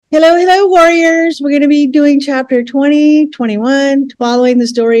Hello, hello, warriors. We're going to be doing chapter 20, 21, following the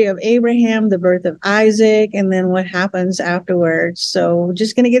story of Abraham, the birth of Isaac, and then what happens afterwards. So we're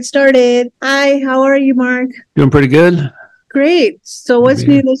just going to get started. Hi, how are you, Mark? Doing pretty good. Great. So what's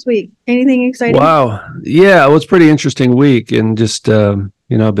new this week? Anything exciting? Wow. Yeah, well, it's a pretty interesting week. And just, I've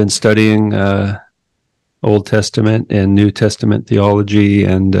been studying Old Testament and New Testament theology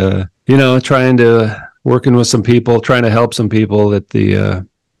and, working with some people, trying to help some people at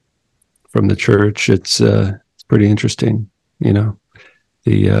from the church. It's pretty interesting, had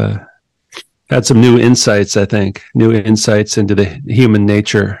some new insights, I think, new insights into the human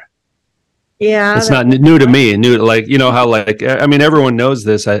nature. Yeah. It's not new to me. Everyone knows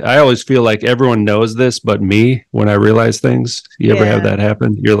this. I always feel like everyone knows this, but me, when I realize things, you ever have that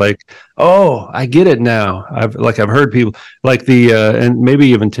happen? You're like, oh, I get it now. I've heard people like and maybe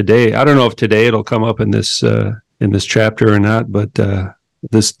even today, I don't know if today it'll come up in this chapter or not, but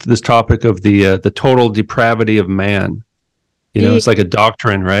this topic of the total depravity of man, it's like a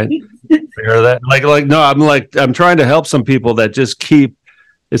doctrine, right? You hear that? I'm trying to help some people that just keep.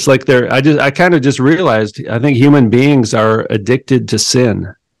 It's like I kind of just realized, I think human beings are addicted to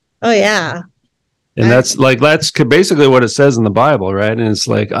sin. Oh, yeah. And that's basically what it says in the Bible, right? And it's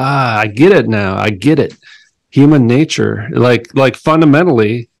like, I get it now. I get it. Human nature, like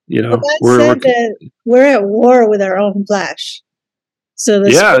fundamentally, we're at war with our own flesh. So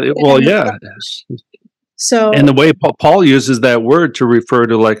yeah. So, and the way Paul uses that word to refer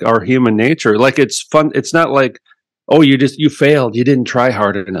to like our human nature, like it's fun. It's not like, oh, you failed. You didn't try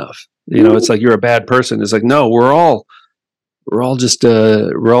hard enough. It's like you're a bad person. It's like, no, we're all just,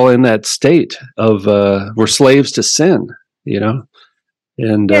 we're all in that state of, we're slaves to sin,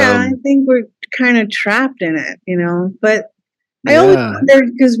 and, I think we're kind of trapped in it, but I always wonder,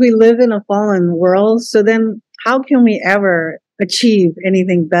 because we live in a fallen world. So then how can we ever achieve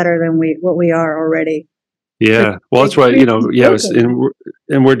anything better than what we are already? Yeah, well, that's why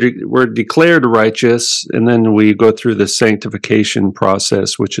and we're declared righteous, and then we go through the sanctification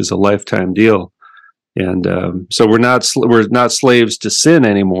process, which is a lifetime deal, and so we're not slaves to sin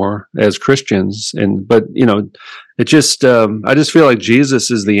anymore as Christians. But it just I just feel like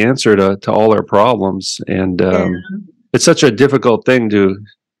Jesus is the answer to all our problems, and it's such a difficult thing to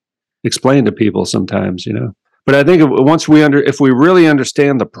explain to people sometimes, But I think if we really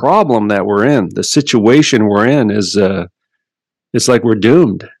understand the problem that we're in, the situation we're in is, it's like we're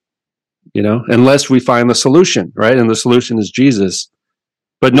doomed, unless we find the solution, right? And the solution is Jesus.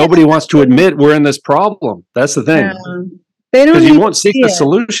 But nobody wants to admit we're in this problem. That's the thing. Because you won't seek the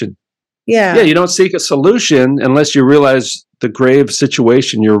solution. Yeah. Yeah, you don't seek a solution unless you realize the grave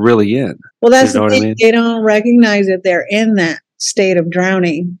situation you're really in. Well, that's the thing. I mean? They don't recognize that they're in that state of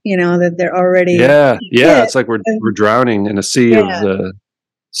drowning, that they're already it's like we're drowning in a sea of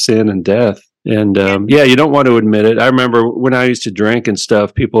sin and death, and you don't want to admit it. I remember when I used to drink and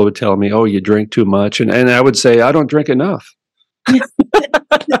stuff, people would tell me, oh, you drink too much, and I would say, I don't drink enough. They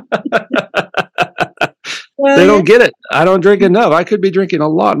don't get it. I don't drink enough. I could be drinking a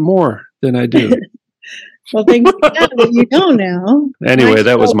lot more than I do. Well, thank you that you know now. Anyway,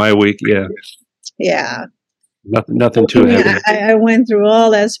 that was my week. Yeah. Nothing too heavy. I went through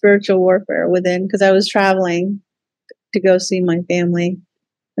all that spiritual warfare within, because I was traveling to go see my family,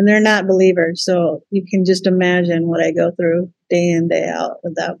 and they're not believers. So you can just imagine what I go through day in, day out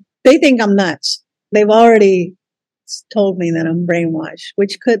with them. They think I'm nuts. They've already told me that I'm brainwashed,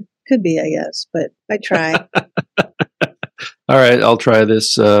 which could be, I guess, but I try. All right, I'll try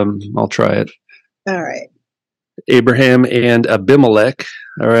this. I'll try it. All right. Abraham and Abimelech.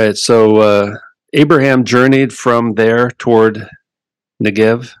 All right, so Abraham journeyed from there toward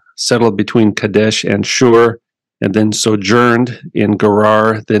Negev, settled between Kadesh and Shur, and then sojourned in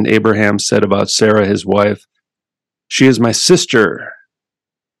Gerar. Then Abraham said about Sarah, his wife, she is my sister.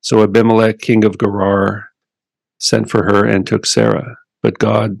 So Abimelech, king of Gerar, sent for her and took Sarah. But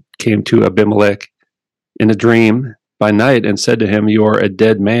God came to Abimelech in a dream by night and said to him, you are a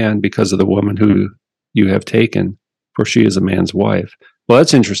dead man because of the woman who you have taken, for she is a man's wife. Well,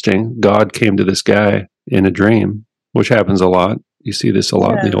 that's interesting. God came to this guy in a dream, which happens a lot. You see this a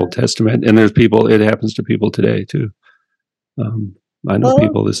lot in the Old Testament, and it happens to people today too. I know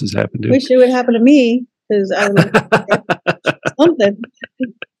people this has happened to. Wish it would happen to me, because I would something.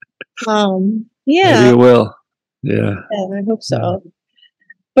 Maybe it will. Yeah, I hope so.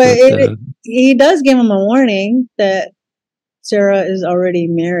 But he does give him a warning that Sarah is already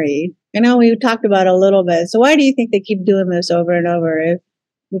married. I know we talked about it a little bit. So why do you think they keep doing this over and over if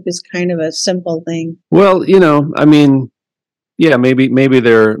it's kind of a simple thing? Well, maybe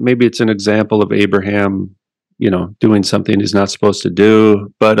it's an example of Abraham, doing something he's not supposed to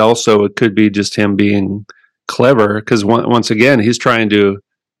do. But also it could be just him being clever, because once again,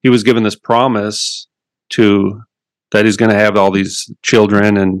 he was given this promise that he's going to have all these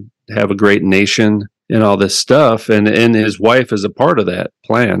children and have a great nation and all this stuff. And his wife is a part of that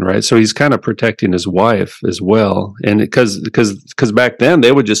plan, right? So he's kind of protecting his wife as well. And because back then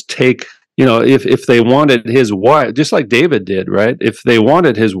they would just take, if they wanted his wife, just like David did, right? If they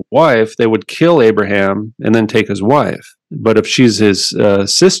wanted his wife, they would kill Abraham and then take his wife. But if she's his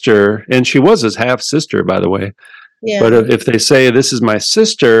sister, and she was his half sister, by the way, Yeah. but if they say, this is my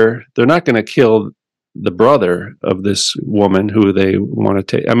sister, they're not going to kill the brother of this woman who they want to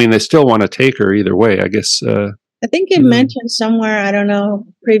take. I mean, they still want to take her either way, I guess. I think it mentioned somewhere, I don't know,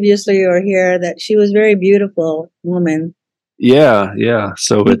 previously or here, that she was a very beautiful woman. Yeah.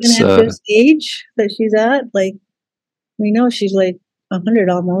 So Even it's at this age that she's at, like, we know she's like 100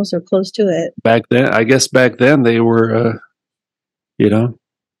 almost, or close to it. back then they were,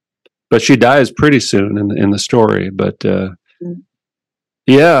 but she dies pretty soon in the story. But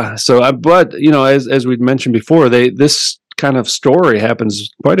yeah. So, as we'd mentioned before, this kind of story happens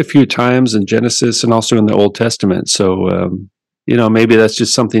quite a few times in Genesis and also in the Old Testament. So, maybe that's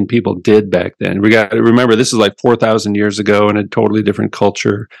just something people did back then. We got to remember, this is like 4,000 years ago in a totally different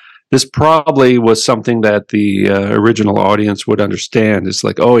culture. This probably was something that the original audience would understand. It's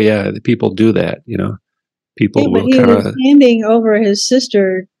like, oh yeah, the people do that. People But will he kind was of. handing over his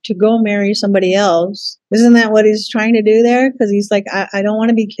sister to go marry somebody else. Isn't that what he's trying to do there? Because he's like, I don't want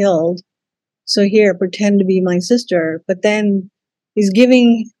to be killed. So here, pretend to be my sister. But then he's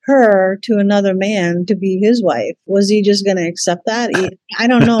giving her to another man to be his wife. Was he just going to accept that? I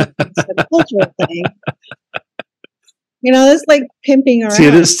don't know if it's a cultural thing. It's like pimping around.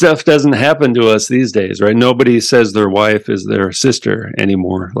 See, this stuff doesn't happen to us these days, right? Nobody says their wife is their sister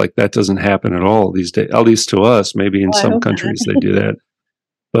anymore. Like, that doesn't happen at all these days, at least to us. Maybe in some countries they do that.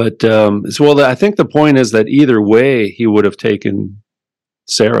 But, I think the point is that either way, he would have taken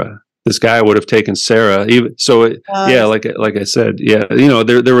Sarah. This guy would have taken Sarah. Like I said, yeah,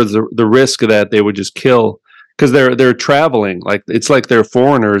 there was the risk that they would just kill, because they're traveling. Like, it's like they're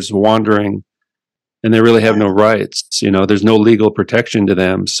foreigners wandering, and they really have no rights. There's no legal protection to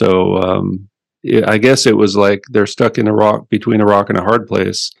them. So I guess it was like they're stuck between a rock and a hard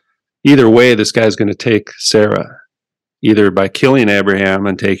place. Either way, this guy's going to take Sarah, either by killing Abraham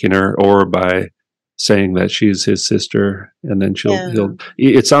and taking her, or by saying that she's his sister, and then he'll.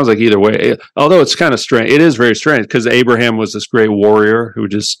 It sounds like either way. Although it's kind of strange. It is very strange, because Abraham was this great warrior who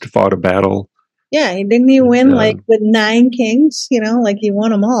just fought a battle. Yeah, didn't he win with 9 kings? Like he won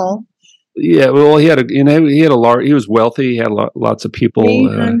them all. Yeah, well, he was wealthy. He had lots of people.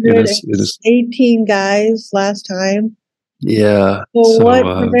 18 guys last time. Yeah. So what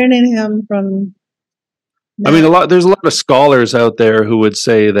prevented him from? There's a lot of scholars out there who would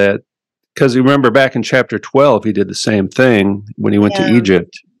say that, because you remember back in chapter 12, he did the same thing when he went to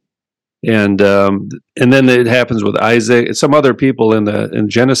Egypt. And then it happens with Isaac and some other people in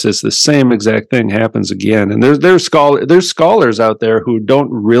Genesis. The same exact thing happens again. And there's scholars out there who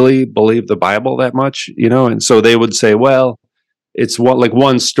don't really believe the Bible that much, and so they would say, well, it's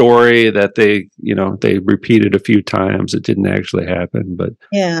one story that they repeated a few times. It didn't actually happen, but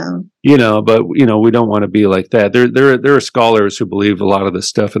we don't want to be like that. There are scholars who believe a lot of the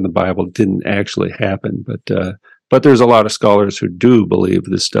stuff in the Bible didn't actually happen, but there's a lot of scholars who do believe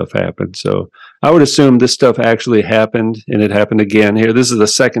this stuff happened. So I would assume this stuff actually happened, and it happened again here. This is the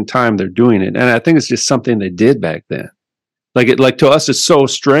second time they're doing it. And I think it's just something they did back then. Like to us, it's so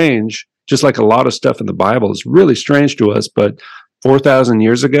strange, just like a lot of stuff in the Bible is really strange to us. But 4,000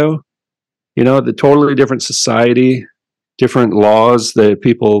 years ago, the totally different society, different laws, that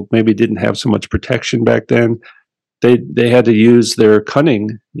people maybe didn't have so much protection back then. They had to use their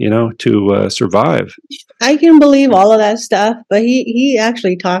cunning, to survive. I can believe all of that stuff, but he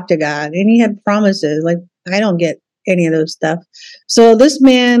actually talked to God, and he had promises. Like, I don't get any of those stuff. So this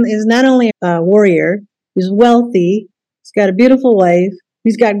man is not only a warrior, he's wealthy, he's got a beautiful wife,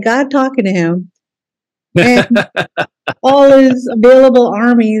 he's got God talking to him, and all his available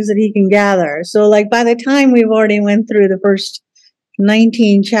armies that he can gather. So, like, by the time we've already went through the first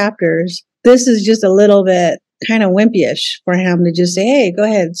 19 chapters, this is just a little bit kind of wimpyish for him to just say, hey, go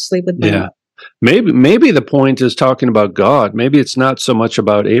ahead, sleep with me. Yeah. Maybe the point is talking about God. Maybe it's not so much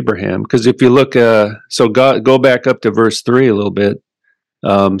about Abraham, because if you look, God, go back up to verse 3 a little bit.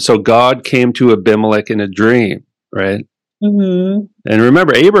 So God came to Abimelech in a dream, right? Mm-hmm. And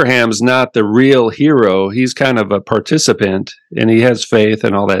remember, Abraham's not the real hero. He's kind of a participant, and he has faith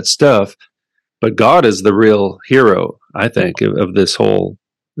and all that stuff. But God is the real hero, I think, of this whole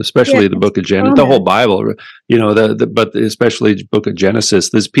especially the book of Genesis, the whole Bible, but especially the book of Genesis.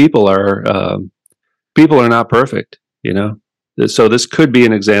 These people are not perfect, So this could be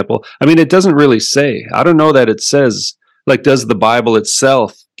an example. I mean, it doesn't really say. I don't know that it says, like, does the Bible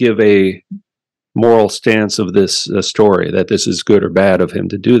itself give a moral stance of this story, that this is good or bad of him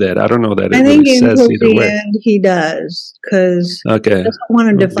to do that? I don't know that it really says either way. End, he does, because he doesn't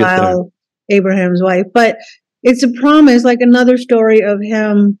want to defile Abraham's wife. But it's a promise, like another story of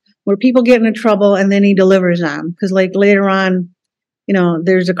him where people get into trouble and then he delivers them. Because like later on,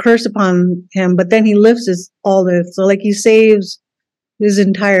 there's a curse upon him, but then he lifts all this. So like he saves his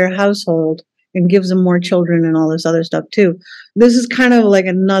entire household and gives them more children and all this other stuff too. This is kind of like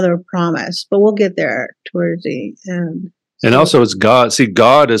another promise, but we'll get there towards the end. And also it's God. See,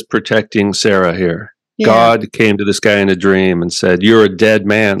 God is protecting Sarah here. Yeah. God came to this guy in a dream and said, "You're a dead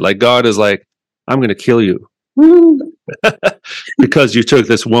man." Like God is like, "I'm going to kill you." Because you took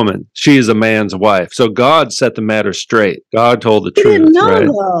this woman. She is a man's wife. So God set the matter straight. God told the truth. Didn't know,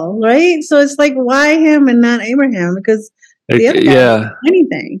 though, right? So it's like, why him and not Abraham? Because the other guy didn't do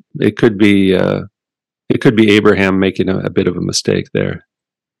anything. It could be Abraham making a bit of a mistake there.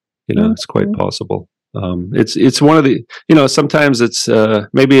 It's quite possible. It's one of the, sometimes it's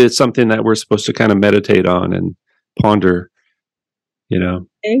maybe it's something that we're supposed to kind of meditate on and ponder.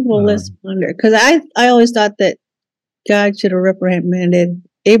 Okay, well, let's wonder, because I always thought that God should have reprimanded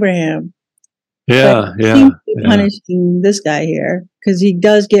Abraham. Yeah. Punishing this guy here because he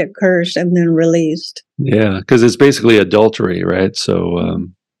does get cursed and then released. Yeah, because it's basically adultery, right? So,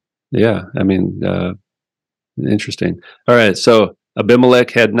 interesting. All right, so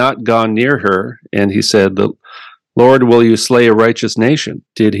Abimelech had not gone near her, and he said, "The Lord, will you slay a righteous nation?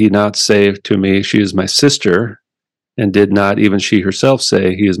 Did he not say to me, 'She is my sister'? And did not even she herself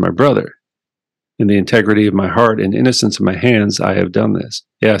say, 'He is my brother'? In the integrity of my heart and innocence of my hands, I have done this."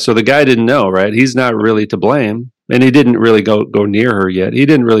 Yeah, so the guy didn't know, right? He's not really to blame. And he didn't really go near her yet. He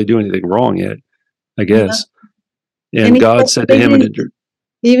didn't really do anything wrong yet, I guess. Yeah. And God said to him,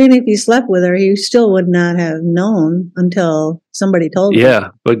 even if he slept with her, he still would not have known until somebody told him. Yeah,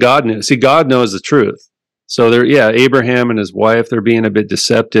 but God knew. See, God knows the truth. So Abraham and his wife, they're being a bit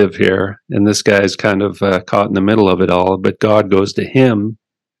deceptive here. And this guy's kind of caught in the middle of it all. But God goes to him.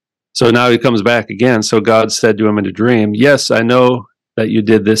 So now he comes back again. So God said to him in a dream, "Yes, I know that you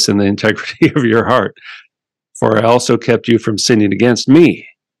did this in the integrity of your heart. For I also kept you from sinning against me."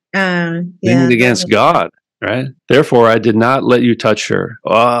 Sinning against God, right? "Therefore, I did not let you touch her."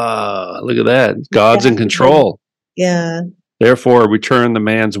 Oh, look at that. God's in control. Yeah. "Therefore, return the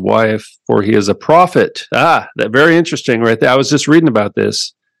man's wife, for he is a prophet." That very interesting right there. I was just reading about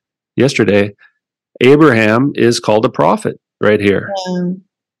this yesterday. Abraham is called a prophet right here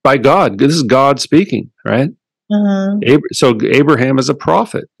by God. This is God speaking, right? So Abraham is a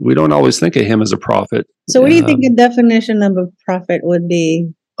prophet. We don't always think of him as a prophet. So what do you think the definition of a prophet would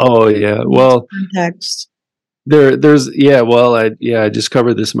be? Oh, yeah. Well, context. I just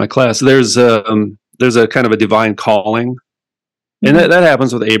covered this in my class. There's a kind of a divine calling. And that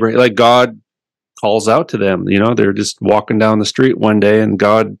happens with Abraham. Like God calls out to them, they're just walking down the street one day and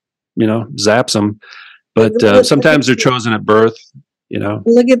God, zaps them. But sometimes they're chosen at birth,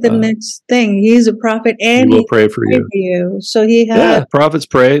 Look at the next thing. He's a prophet and he will pray for you. So he had prophets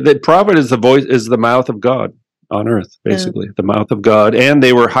pray. The prophet is the mouth of God on earth, basically, the mouth of God. And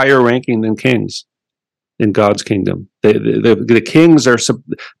they were higher ranking than kings in God's kingdom. The kings are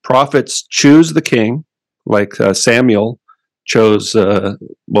prophets choose the king, like Samuel chose,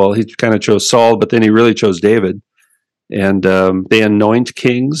 he kind of chose Saul, but then he really chose David. And they anoint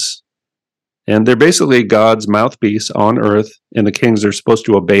kings, and they're basically God's mouthpiece on earth, and the kings are supposed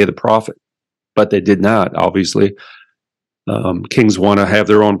to obey the prophet, but they did not, obviously. Kings want to have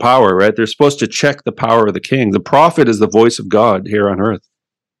their own power, right? They're supposed to check the power of the king. The prophet is the voice of God here on earth.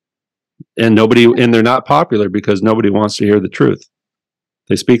 And they're not popular because nobody wants to hear the truth.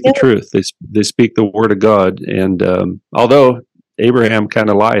 They speak the truth. They speak the word of God. And although Abraham kind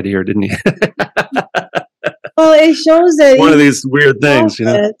of lied here, didn't he? Well, it shows that one of these weird things,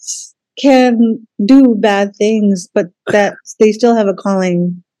 can do bad things, but that they still have a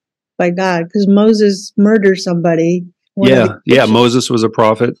calling by God. Because Moses murdered somebody. Moses was a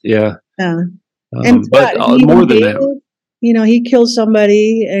prophet. Yeah. And but more than that, he killed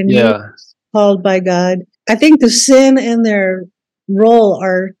somebody, and he was called by God. I think the sin and their role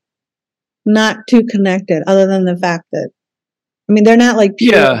are not too connected, other than the fact that, they're not like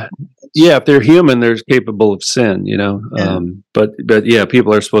pure. If they're human, they're capable of sin, but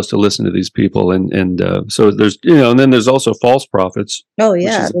people are supposed to listen to these people, and so there's, and then there's also false prophets. Oh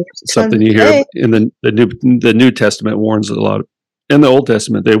yeah, something you hear in the New Testament warns a lot in the Old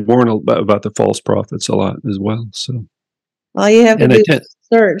Testament, they warn about the false prophets a lot as well. So all you have to and do is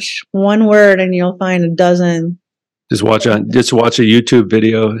search one word, and you'll find a dozen. just watch a YouTube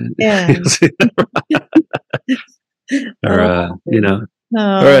video. Yeah. Or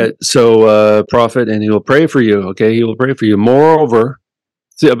all right. So prophet, and he will pray for you. Okay, he will pray for you. Moreover,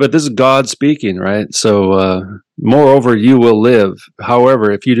 see, but this is God speaking, right? So moreover, you will live.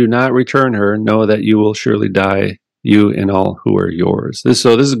 However, if you do not return her, know that you will surely die, you and all who are yours. This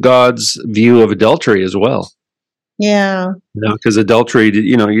is God's view of adultery as well. Yeah. Because adultery,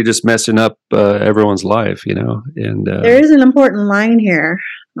 you're just messing up everyone's life, and there is an important line here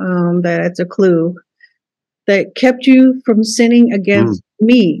that it's a clue that kept you from sinning against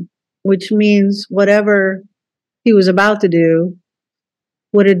me, which means whatever he was about to do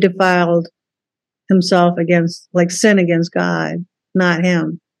would have defiled himself against, like sin against God, not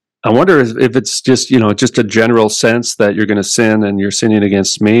him. I wonder if it's just, just a general sense that you're going to sin and you're sinning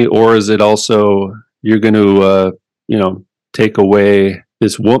against me, or is it also you're going to, take away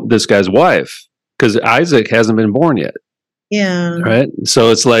this guy's wife, because Isaac hasn't been born yet. Yeah. Right.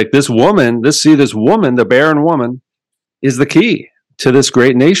 So it's like this woman, the barren woman, is the key to this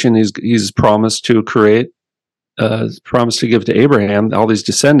great nation. He's promised to create, promised to give to Abraham all these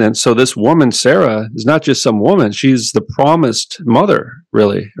descendants. So this woman, Sarah, is not just some woman; she's the promised mother,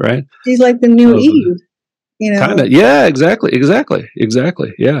 really. Right. She's like the new Eve. Kind of. Yeah. Exactly.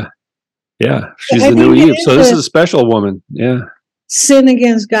 Yeah. Yeah. She's the new Eve. So this is a special woman. Yeah. Sin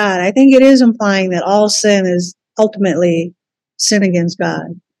against God. I think it is implying that all sin is ultimately sin against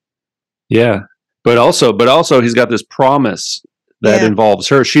God. Yeah. But also he's got this promise that involves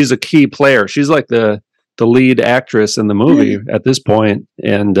her. She's a key player. She's like the lead actress in the movie at this point,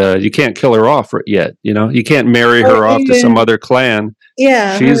 and you can't kill her off yet. You can't marry her off to some other clan.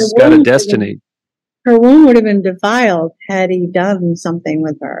 Yeah. She's got a destiny. Her womb would have been defiled had he done something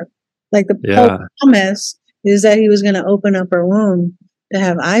with her. Like the whole promise is that he was going to open up her womb to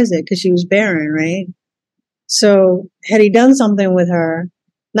have Isaac because she was barren, right? So had he done something with her,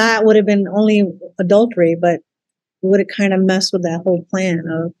 that would have been only adultery, but would have kind of messed with that whole plan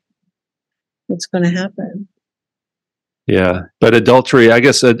of what's going to happen. Yeah. But adultery, I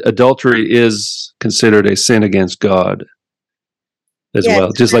guess adultery is considered a sin against God as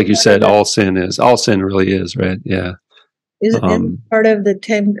well. Just like you said, all sin really is, right? Yeah. Is it part of the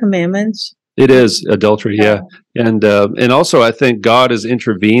 10 Commandments? It is adultery, yeah. And also I think God is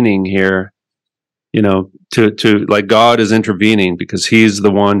intervening here, to like God is intervening because he's the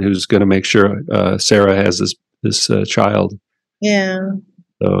one who's going to make sure Sarah has this child. Yeah.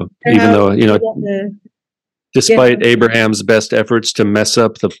 So even though, despite Abraham's best efforts to mess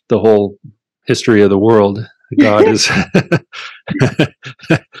up the whole history of the world, God is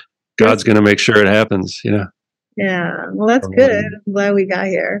God's going to make sure it happens, Yeah, well, that's good. I'm glad we got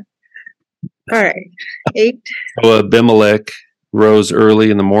here. All right. 8. So Abimelech rose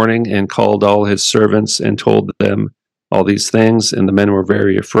early in the morning and called all his servants and told them all these things, and the men were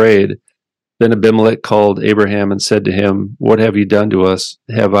very afraid. Then Abimelech called Abraham and said to him, "What have you done to us?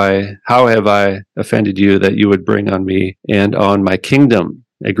 How have I offended you that you would bring on me and on my kingdom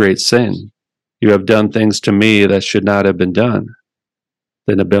a great sin? You have done things to me that should not have been done."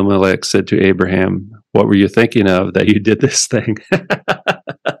 Then Abimelech said to Abraham, "What were you thinking of that you did this thing?"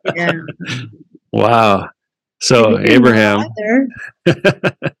 Yeah. Wow. So Abraham,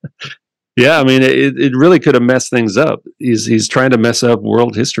 yeah, I mean, it really could have messed things up. He's trying to mess up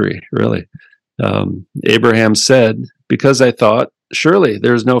world history, really. Abraham said, "Because I thought, surely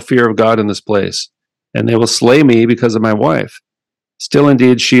there is no fear of God in this place, and they will slay me because of my wife. Still,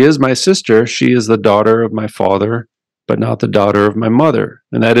 indeed, she is my sister. She is the daughter of my father, but not the daughter of my mother."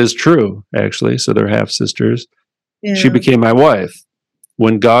 And that is true, actually. So they're half sisters. Yeah. She became my wife.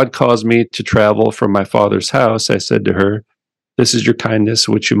 When God caused me to travel from my father's house, I said to her, "This is your kindness,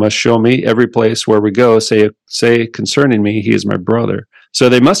 which you must show me. Every place where we go, say concerning me, he is my brother." So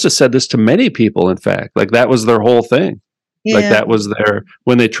they must have said this to many people, in fact. Like that was their whole thing. Yeah. Like that was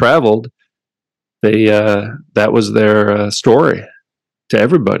when they traveled, that was their story to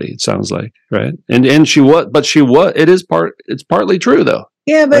everybody, it sounds like, right? And it's partly true though.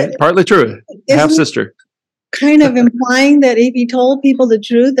 Yeah, but right? Partly true. Half sister. Kind of implying that if he told people the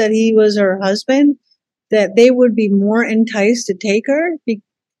truth that he was her husband, that they would be more enticed to take her.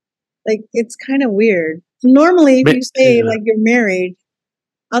 Like it's kind of weird. Normally, if you say like you're married,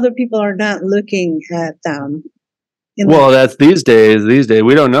 other people are not looking at them. Well, that's these days.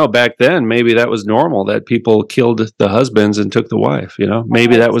 We don't know. Back then, maybe that was normal that people killed the husbands and took the wife.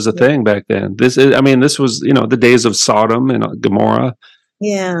 Maybe that was a thing back then. This was, the days of Sodom and Gomorrah.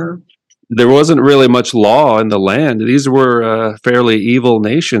 Yeah. there wasn't really much law in the land. These were fairly evil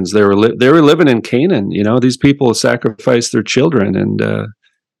nations. They were living in Canaan. These people sacrificed their children, and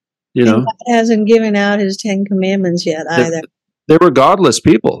And God hasn't given out his 10 commandments yet either. they were godless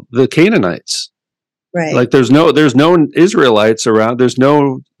people, the Canaanites. Right. Like there's no Israelites around. There's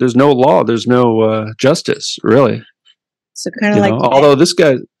no law. There's no justice, really. So kind of like although this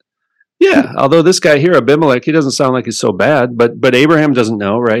guy here, Abimelech, he doesn't sound like he's so bad, but Abraham doesn't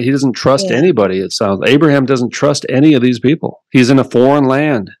know, right? He doesn't trust anybody. It sounds Abraham doesn't trust any of these people. He's in a foreign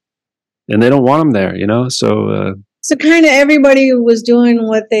land, and they don't want him there. So kind of everybody was doing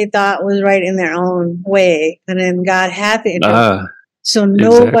what they thought was right in their own way, and then God had to intervene. So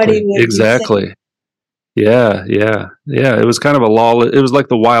nobody would exactly. Yeah. It was kind of a lawless. It was like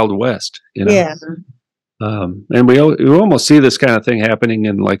the Wild West. Yeah. And we almost see this kind of thing happening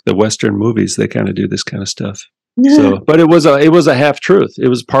in like the Western movies. They kind of do this kind of stuff. So, but it was a half truth. It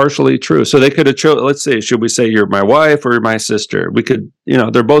was partially true. So they could have chosen. Let's say, should we say you're my wife or my sister? We could,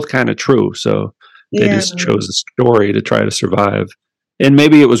 they're both kind of true. So they just chose a story to try to survive. And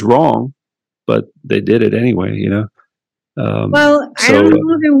maybe it was wrong, but they did it anyway. Well, I don't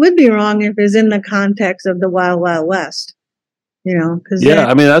know if it would be wrong if it's in the context of the Wild Wild West. Because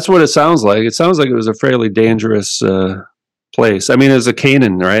I mean, that's what it sounds like. It sounds like it was a fairly dangerous place. I mean, as a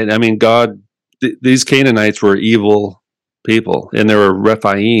Canaan, right? I mean, these Canaanites were evil people, and they were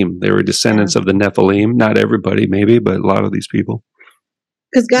Rephaim. They were descendants of the Nephilim. Not everybody, maybe, but a lot of these people.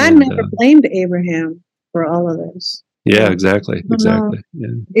 Because God never blamed Abraham for all of this. Yeah, exactly. Yeah.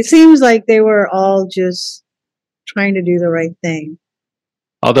 It seems like they were all just trying to do the right thing.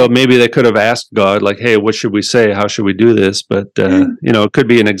 Although maybe they could have asked God, like, hey, what should we say? How should we do this? But, it could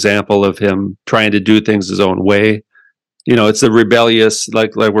be an example of him trying to do things his own way. It's the rebellious,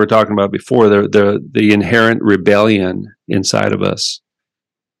 like we were talking about before, the inherent rebellion inside of us.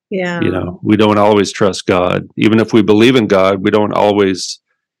 Yeah. We don't always trust God. Even if we believe in God, we don't always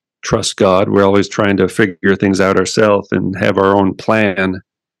trust God. We're always trying to figure things out ourselves and have our own plan,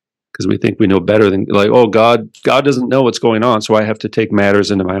 because we think we know better than, like, oh, God doesn't know what's going on, so I have to take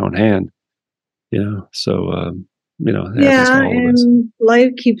matters into my own hand. So and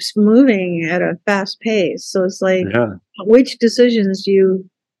life keeps moving at a fast pace. So it's like, which decisions do you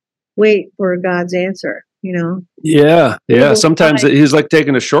wait for God's answer? Yeah. Sometimes he's like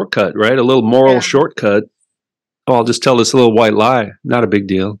taking a shortcut, right? A little moral shortcut. Oh, I'll just tell this little white lie. Not a big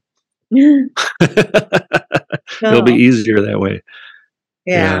deal. It'll be easier that way.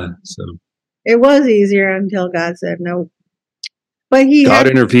 Yeah. So it was easier until God said no. But God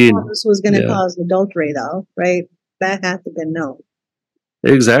intervened. This was going to cause adultery, though, right? That had to have been no.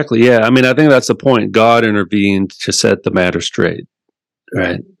 Exactly. Yeah. I mean, I think that's the point. God intervened to set the matter straight,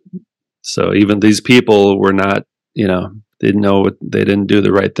 right? So even these people were not, they didn't do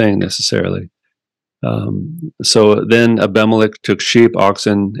the right thing necessarily. So then Abimelech took sheep,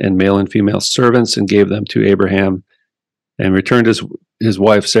 oxen, and male and female servants and gave them to Abraham, and returned his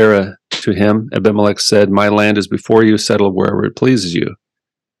wife Sarah to him. Abimelech said, "My land is before you, settle wherever it pleases you."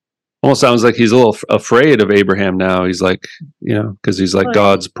 Almost sounds like he's a little afraid of Abraham now. He's like, because he's like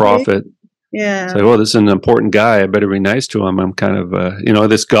God's prophet. Yeah. It's like, oh, this is an important guy. I better be nice to him. I'm kind of,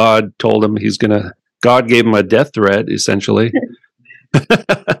 this God told him God gave him a death threat, essentially.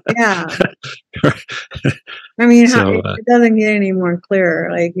 Yeah. I mean, it doesn't get any more clear.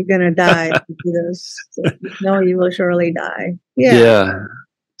 Like, you're going to die if you do this. So, no, you will surely die. Yeah.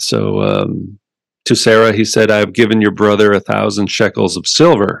 So to Sarah, he said, "I have given your brother 1,000 shekels of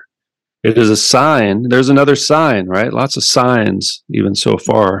silver. It is a sign." There's another sign, right? Lots of signs, even so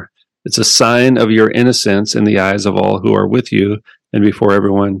far. "It's a sign of your innocence in the eyes of all who are with you, and before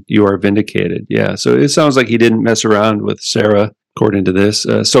everyone you are vindicated." Yeah, so it sounds like he didn't mess around with Sarah, according to this.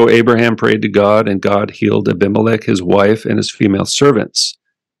 So Abraham prayed to God, and God healed Abimelech, his wife, and his female servants.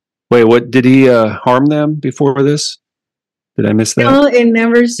 Wait, what? Did he harm them before this? Did I miss that? No, it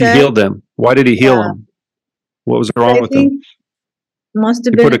never said. He healed them. Why did he heal them? What was wrong with them? Must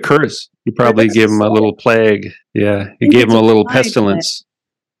have he been put a curse. He probably gave him a little plague. Yeah, he gave him a little pestilence.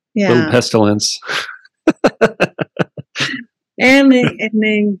 Little pestilence. And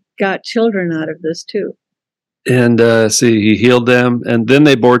they got children out of this too. And he healed them, and then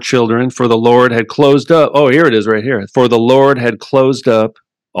they bore children, for the Lord had closed up. Oh, here it is right here. For the Lord had closed up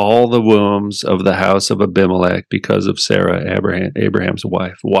all the wombs of the house of Abimelech because of Sarah, Abraham's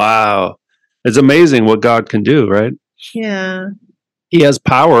wife. Wow. It's amazing what God can do, right? Yeah. He has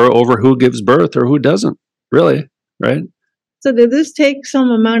power over who gives birth or who doesn't, really, right? So did this take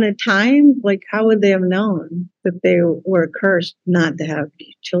some amount of time? Like, how would they have known that they were cursed not to have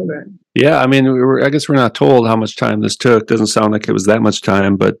children? Yeah, I mean, I guess we're not told how much time this took. Doesn't sound like it was that much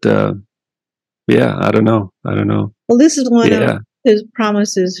time, but Yeah, I don't know. Well, this is one of Yeah. his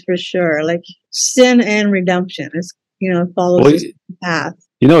promises for sure. Like sin and redemption. It's follows Well, this path.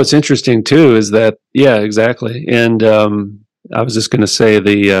 what's interesting too is that, yeah, exactly. And I was just going to say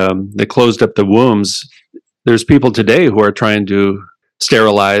they closed up the wombs. There's people today who are trying to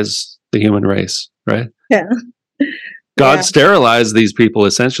sterilize the human race, right? Yeah. God Yeah. sterilized these people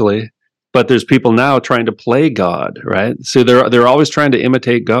essentially, but there's people now trying to play God, right? So they're always trying to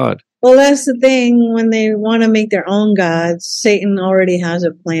imitate God. Well, that's the thing. When they want to make their own gods, Satan already has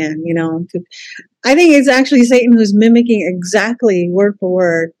a plan, I think it's actually Satan who's mimicking exactly word for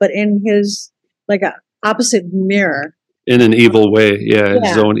word, but in his like a opposite mirror. In an evil way, yeah,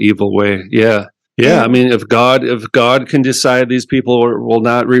 his Yeah. own evil way, yeah. Yeah, I And- mean, if God can decide these people will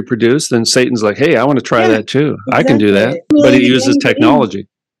not reproduce, then Satan's like, hey, I want to try Yeah, that too. I can do that, exactly. but he uses technology,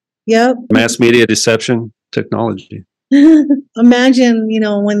 Yep. mass media deception technology. Imagine,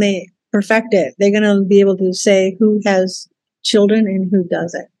 when they perfect it, they're going to be able to say who has children and who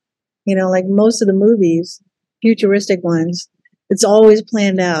doesn't. Like most of the movies, futuristic ones, it's always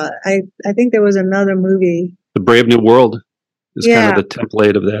planned out. I think there was another movie. The Brave New World is kind Yeah. of the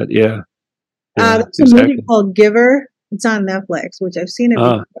template of that. Yeah, There's a movie called Giver. It's on Netflix, which I've seen it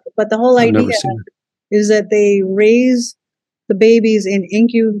before. But the whole I've idea never seen it. is that they raise the babies in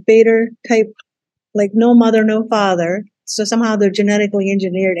incubator type, like no mother, no father. So somehow they're genetically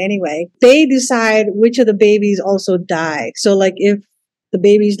engineered anyway. They decide which of the babies also die. So like if the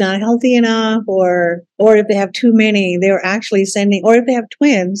baby's not healthy enough or if they have too many, they were actually sending, or if they have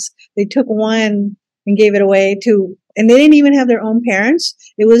twins, they took one and gave it away to, and they didn't even have their own parents.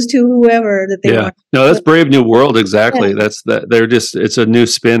 It was to whoever that they wanted. No, that's Brave New World. Exactly. That's that. It's a new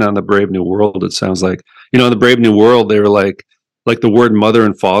spin on the Brave New World. It sounds like, in the Brave New World, they were like the word mother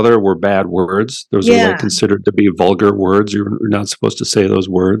and father were bad words. Those are like considered to be vulgar words. You're not supposed to say those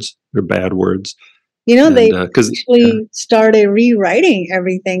words. They're bad words. They actually started rewriting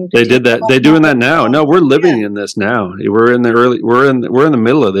everything. They did that. They're doing that now. No, we're living in this now. We're in the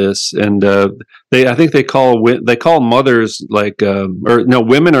middle of this, and I think they call mothers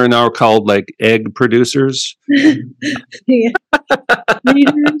women are now called like egg producers. Yeah.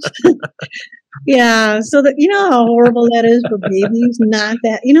 Yeah. So that how horrible that is for babies. Not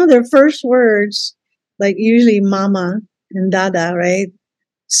that their first words, like usually mama and dada, right?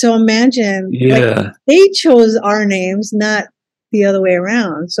 So imagine, they chose our names, not the other way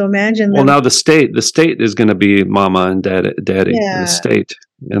around. So imagine. Well, now the state is going to be mama and daddy, the state,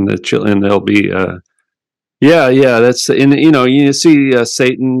 and and they'll be, that's, and you see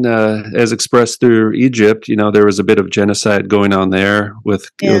Satan as expressed through Egypt. There was a bit of genocide going on there with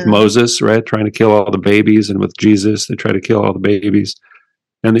Moses, right, trying to kill all the babies, and with Jesus, they try to kill all the babies.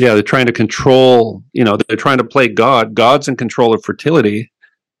 And they're trying to control. They're trying to play God. God's in control of fertility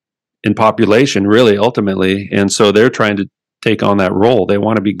in population, really, ultimately, and so they're trying to take on that role. They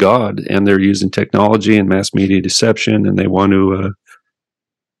want to be God, and they're using technology and mass media deception, and they want to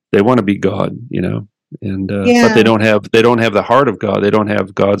be God, and but they don't have the heart of God. They don't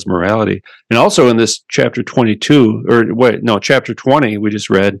have God's morality. And also in this chapter 22, chapter 20, we just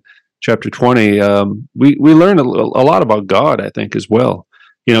read chapter 20. We learn a lot about God, I think, as well.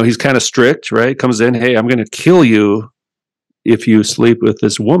 He's kind of strict, right? Comes in, hey, I'm going to kill you if you sleep with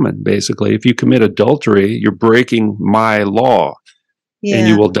this woman. Basically, if you commit adultery, you're breaking my law, and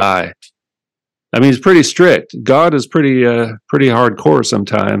you will die. I mean, he's pretty strict. God is pretty hardcore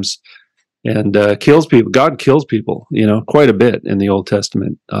sometimes, and kills people. God kills people, quite a bit in the Old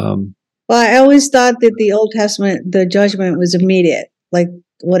Testament. Well, I always thought that the Old Testament, the judgment was immediate, like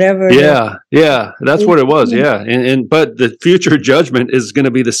whatever. Yeah, that's what it was. Yeah, but the future judgment is going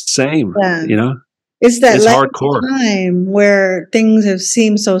to be the same. It's it's hardcore time where things have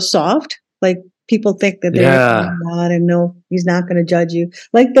seemed so soft. Like people think that they're God and no, he's not going to judge you.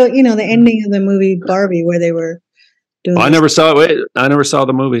 Like the ending of the movie Barbie where they were doing. I never saw it. I never saw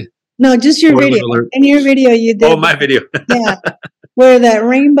the movie. No, just your video. In your video, you did. Oh, my video. Yeah, where that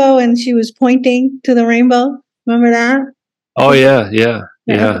rainbow and she was pointing to the rainbow. Remember that? Oh yeah.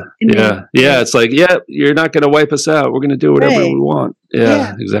 It's like, you're not going to wipe us out. We're going to do whatever we want.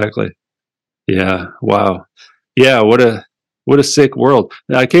 Yeah, exactly. Yeah. Wow. Yeah. What a sick world.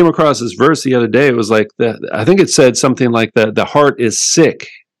 I came across this verse the other day. It was like I think it said something like that. The heart is sick.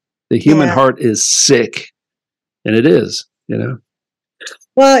 The human heart is sick, and it is.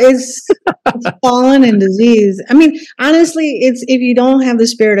 Well, it's fallen and disease. I mean, honestly, it's if you don't have the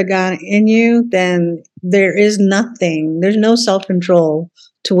Spirit of God in you, then there is nothing. There's no self-control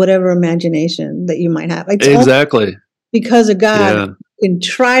to whatever imagination that you might have. It's exactly because of God. You can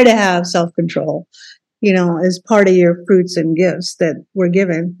try to have self-control, as part of your fruits and gifts that we're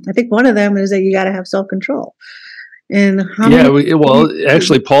given. I think one of them is that you got to have self-control. And how many?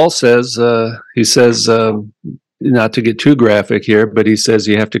 Actually, Paul says, he says, not to get too graphic here, but he says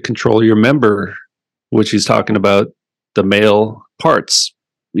you have to control your member, which he's talking about the male parts,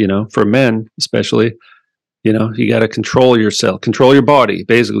 for men especially. You got to control yourself, control your body,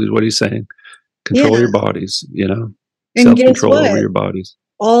 basically is what he's saying. Control your bodies, And self-control over your bodies.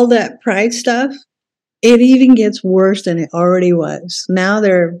 All that pride stuff, it even gets worse than it already was. Now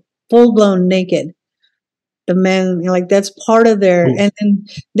they're full-blown naked. The men, that's part of their, and then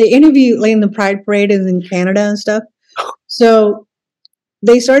they interview, like in the Pride Parade in Canada and stuff. So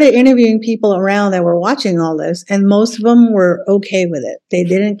they started interviewing people around that were watching all this, and most of them were okay with it. They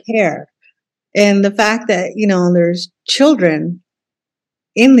didn't care. And the fact that, there's children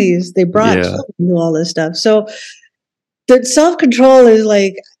in these, they brought children to all this stuff. So the self-control is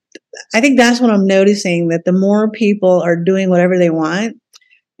I think that's what I'm noticing, that the more people are doing whatever they want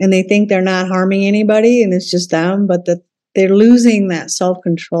and they think they're not harming anybody and it's just them, but that they're losing that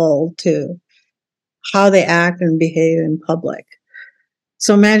self-control to how they act and behave in public.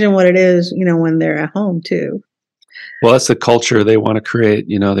 So imagine what it is, when they're at home too. Well, that's the culture they want to create.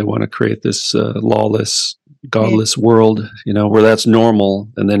 They want to create this lawless, godless world, where that's normal.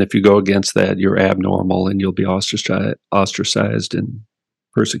 And then if you go against that, you're abnormal and you'll be ostracized and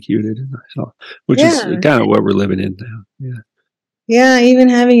persecuted, which is kind of what we're living in now. Yeah. Yeah, even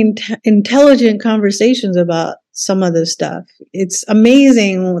having intelligent conversations about some of this stuff. It's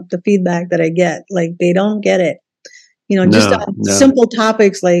amazing what the feedback that I get. They don't get it. Simple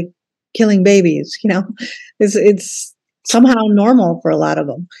topics like killing babies, it's somehow normal for a lot of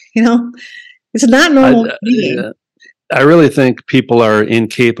them, it's not normal. I really think people are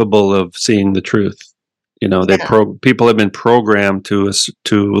incapable of seeing the truth. People have been programmed to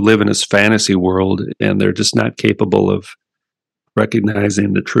live in this fantasy world, and they're just not capable of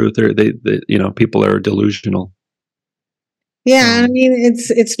recognizing the truth. People are delusional. Yeah,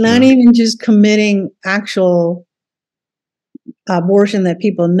 it's not even just committing actual abortion that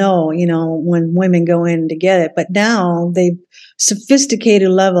people know, when women go in to get it. But now they've sophisticated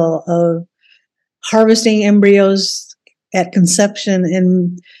level of harvesting embryos at conception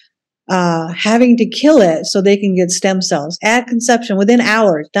and having to kill it so they can get stem cells at conception within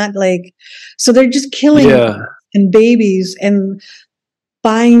hours. So they're just killing and babies and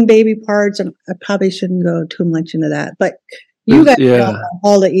buying baby parts. And I probably shouldn't go too much into that, but you guys know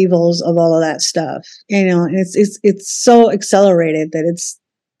all the evils of all of that stuff, and it's so accelerated that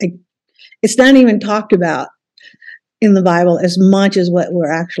it's not even talked about in the Bible as much as what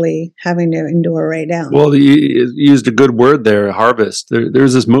we're actually having to endure right now. Well, you used a good word there, harvest.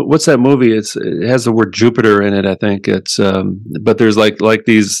 There's this, what's that movie? It has the word Jupiter in it, I think. It's, but there's like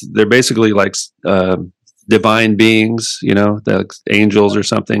these, they're basically divine beings, the angels or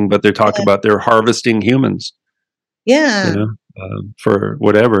something, but they're talking about they're harvesting humans. Yeah. For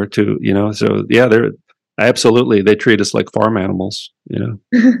whatever so they're absolutely, they treat us like farm animals,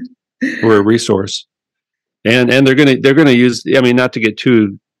 we're a resource. And they're gonna use, not to get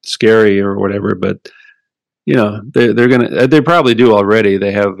too scary or whatever, but they probably do already.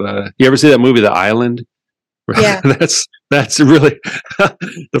 They have you ever see that movie The Island? Yeah. that's really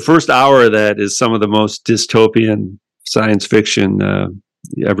the first hour of that is some of the most dystopian science fiction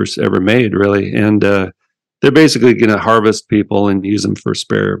ever made, really. And they're basically going to harvest people and use them for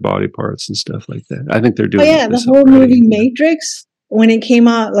spare body parts and stuff like that. I think they're doing the whole movie Matrix, when it came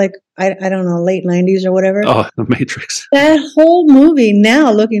out, I don't know, late 90s or whatever. Oh, the Matrix. That whole movie,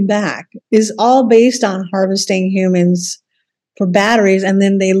 now looking back, is all based on harvesting humans for batteries, and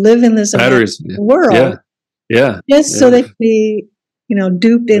then they live in this world. Yeah. Just so they can be,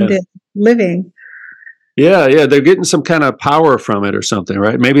 duped into living. Yeah, they're getting some kind of power from it or something,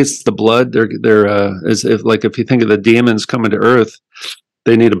 right? Maybe it's the blood. They're if you think of the demons coming to Earth,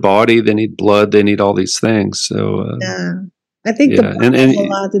 they need a body, they need blood, they need all these things. So I think the blood has a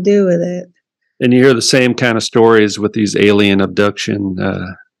lot to do with it. And you hear the same kind of stories with these alien abduction, stories.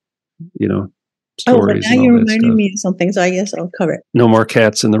 Oh, but now you're reminding me of something, so I guess I'll cover it. No more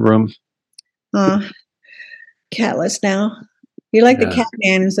cats in the room. Catless now. You're like the cat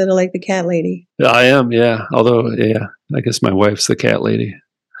man instead of like the cat lady. I am, yeah. Although, I guess my wife's the cat lady.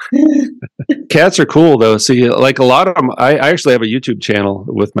 Cats are cool, though. See, a lot of them, I actually have a YouTube channel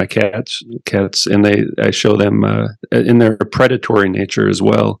with my cats, and I show them in their predatory nature as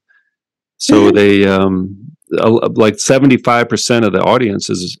well. So they, 75% of the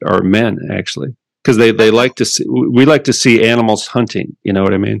audiences are men, actually, because they like to see, we like to see animals hunting. You know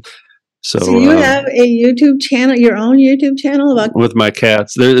what I mean? So you have a YouTube channel, your own YouTube channel about with my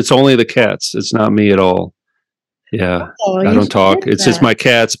cats. It's only the cats. It's not me at all. Yeah, I don't talk. It's just my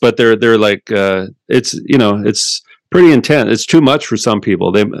cats, but they're like it's it's pretty intense. It's too much for some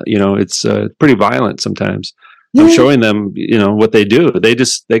people. It's pretty violent sometimes. I'm showing them what they do.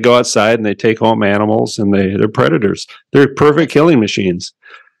 They go outside and they take home animals, and they're predators. They're perfect killing machines.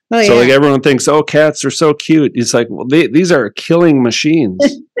 Oh, so like everyone thinks, oh, cats are so cute. It's like, well, these are killing machines.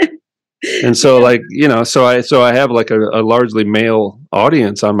 And so like so I have like a largely male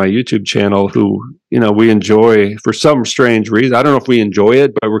audience on my YouTube channel who we enjoy for some strange reason. I don't know if we enjoy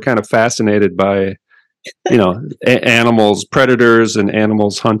it, but we're kind of fascinated by animals, predators, and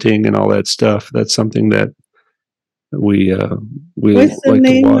animals hunting and all that stuff. That's something that we What's the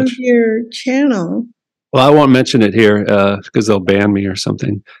name of your channel? Well, I won't mention it here because they'll ban me or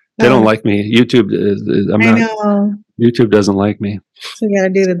something. They don't like me. YouTube YouTube doesn't like me. So we got to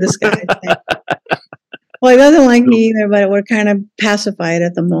do to this guy. Well, he doesn't like me either, but we're kind of pacified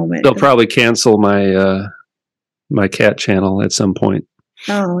at the moment. They'll probably cancel my my cat channel at some point.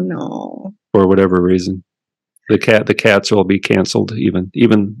 Oh no! For whatever reason, the cats will be canceled. Even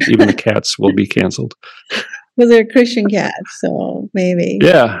the cats will be canceled. Because they're Christian cats, so maybe.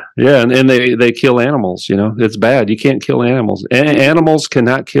 Yeah, and they kill animals. It's bad. You can't kill animals. Animals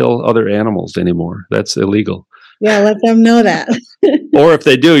cannot kill other animals anymore. That's illegal. Yeah, let them know that. Or if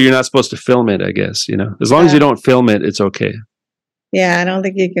they do, you're not supposed to film it, I guess. As long as you don't film it, it's okay. Yeah, I don't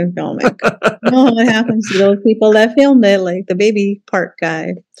think you can film it. No, what happens to those people that filmed it, like the baby park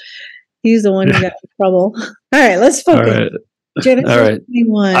guy. He's the one who got in trouble. All right, let's focus. All right. Genesis all right.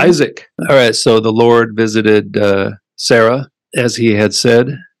 21. Isaac. All right, so the Lord visited Sarah as he had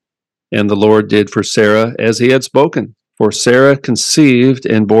said, and the Lord did for Sarah as he had spoken. For Sarah conceived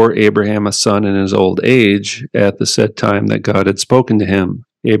and bore Abraham a son in his old age at the set time that God had spoken to him.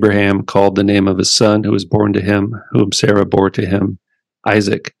 Abraham called the name of his son who was born to him, whom Sarah bore to him,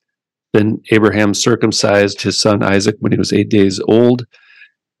 Isaac. Then Abraham circumcised his son Isaac when he was 8 days old,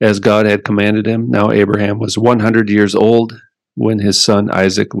 as God had commanded him. Now Abraham was 100 years old when his son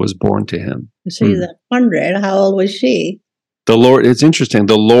Isaac was born to him. So he's 100. How old was she? The Lord, it's interesting.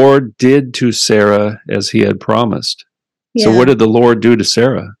 The Lord did to Sarah as he had promised. Yeah. So what did the Lord do to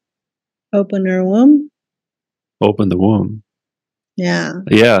Sarah? Open her womb? Open the womb. Yeah.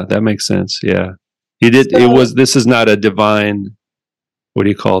 Yeah, that makes sense. Yeah. He did. This is not a divine, what do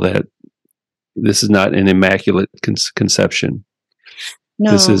you call that? This is not an immaculate conception.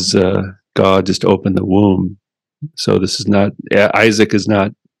 No. This is God just opened the womb. So this is not, Isaac is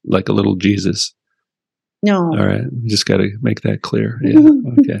not like a little Jesus. No. All right. We just got to make that clear. Yeah.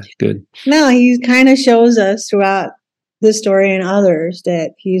 Okay, good. No, he kind of shows us throughout this story and others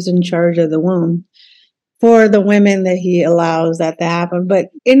that he's in charge of the womb for the women that he allows that to happen. But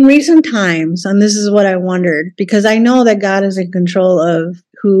in recent times, and this is what I wondered, because I know that God is in control of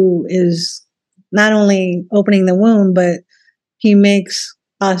who is not only opening the womb, but he makes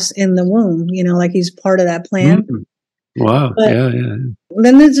us in the womb, like he's part of that plan. Mm-hmm. Wow. But yeah.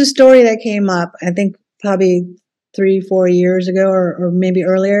 Then there's a story that came up, I think probably 3-4 years ago or maybe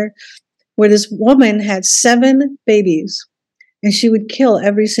earlier, where this woman had 7 babies and she would kill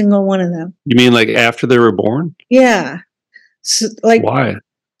every single one of them. You mean like after they were born? Yeah. So, like, why?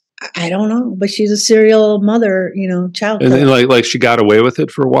 I don't know, but she's a serial mother, child killer. And like she got away with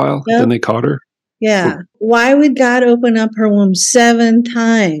it for a while. Yep. Then they caught her. Yeah. Why would God open up her womb 7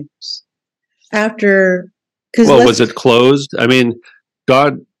 times after? Well, was it closed? I mean,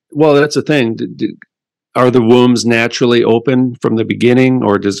 God, well, that's the thing. Are the wombs naturally open from the beginning,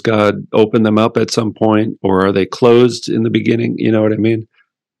 or does God open them up at some point, or are they closed in the beginning? You know what I mean?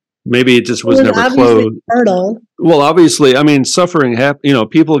 Maybe it just was never closed. Fertile. Well, obviously, I mean, suffering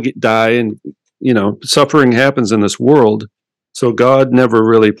people die, and suffering happens in this world. So God never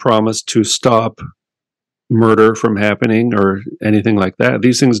really promised to stop murder from happening or anything like that.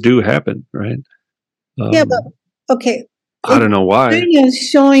 These things do happen, right? Yeah, but okay. I don't know why. It's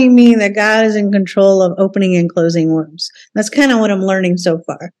showing me that God is in control of opening and closing wombs. That's kind of what I'm learning so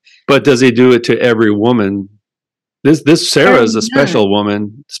far. But does he do it to every woman? This Sarah is a special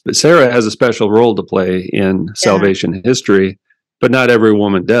woman. Sarah has a special role to play in salvation history, but not every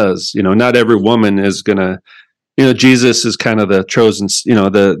woman does. Not every woman is gonna. Jesus is kind of the chosen.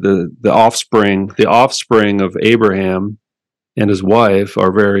 The offspring of Abraham and his wife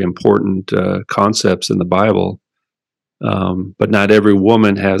are very important concepts in the Bible. But not every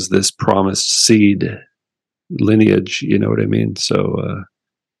woman has this promised seed lineage. You know what I mean? So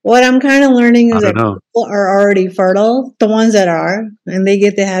what I'm kind of learning is that people are already fertile, the ones that are, and they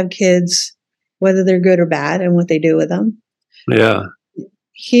get to have kids, whether they're good or bad, and what they do with them. Yeah.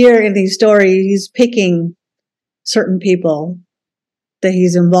 here in these stories, he's picking certain people that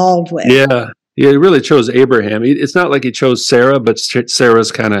he's involved with. Yeah. He really chose Abraham. It's not like he chose Sarah, but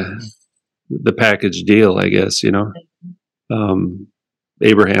Sarah's kind of the package deal, I guess,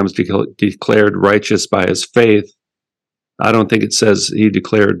 Abraham's declared righteous by his faith. I don't think it says he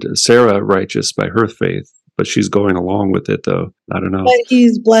declared Sarah righteous by her faith, but she's going along with it, though. I don't know. But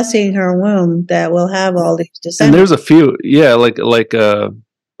he's blessing her womb that will have all these descendants. And there's a few, like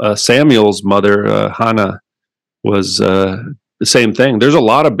Samuel's mother, Hannah, was the same thing. There's a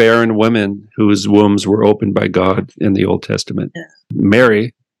lot of barren women whose wombs were opened by God in the Old Testament. Yeah.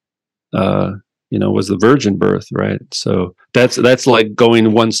 Mary, was the virgin birth, right? So that's like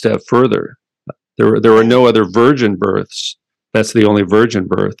going one step further. There were no other virgin births. That's the only virgin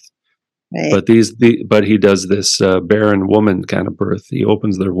birth. Right. But he does this barren woman kind of birth. He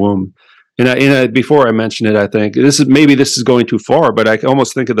opens their womb. And before I mention it, I think this is going too far, but I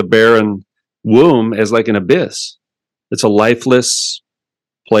almost think of the barren womb as like an abyss. It's a lifeless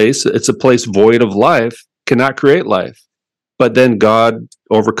place. It's a place void of life, cannot create life. But then God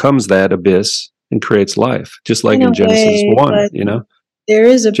overcomes that abyss and creates life, just like in Genesis 1, There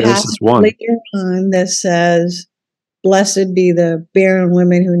is a passage later on that says, "Blessed be the barren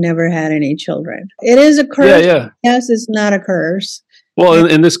women who never had any children." It is a curse. Yeah. Yes, it's not a curse. Well,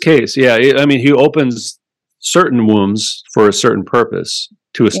 in this case, yeah. I mean, he opens certain wombs for a certain purpose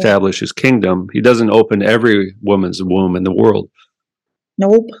to establish his kingdom. He doesn't open every woman's womb in the world.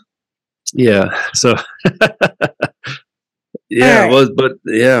 Nope. Yeah. So, yeah. Right. Well, but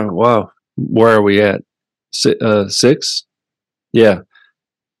yeah. Wow. Where are we at? 6? Yeah.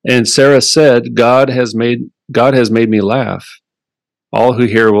 And Sarah said, God has made me laugh. All who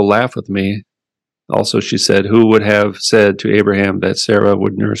hear will laugh with me. Also, she said, who would have said to Abraham that Sarah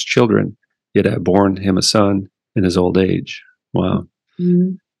would nurse children, yet have borne him a son in his old age? Wow.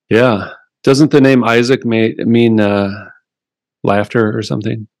 Mm-hmm. Yeah. Doesn't the name Isaac mean laughter or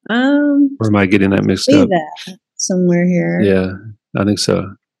something? Or am I getting that mixed up? That somewhere here. Yeah, I think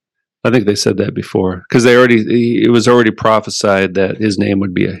so. I think they said that before because it was already prophesied that his name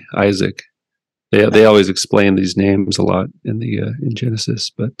would be Isaac. They always explain these names a lot in Genesis,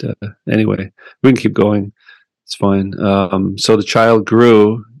 but anyway, we can keep going. It's fine. So the child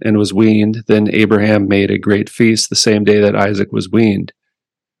grew and was weaned. Then Abraham made a great feast the same day that Isaac was weaned.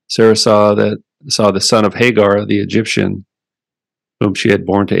 Sarah saw the son of Hagar, the Egyptian, whom she had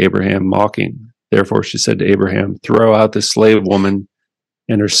borne to Abraham, mocking. Therefore she said to Abraham, "Throw out the slave woman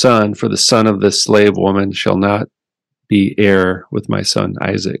and her son, for the son of the slave woman shall not be heir with my son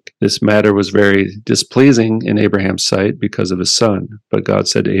Isaac." This matter was very displeasing in Abraham's sight because of his son. But God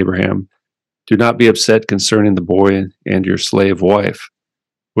said to Abraham, "Do not be upset concerning the boy and your slave wife.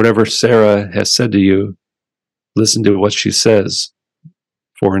 Whatever Sarah has said to you, listen to what she says.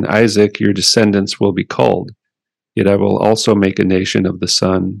 For in Isaac your descendants will be called. Yet I will also make a nation of the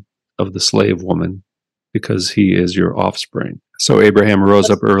son of the slave woman, because he is your offspring." So Abraham rose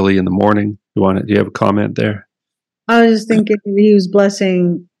up early in the morning. Do you have a comment there? I was just thinking he was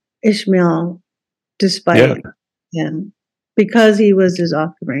blessing Ishmael despite him, because he was his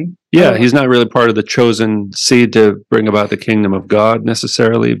offspring. Yeah, he's not really part of the chosen seed to bring about the kingdom of God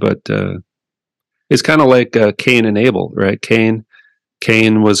necessarily, but it's kind of like Cain and Abel, right? Cain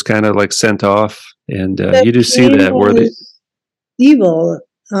was kind of like sent off, and you do see that where they evil,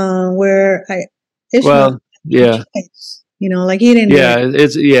 where Ishmael. Well, yeah. Like he didn't. Yeah,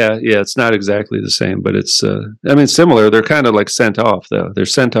 it's not exactly the same, but it's. Similar. They're kind of like sent off, though. They're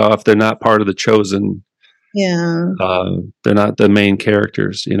sent off. They're not part of the chosen. Yeah. They're not the main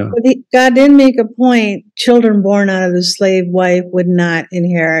characters, But God did make a point: children born out of the slave wife would not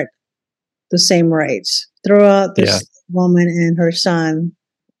inherit the same rights. Throw out the slave woman and her son.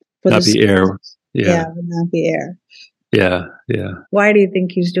 Not be heir. Yeah, would not be heir. Yeah. Why do you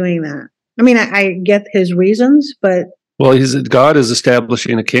think he's doing that? I mean, I get his reasons, but. Well, God is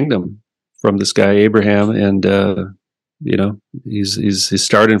establishing a kingdom from this guy Abraham, and he's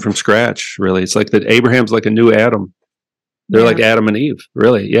starting from scratch. Really, it's like that. Abraham's like a new Adam. They're like Adam and Eve,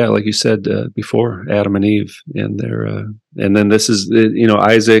 really. Yeah, like you said before, Adam and Eve, and they're and then this is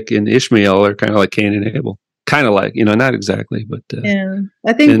Isaac and Ishmael are kind of like Cain and Abel, kind of like not exactly, but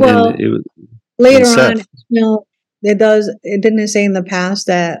I think later on, it didn't say in the past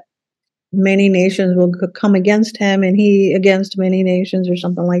that many nations will come against him and he against many nations or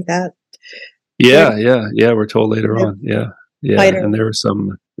something like that. Yeah. We're told later on. Yeah. Fighter. And there was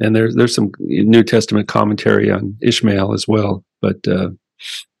some, and there's some New Testament commentary on Ishmael as well, but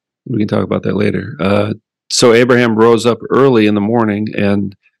we can talk about that later. So Abraham rose up early in the morning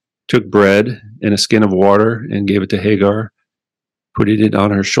and took bread and a skin of water and gave it to Hagar, putting it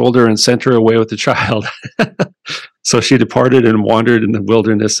on her shoulder and sent her away with the child. So she departed and wandered in the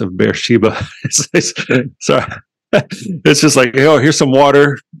wilderness of Beersheba. Sorry. It's just like, oh, here's some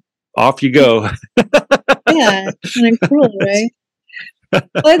water. Off you go. Yeah, it's kind of cruel, right?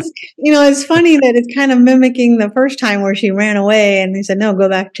 Well, it's funny that it's kind of mimicking the first time where she ran away and they said, no, go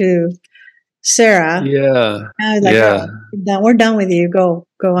back to Sarah. Yeah. I was like, Yeah. oh, we're done with you. Go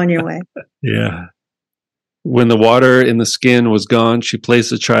on your way. Yeah. When the water in the skin was gone, she placed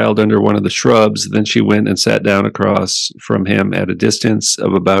the child under one of the shrubs. Then she went and sat down across from him at a distance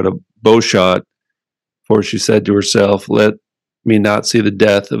of about a bow shot. For she said to herself, let me not see the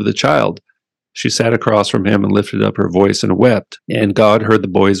death of the child. She sat across from him and lifted up her voice and wept. And God heard the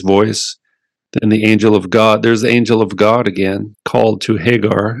boy's voice. Then the angel of God, there's the angel of God again, called to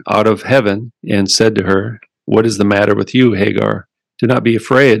Hagar out of heaven and said to her, what is the matter with you, Hagar? Do not be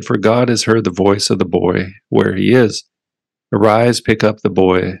afraid, for God has heard the voice of the boy where he is. Arise, pick up the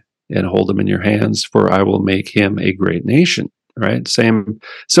boy, and hold him in your hands, for I will make him a great nation. Right?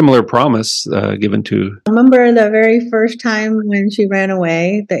 Similar promise given to. Remember the very first time when she ran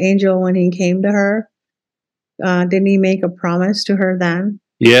away, the angel, when he came to her, didn't he make a promise to her then?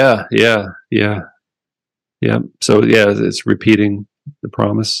 Yeah. So it's repeating the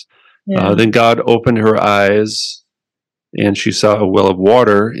promise. Yeah. Then God opened her eyes, and she saw a well of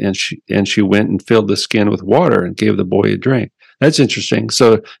water, and she went and filled the skin with water and gave the boy a drink. That's interesting.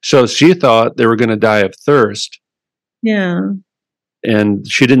 So she thought they were going to die of thirst. Yeah. And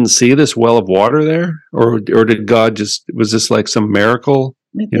she didn't see this well of water there, or did God was this like some miracle?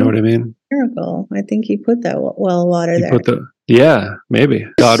 You know what I mean? Miracle. I think he put that well of water there. Yeah, maybe.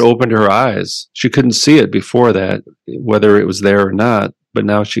 God opened her eyes. She couldn't see it before that, whether it was there or not, but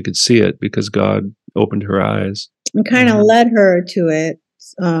now she could see it because God opened her eyes. And kind of led her to it.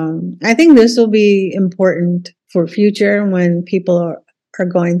 I think this will be important for future when people are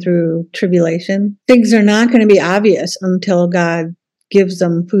going through tribulation. Things are not going to be obvious until God gives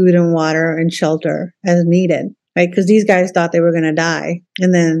them food and water and shelter as needed, right? Because these guys thought they were going to die,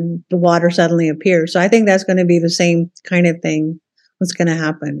 and then the water suddenly appears. So I think that's going to be the same kind of thing that's going to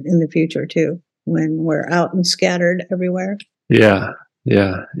happen in the future too, when we're out and scattered everywhere. Yeah.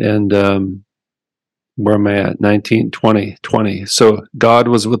 And where am I at? 20. So God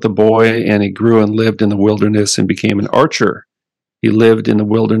was with the boy, and he grew and lived in the wilderness and became an archer. He lived in the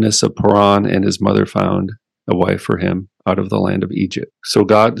wilderness of Paran, and his mother found a wife for him out of the land of Egypt. So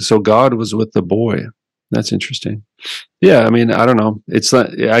God was with the boy. That's interesting. Yeah, I mean, I don't know. It's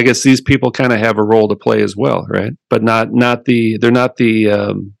not, I guess these people kind of have a role to play as well, right? But they're not the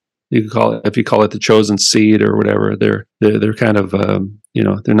you can call it, if you call it the chosen seed or whatever. They're kind of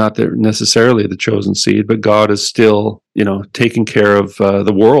they're not necessarily the chosen seed, but God is still taking care of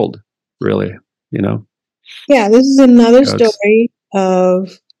the world, really. Yeah, this is another story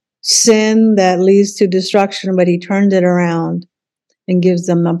of sin that leads to destruction, but he turned it around and gives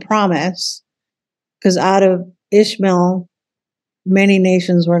them a promise, because out of Ishmael, many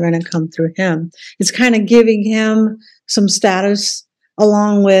nations were going to come through him. It's kind of giving him some status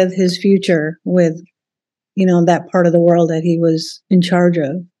along with his future with, that part of the world that he was in charge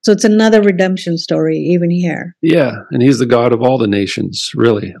of. So it's another redemption story even here. Yeah, and he's the God of all the nations,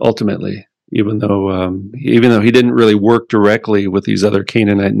 really, ultimately. Even though he didn't really work directly with these other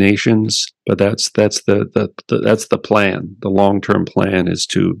Canaanite nations, but that's the plan. The long-term plan is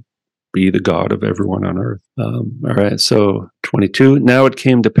to be the God of everyone on earth. All right, so 22. Now it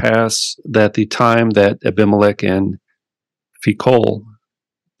came to pass that the time that Abimelech and Phicol,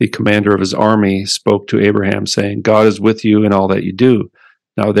 the commander of his army, spoke to Abraham, saying, God is with you in all that you do.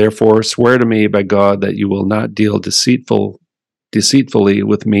 Now therefore swear to me by God that you will not deal deceitfully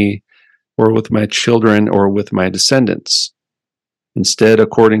with me, or with my children, or with my descendants. Instead,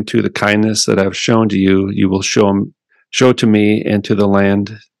 according to the kindness that I have shown to you, you will show to me and to the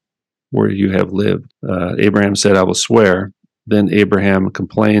land where you have lived. Abraham said, I will swear. Then Abraham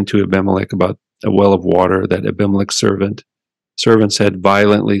complained to Abimelech about a well of water that Abimelech's servants had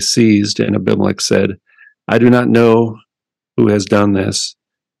violently seized, and Abimelech said, I do not know who has done this.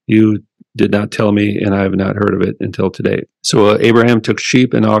 You did not tell me, and I have not heard of it until today. So Abraham took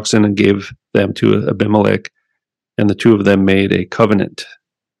sheep and oxen and gave them to Abimelech, and the two of them made a covenant.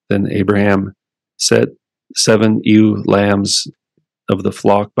 Then Abraham set 7 ewe lambs of the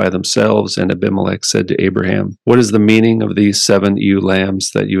flock by themselves, and Abimelech said to Abraham, what is the meaning of these 7 ewe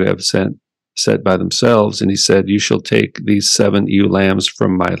lambs that you have set by themselves? And he said, you shall take these 7 ewe lambs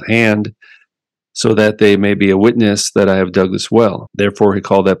from my hand, so that they may be a witness that I have dug this well. Therefore he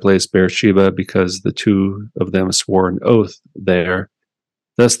called that place Beersheba, because the two of them swore an oath there.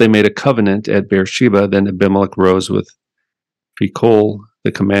 Thus they made a covenant at Beersheba. Then Abimelech rose with Phicol,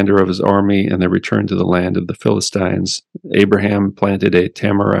 the commander of his army, and they returned to the land of the Philistines. Abraham planted a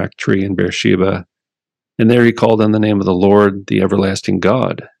tamarack tree in Beersheba, and there he called on the name of the Lord, the everlasting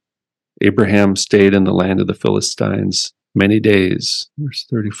God. Abraham stayed in the land of the Philistines many days. Verse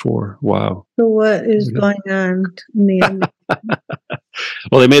 34. Wow. So what is going on in the end?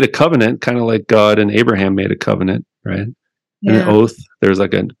 Well, they made a covenant, kind of like God and Abraham made a covenant, right? And an oath. There's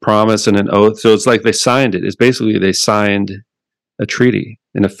like a promise and an oath. So it's like they signed it. It's basically they signed a treaty,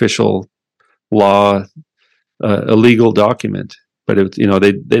 an official law, a legal document. But it,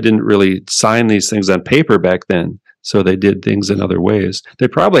 they didn't really sign these things on paper back then. So they did things in other ways. They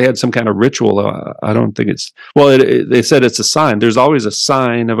probably had some kind of ritual. I don't think it's, well, they said it's a sign. There's always a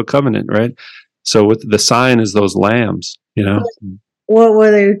sign of a covenant, right? So with the sign is those lambs, What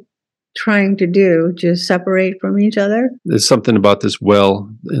were they trying to do? Just separate from each other? There's something about this well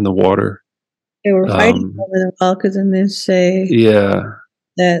in the water. They were fighting over the well because then they say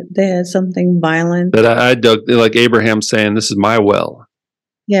that they had something violent. That I dug, like Abraham saying, "This is my well."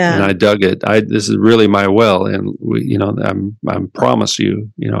 Yeah, and I dug it. This is really my well, and I'm promise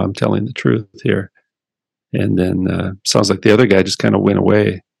you, I'm telling the truth here. And then sounds like the other guy just kind of went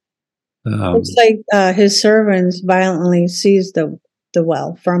away. Looks like his servants violently seized the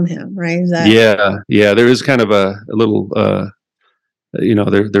well from him, right? Is that yeah. There is kind of a little,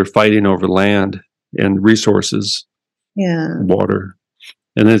 they're fighting over land and resources, water.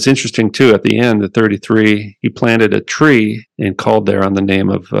 And then it's interesting too. At the end, at 33, he planted a tree and called there on the name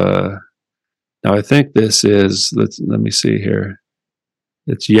of. Now I think this is. Let me see here.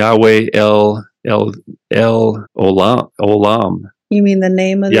 It's Yahweh El Olam. You mean the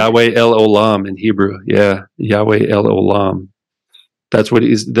name of Yahweh El Olam in Hebrew? Yeah, Yahweh El Olam. That's what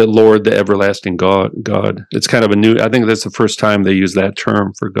he's, the Lord, the everlasting God. It's kind of a new. I think that's the first time they use that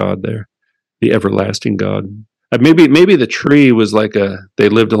term for God there, the everlasting God. Maybe the tree was like they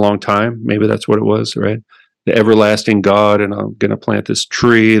lived a long time. Maybe that's what it was, right? The everlasting God, and I'm going to plant this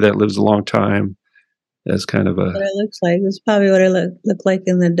tree that lives a long time. That's kind of what it looks like. It's probably what it looked like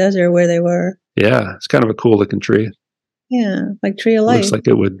in the desert where they were. Yeah, it's kind of a cool looking tree. Yeah, like tree of life. Looks like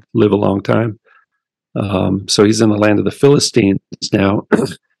it would live a long time. So he's in the land of the Philistines now.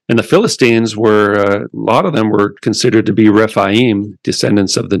 And the Philistines were, a lot of them were considered to be Rephaim,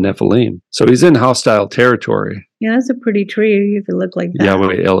 descendants of the Nephilim. So he's in hostile territory. Yeah, that's a pretty tree if it looked like that.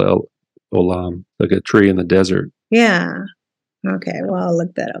 Yahweh El Olam, like a tree in the desert. Yeah. Okay, well, I'll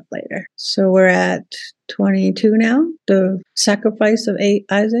look that up later. So we're at 22 now, the sacrifice of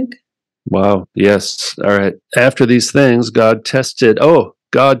Isaac. Wow, yes. All right. After these things, God tested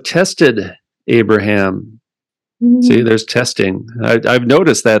Abraham. Mm-hmm. See, there's testing. I've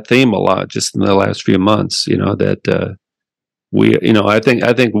noticed that theme a lot just in the last few months, that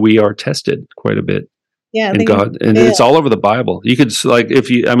I think we are tested quite a bit. Yeah, in God. And it's all over the Bible. You could, I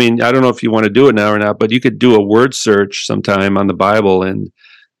don't know if you want to do it now or not, but you could do a word search sometime on the Bible and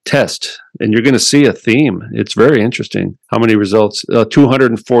test, and you're going to see a theme. It's very interesting. How many results?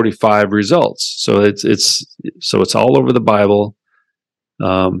 245 results. So it's all over the Bible.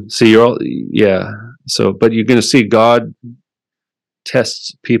 But you're going to see God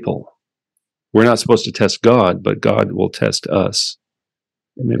tests people. We're not supposed to test God, but God will test us.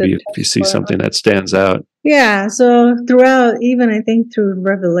 Maybe if you see something that stands out. Yeah. So throughout, even I think through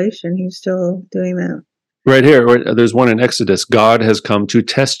Revelation, he's still doing that. Right here, there's one in Exodus. God has come to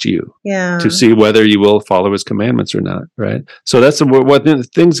test you, to see whether you will follow His commandments or not. Right. So that's when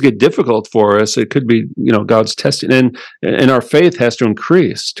things get difficult for us. It could be, God's testing, and our faith has to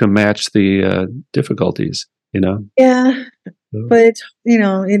increase to match the difficulties. Yeah. But it's,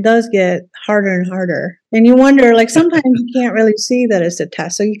 it does get harder and harder, and you wonder. Like sometimes you can't really see that it's a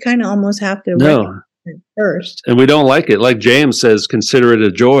test, so you kind of almost have to first. And we don't like it. Like James says, consider it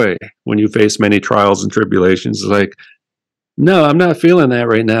a joy when you face many trials and tribulations. It's like, no, I'm not feeling that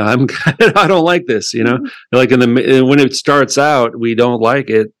right now. I don't like this, Like when it starts out, we don't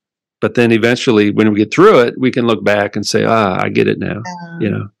like it. But then eventually when we get through it, we can look back and say, I get it now,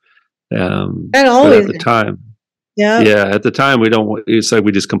 And always at the time. Yeah. Yeah. At the time, it's like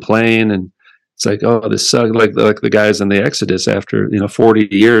we just complain, and it's like, oh, this sucks. Like the guys in the Exodus after, 40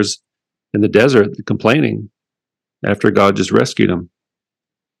 years in the desert complaining after God just rescued them.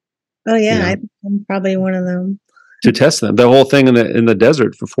 Oh yeah, I'm probably one of them. To test them, the whole thing in the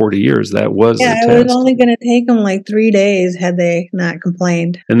desert for 40 years, that was the test. It was only going to take them like 3 days had they not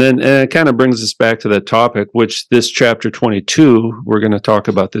complained. And then it kind of brings us back to that topic, which this chapter 22, we're going to talk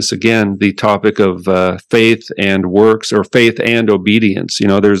about this again, the topic of faith and works, or faith and obedience.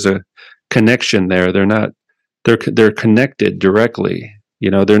 There's a connection there. They're connected directly.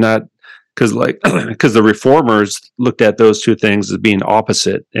 They're not because the reformers looked at those two things as being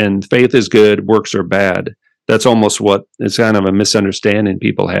opposite, and faith is good, works are bad. That's almost what it's kind of a misunderstanding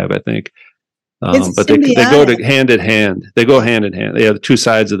people have, I think. But they go to hand in hand. They go hand in hand. They have two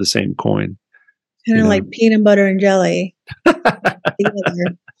sides of the same coin. Kind of like peanut butter and jelly.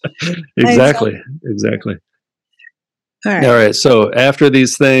 Exactly. All right. All right. So after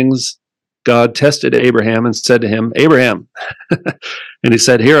these things, God tested Abraham and said to him, Abraham. And he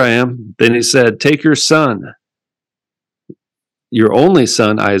said, here I am. Then he said, take your son, your only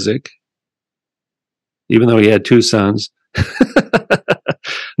son, Isaac, even though he had two sons.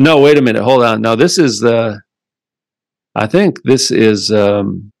 No, wait a minute. Hold on. Now, this is I think this is,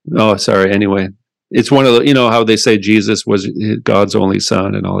 anyway. It's one of the, how they say Jesus was God's only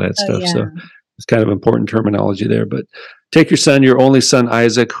son and all that stuff. Yeah. So it's kind of important terminology there. But take your son, your only son,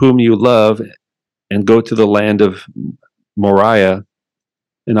 Isaac, whom you love, and go to the land of Moriah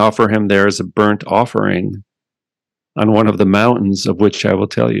and offer him there as a burnt offering on one of the mountains of which I will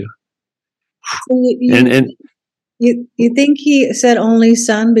tell you. So you think he said only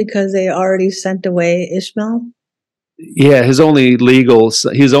son because they already sent away Ishmael? Yeah, his only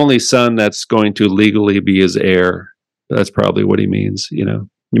son that's going to legally be his heir. That's probably what he means. You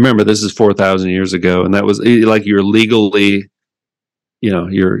remember this is 4,000 years ago, and that was like you're legally,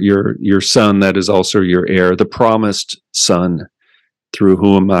 your son that is also your heir, the promised son, through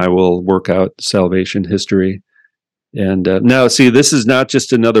whom I will work out salvation history. And now, see, this is not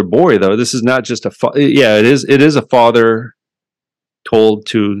just another boy, though. This is not just it is a father told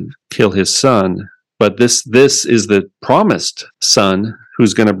to kill his son. But this is the promised son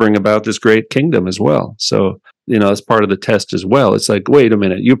who's going to bring about this great kingdom as well. So, that's part of the test as well. It's like, wait a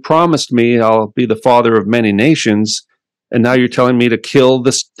minute, you promised me I'll be the father of many nations, and now you're telling me to kill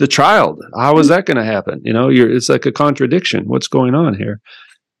the child. How is that going to happen? It's like a contradiction. What's going on here?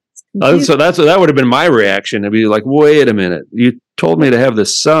 So that would have been my reaction. To be like, wait a minute, you told me to have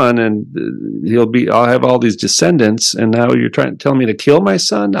this son, and I'll have all these descendants, and now you're trying to tell me to kill my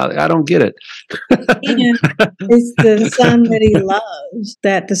son? I don't get it. It's the son that he loves.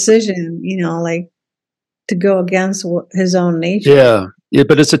 That decision, like to go against his own nature. Yeah,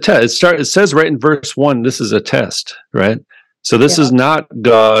 but it's a test. It says right in verse 1, this is a test, right? So this is not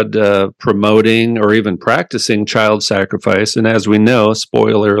God promoting or even practicing child sacrifice. And as we know,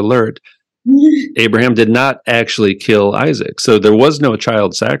 spoiler alert, Abraham did not actually kill Isaac. So there was no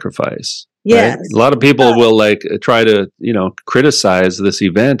child sacrifice. Yes. Right? A lot of people will try to, criticize this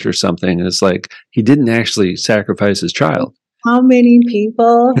event or something. And it's like, he didn't actually sacrifice his child. How many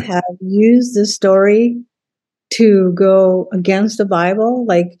people have used this story to go against the Bible?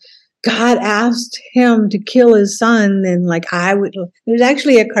 Like, God asked him to kill his son, and there's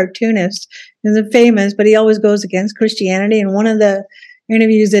actually a cartoonist, he's famous, but he always goes against Christianity. And one of the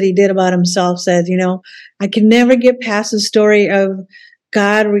interviews that he did about himself said, I can never get past the story of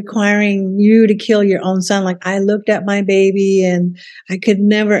God requiring you to kill your own son. Like, I looked at my baby and I could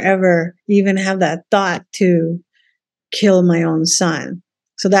never, ever even have that thought to kill my own son.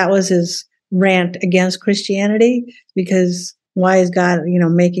 So that was his rant against Christianity, because why is God,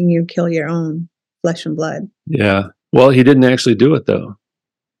 making you kill your own flesh and blood? Yeah. Well, he didn't actually do it, though.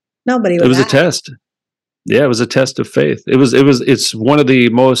 Nobody. It was a test. Yeah, it was a test of faith. It's one of the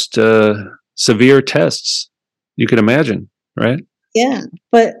most severe tests you can imagine, right? Yeah,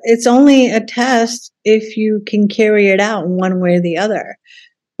 but it's only a test if you can carry it out one way or the other.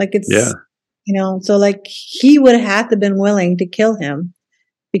 Like so like he would have had to been willing to kill him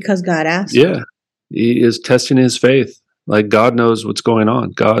because God asked him. Yeah, he is testing his faith. Like, God knows what's going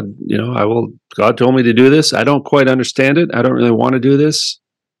on. God, God told me to do this. I don't quite understand it. I don't really want to do this,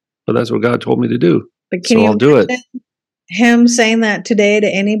 but that's what God told me to do. But can I'll do it. Him saying that today to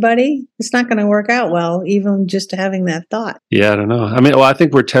anybody? It's not going to work out well, even just having that thought. Yeah, I don't know. I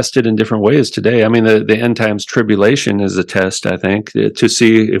think we're tested in different ways today. the end times tribulation is a test, I think, to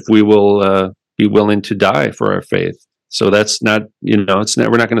see if we will be willing to die for our faith. So that's not, we're not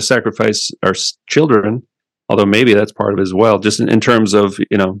going to sacrifice our children. Although maybe that's part of it as well, just in terms of,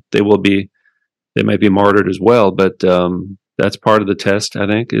 they might be martyred as well. But that's part of the test, I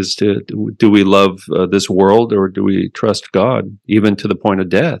think, is do we love this world, or do we trust God, even to the point of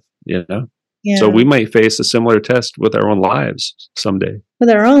death, Yeah. So we might face a similar test with our own lives someday. With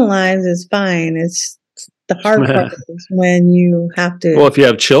our own lives is fine. It's the hard part is when you have to. Well, if you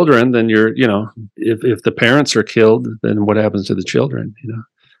have children, then you're, if the parents are killed, then what happens to the children,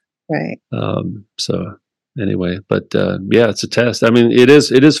 Right. So anyway, but it's a test. It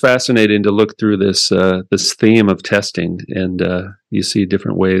is fascinating to look through this theme of testing, and you see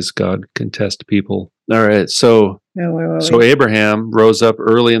different ways God can test people. All right, so No, wait. So Abraham rose up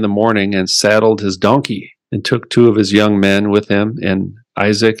early in the morning and saddled his donkey and took two of his young men with him and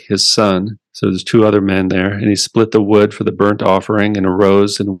Isaac, his son. So there's two other men there. And he split the wood for the burnt offering and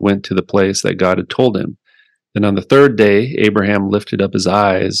arose and went to the place that God had told him. Then on the third day, Abraham lifted up his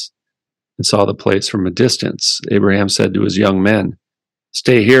eyes and saw the place from a distance. Abraham said to his young men,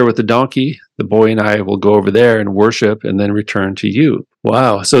 "Stay here with the donkey. The boy and I will go over there and worship and then return to you."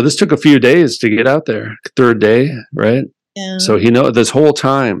 Wow. So this took a few days to get out there. Third day, right? Yeah. So he knows this whole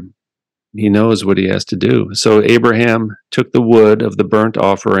time, he knows what he has to do. So Abraham took the wood of the burnt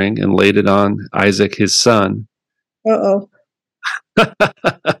offering and laid it on Isaac, his son. Uh-oh.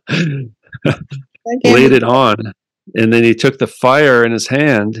 Laid it on. And then he took the fire in his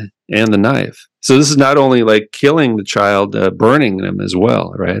hand and the knife. So this is not only like killing the child, burning them as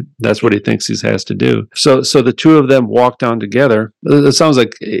well, right? That's what he thinks he has to do. So the two of them walk down together. It sounds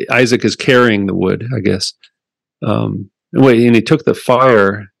like Isaac is carrying the wood, I guess. And he took the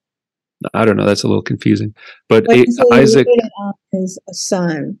fire. I don't know. That's a little confusing. But Isaac is a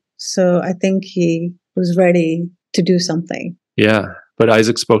son, so I think he was ready to do something. Yeah, but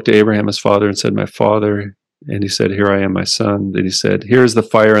Isaac spoke to Abraham, his father, and said, "My father." And he said, "Here I am, my son." Then he said, "Here is the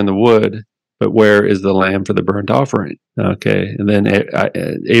fire and the wood, but where is the lamb for the burnt offering?" Okay. And then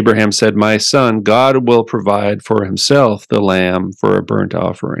Abraham said, "My son, God will provide for himself the lamb for a burnt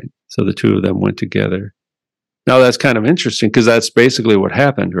offering." So the two of them went together. Now that's kind of interesting because that's basically what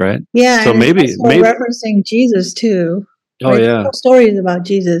happened, right? Yeah. So maybe referencing Jesus too. Oh, right? Yeah. Stories about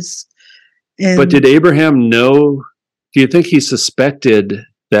Jesus. But did Abraham know? Do you think he suspected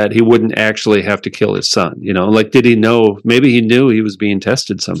that he wouldn't actually have to kill his son? You know, like, did he know? Maybe he knew he was being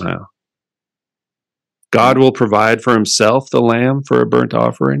tested somehow. God will provide for himself the lamb for a burnt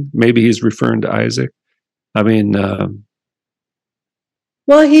offering. Maybe he's referring to Isaac. I mean,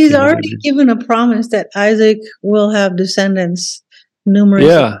 well, he's already given a promise that Isaac will have descendants, numerous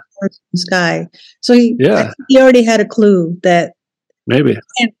in the sky. So he already had a clue that maybe he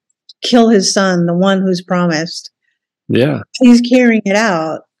can't kill his son, the one who's promised. Yeah. He's carrying it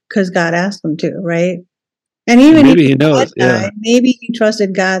out because God asked him to, right? And even maybe he knows. Maybe he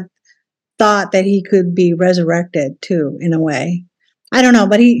trusted God, thought that he could be resurrected too, in a way. I don't know,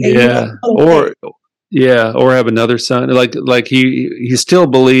 but or have another son. Like he still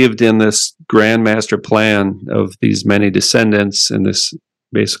believed in this grand master plan of these many descendants and this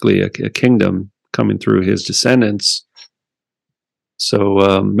basically a kingdom coming through his descendants.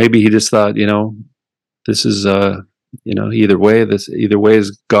 So maybe he just thought, this is either way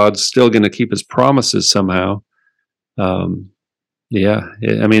is God's still going to keep his promises somehow. I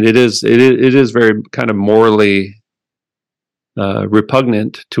mean, it is very kind of morally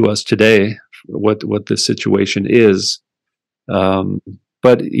repugnant to us today what this situation is,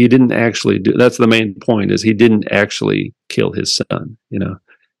 but he didn't actually do. That's the main point, is he didn't actually kill his son.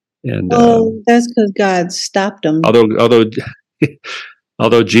 And that's because God stopped him.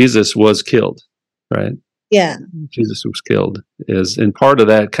 Although Jesus was killed, right? Yeah, Jesus was killed, and part of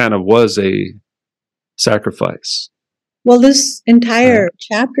that kind of was a sacrifice. Well, this entire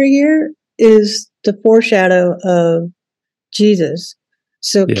chapter here is the foreshadow of Jesus.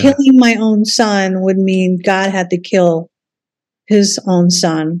 So killing my own son would mean God had to kill his own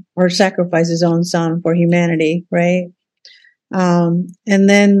son or sacrifice his own son for humanity, right? And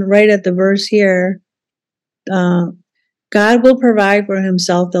then right at the verse here, God will provide for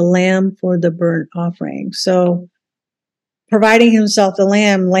himself the lamb for the burnt offering. So providing himself the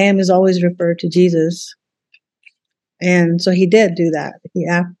lamb is always referred to Jesus. And so he did do that.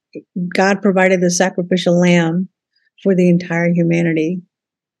 God provided the sacrificial lamb for the entire humanity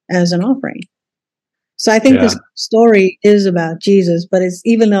as an offering. So I think this story is about Jesus, but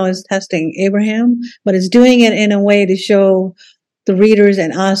even though it's testing Abraham, but it's doing it in a way to show the readers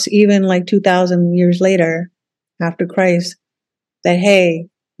and us, even like 2,000 years later after Christ, that, hey,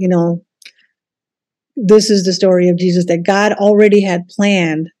 this is the story of Jesus that God already had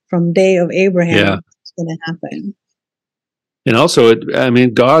planned from day of Abraham. It's going to happen. And also,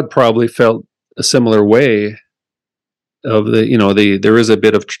 God probably felt a similar way of there is a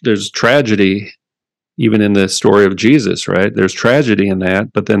bit of, there's tragedy even in the story of Jesus, right? There's tragedy in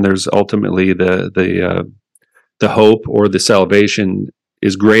that, but then there's ultimately the hope or the salvation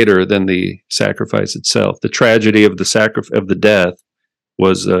is greater than the sacrifice itself. The tragedy of the death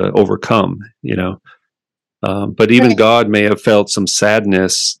was overcome, but even God may have felt some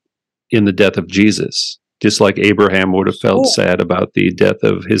sadness in the death of Jesus, just like Abraham would have felt sad about the death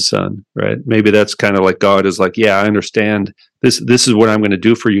of his son, right? Maybe that's kind of like God is like, yeah, I understand. This is what I'm going to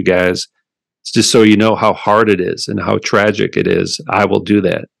do for you guys. It's just so you know how hard it is and how tragic it is. I will do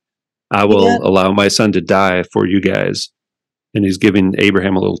that. I will Yeah. allow my son to die for you guys. And he's giving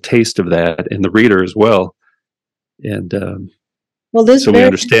Abraham a little taste of that, and the reader as well. And Well, so we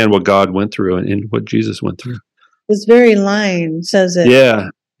understand what God went through and what Jesus went through. this very line says it. Yeah.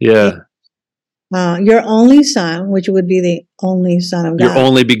 Your only son, which would be the only son of God. Your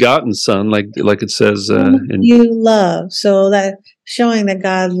only begotten son, like it says in you love. So that showing that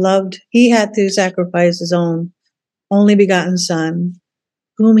God loved, he had to sacrifice his own only begotten son,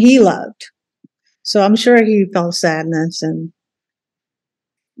 whom he loved. So I'm sure he felt sadness and,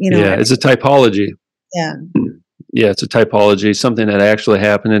 it's a typology. Yeah. Yeah, it's a typology, something that actually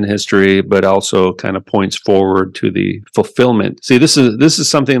happened in history, but also kind of points forward to the fulfillment. See, this is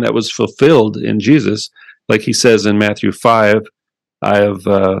something that was fulfilled in Jesus, like he says in Matthew 5.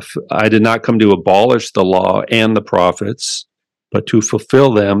 I did not come to abolish the law and the prophets, but to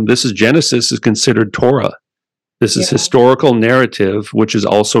fulfill them. This is Genesis is considered Torah. This is historical narrative, which is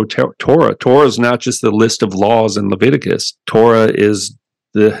also Torah. Torah is not just the list of laws in Leviticus. Torah is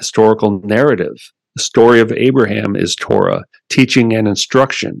the historical narrative. The story of Abraham is Torah, teaching and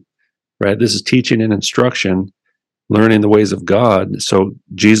instruction, right? This is teaching and instruction, learning the ways of God. So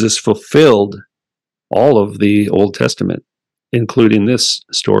Jesus fulfilled all of the Old Testament, including this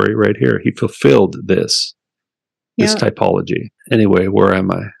story right here. He fulfilled this typology. Anyway, where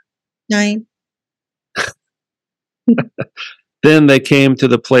am I? 9. Then they came to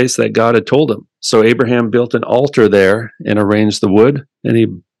the place that God had told him. So Abraham built an altar there and arranged the wood, and he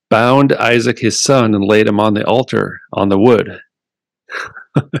bound Isaac his son and laid him on the altar on the wood.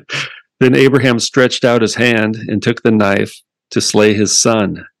 Then Abraham stretched out his hand and took the knife to slay his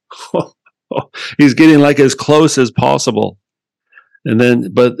son. He's getting like as close as possible. And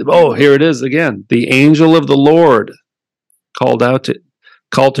then, here it is again. The angel of the Lord called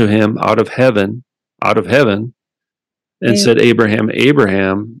to him out of heaven, and said, Abraham,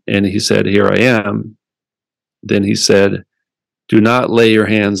 Abraham. And he said, here I am. Then he said, do not lay your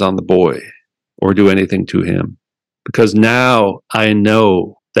hands on the boy or do anything to him, because now I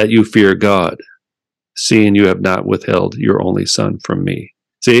know that you fear God, seeing you have not withheld your only son from me.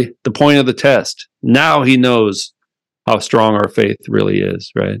 See, the point of the test. Now he knows how strong our faith really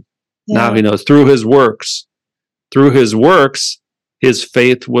is, right? Yeah. Now he knows through his works, his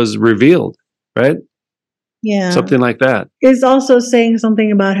faith was revealed, right? Yeah. Something like that. It's also saying something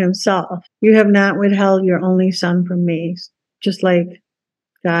about himself. You have not withheld your only son from me. Just like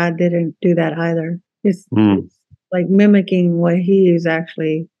God didn't do that either. It's like mimicking what he is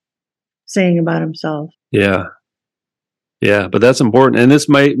actually saying about himself. Yeah. Yeah, but that's important. And this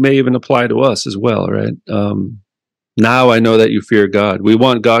may even apply to us as well, right? Now I know that you fear God. We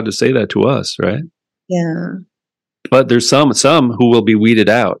want God to say that to us, right? Yeah. But there's some who will be weeded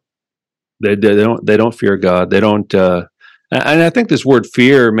out. They don't fear God. They don't. And I think this word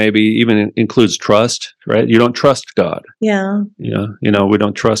fear maybe even includes trust, right? You don't trust God. Yeah. We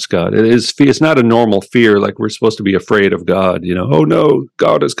don't trust God. It's not a normal fear like we're supposed to be afraid of God. Oh no,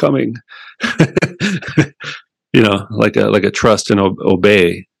 God is coming. Like a trust and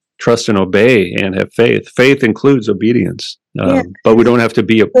obey. Trust and obey and have faith. Faith includes obedience, but we don't have to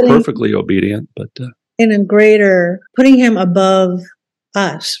be perfectly obedient. But in a greater, putting him above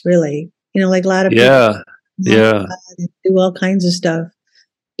us, really. Like a lot of people. Yeah. Do all kinds of stuff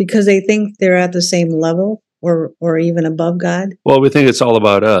because they think they're at the same level or even above God. Well, we think it's all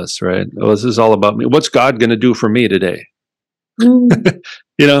about us, right? Oh, this is all about me. What's God going to do for me today?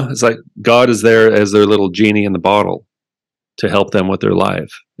 It's like God is there as their little genie in the bottle to help them with their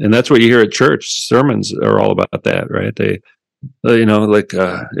life. And that's what you hear at church. Sermons are all about that, right? They,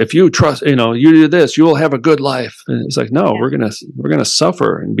 if you trust, you do this, you will have a good life. And it's like, no, we're going to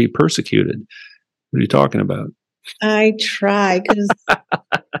suffer and be persecuted. What are you talking about? I tried because I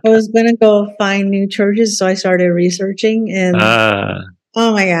was going to go find new churches. So I started researching and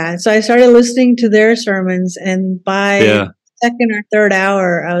oh my God. So I started listening to their sermons, and by second or third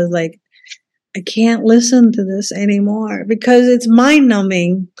hour, I was like, I can't listen to this anymore because it's mind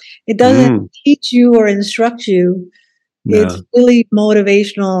numbing. It doesn't teach you or instruct you. No. It's really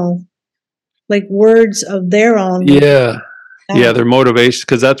motivational, like words of their own. Yeah. Yeah, their motivation,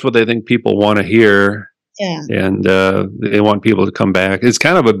 because that's what they think people want to hear. Yeah. And they want people to come back. It's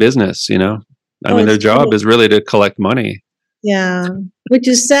kind of a business, I mean, their job is really to collect money. Yeah. Which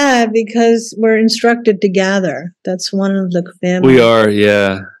is sad because we're instructed to gather. That's one of the commandments. We are,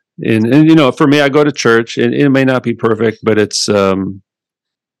 yeah. And for me, I go to church, and it may not be perfect, but it's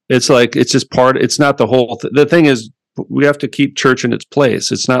like, it's just it's not the whole the thing is, we have to keep church in its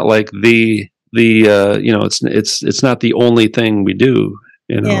place. It's not like it's not the only thing we do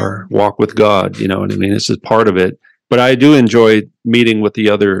in our walk with God. You know what I mean? It's just part of it, but I do enjoy meeting with the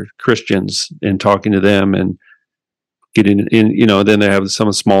other Christians and talking to them and getting in, then they have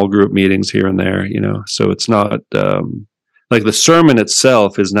some small group meetings here and there, so it's not, like the sermon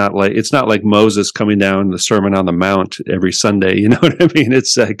itself is not like, it's not like Moses coming down the Sermon on the Mount every Sunday. You know what I mean?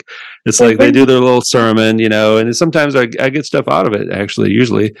 It's like they do their little sermon, and sometimes I get stuff out of it actually,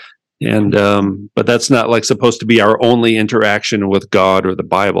 usually. And, but that's not like supposed to be our only interaction with God or the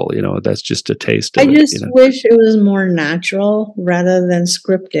Bible, that's just a taste of I just wish it was more natural rather than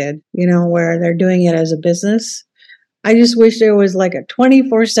scripted, where they're doing it as a business. I just wish there was like a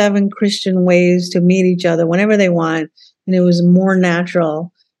 24/7 Christian ways to meet each other whenever they want. And it was more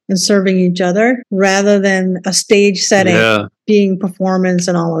natural and serving each other rather than a stage setting, being performance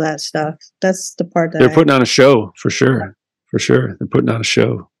and all of that stuff. That's the part that they're putting on a show for sure. For sure. They're putting on a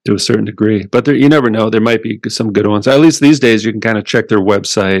show to a certain degree, but you never know. There might be some good ones. At least these days you can kind of check their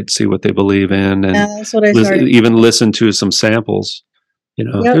website, see what they believe in, and that's what I started. Even listen to some samples.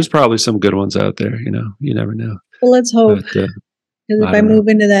 There's probably some good ones out there, you never know. Well, let's hope. Because if I move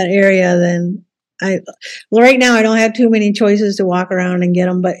into that area, then right now I don't have too many choices to walk around and get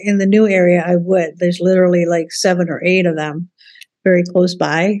them, but in the new area I would. There's literally like 7 or 8 of them very close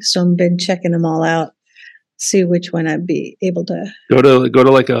by. So I've been checking them all out, see which one I'd be able to go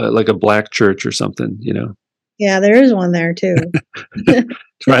to like a black church or something, Yeah, there is one there too.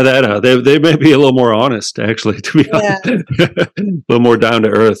 Try that out. They may be a little more honest, actually, to be honest. A little more down to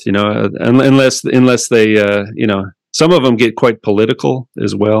earth, unless they, some of them get quite political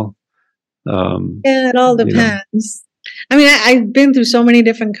as well. It all depends. I mean, I've been through so many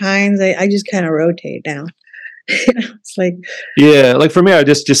different kinds. I just kind of rotate now. It's like, like for me, I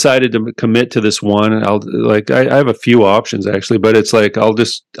just decided to commit to this one. And I have a few options actually, but it's like I'll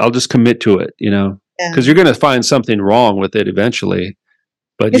just commit to it, because you're going to find something wrong with it eventually.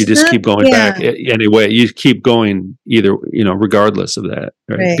 But you just keep going back anyway. You keep going either, regardless of that,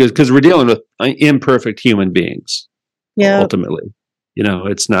 right? Because we're dealing with imperfect human beings. Ultimately.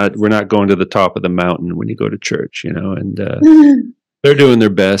 We're not going to the top of the mountain when you go to church, and they're doing their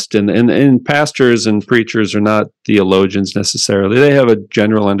best. And pastors and preachers are not theologians necessarily. They have a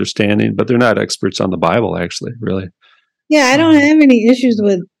general understanding, but they're not experts on the Bible, actually, really. Yeah, I don't have any issues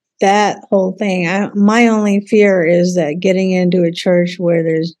with that whole thing. My only fear is that getting into a church where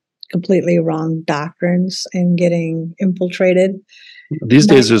there's completely wrong doctrines and getting infiltrated. These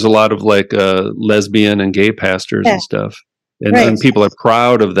days, there's a lot of like lesbian and gay pastors and stuff. And people are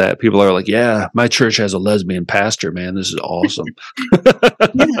proud of that. People are like, yeah, my church has a lesbian pastor, man. This is awesome.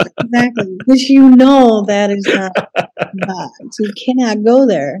 Yeah, exactly. Which that is not God. So you cannot go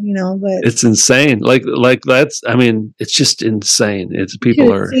there, but it's insane. Like that's, I mean, it's just insane. It's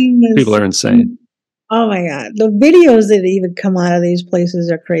people are insane. Oh my God. The videos that even come out of these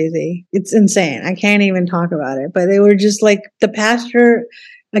places are crazy. It's insane. I can't even talk about it. But they were just like the pastor,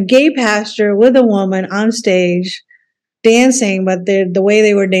 a gay pastor with a woman on stage dancing, but the way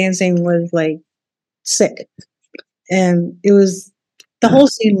they were dancing was like sick, and it was the whole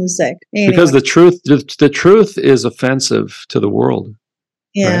scene was sick. Anyway. Because the truth is offensive to the world.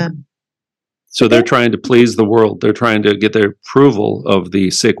 Yeah. Right? So they're trying to please the world. They're trying to get their approval of the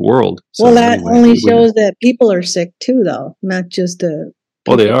sick world. So well, that only shows that people are sick too, though, not just the.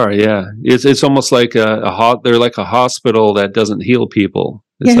 Oh, they are. Yeah, it's almost like they're like a hospital that doesn't heal people.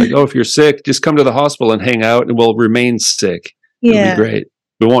 It's like, oh, if you're sick, just come to the hospital and hang out, and we'll remain sick. It'll be great.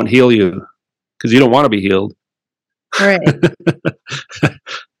 We won't heal you because you don't want to be healed. Right.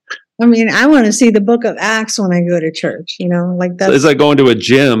 I mean, I want to see the Book of Acts when I go to church. Like that. It's like going to a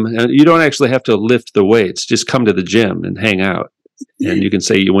gym, and you don't actually have to lift the weights. Just come to the gym and hang out, and you can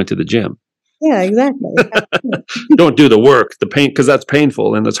say you went to the gym. Yeah, exactly. Don't do the work, the pain, because that's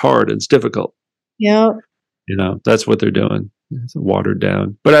painful and it's hard and it's difficult. Yeah. That's what they're doing. It's watered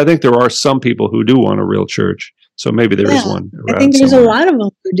down. But I think there are some people who do want a real church. So maybe there is one. I think there's a lot of them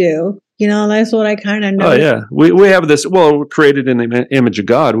who do. That's what I kind of know. Oh, yeah. We have this, we're created in the image of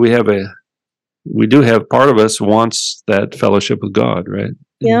God. We do have part of us wants that fellowship with God, right?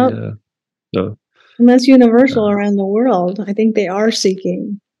 Yeah. And that's universal around the world. I think they are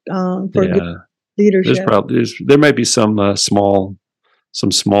seeking for good leadership. There might be some small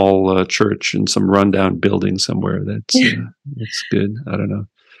church in some rundown building somewhere that's good. I don't know.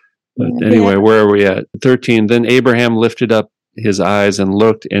 But anyway, where are we at? 13. Then Abraham lifted up his eyes and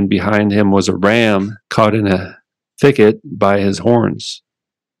looked, and behind him was a ram caught in a thicket by his horns.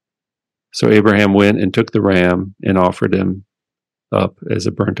 So Abraham went and took the ram and offered him up as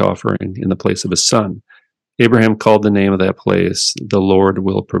a burnt offering in the place of his son. Abraham called the name of that place, "The Lord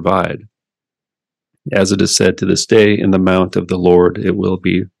will provide." As it is said, to this day, in the mount of the Lord it will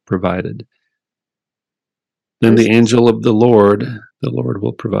be provided. Then the angel of the Lord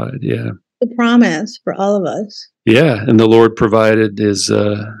will provide. Yeah. The promise for all of us. Yeah. And the Lord provided his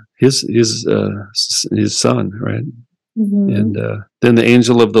son, right? Mhm. And then the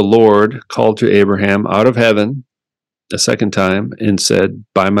angel of the Lord called to Abraham out of heaven a second time and said,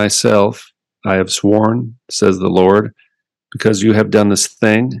 "By myself I have sworn, says the Lord, because you have done this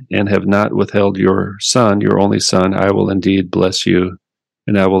thing and have not withheld your son, your only son, I will indeed bless you,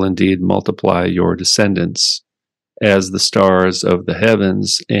 and I will indeed multiply your descendants as the stars of the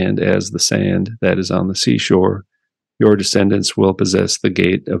heavens and as the sand that is on the seashore. Your descendants will possess the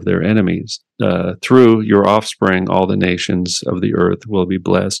gate of their enemies. Through your offspring, all the nations of the earth will be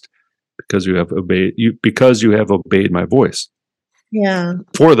blessed because you have obeyed my voice." Yeah.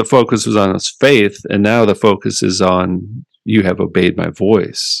 Before, the focus was on his faith, and now the focus is on you have obeyed my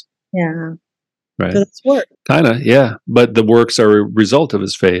voice. Yeah. Right? So that's work. Kind of, yeah. But the works are a result of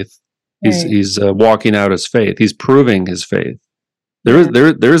his faith. Right. He's walking out his faith. He's proving his faith. Yeah.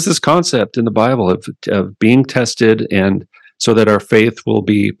 There is this concept in the Bible of being tested, and so that our faith will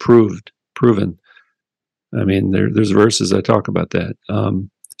be proven. I mean, there's verses that talk about that.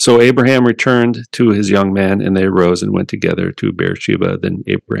 So Abraham returned to his young man, and they arose and went together to Beersheba. Then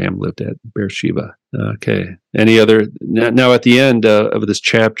Abraham lived at Beersheba. Okay. Any other? Now at the end of this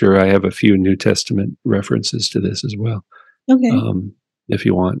chapter, I have a few New Testament references to this as well. Okay. If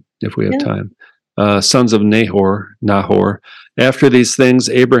you want, if we have Yeah. time. Sons of Nahor. After these things,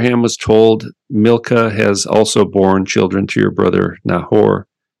 Abraham was told, "Milcah has also borne children to your brother Nahor.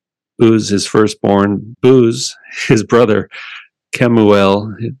 Uz, his firstborn, Buz, his brother,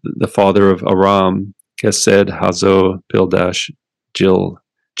 Kemuel, the father of Aram, Kesed, Hazo, Pildash,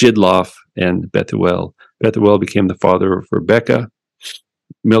 Jidlaph, and Bethuel. Bethuel became the father of Rebekah.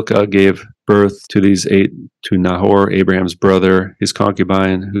 Milcah gave birth to these 8 to Nahor, Abraham's brother, his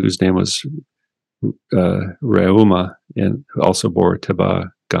concubine, whose name was Reumah, and who also bore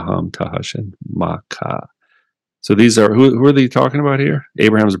Tebah, Gaham, Tahash, and Maacah." So these are, who are they talking about here?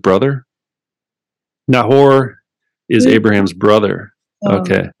 Abraham's brother? Nahor is Abraham's brother. Oh.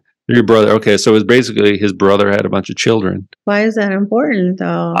 Okay. Your brother. Okay. So it's basically his brother had a bunch of children. Why is that important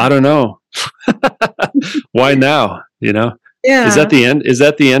though? I don't know. Why now? You know? Yeah. Is that the end? Is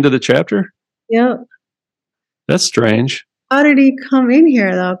that the end of the chapter? Yep. That's strange. How did he come in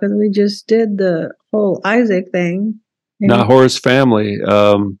here though? Because we just did the whole Isaac thing. Nahor's family.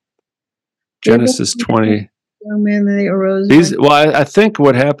 Genesis 20. Young men, they arose. I think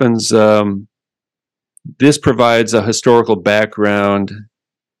what happens, this provides a historical background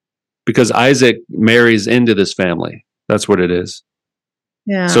because Isaac marries into this family. That's what it is.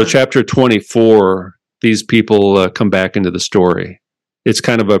 Yeah. So chapter 24, these people come back into the story. It's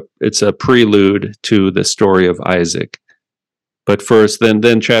kind of it's a prelude to the story of Isaac. But first,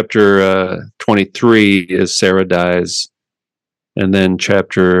 then chapter 23 is Sarah dies. And then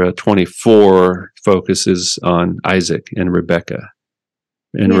chapter 24 focuses on Isaac and Rebekah.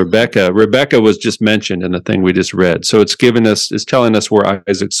 And Yeah. Rebekah was just mentioned in the thing we just read. So it's telling us where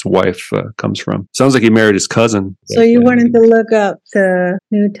Isaac's wife comes from. Sounds like he married his cousin. So you wanted to look up the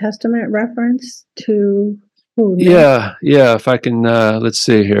New Testament reference to who? Yeah. If I can, let's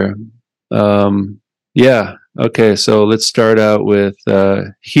see here. Yeah. Okay. So let's start out with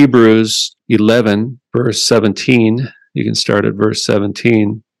Hebrews 11, verse 17. You can start at verse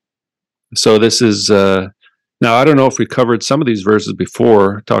 17. So this is, now I don't know if we covered some of these verses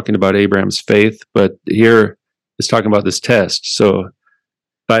before talking about Abraham's faith, but here it's talking about this test. So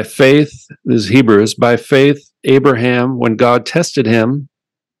by faith, this is Hebrews, by faith, Abraham, when God tested him,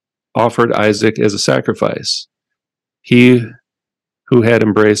 offered Isaac as a sacrifice. He who had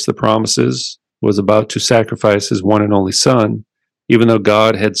embraced the promises was about to sacrifice his one and only son, even though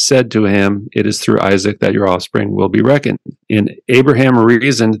God had said to him, "It is through Isaac that your offspring will be reckoned." And Abraham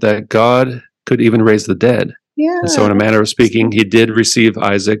reasoned that God could even raise the dead. Yeah. And so in a manner of speaking, he did receive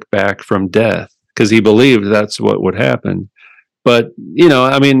Isaac back from death because he believed that's what would happen. But,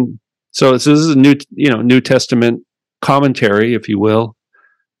 I mean, so this is a New Testament commentary, if you will,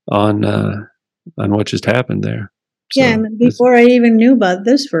 on what just happened there. So, yeah. And before I even knew about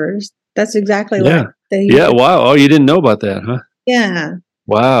this verse, that's exactly what. Wow. Oh, you didn't know about that, huh? Yeah.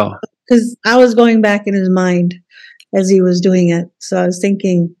 Wow. Because I was going back in his mind as he was doing it. So I was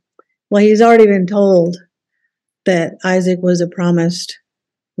thinking, well, he's already been told that Isaac was a promised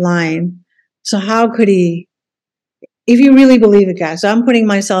line. So how could he, if you really believe it, guys, so I'm putting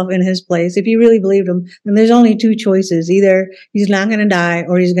myself in his place. If you really believed him, then there's only 2 choices. Either he's not going to die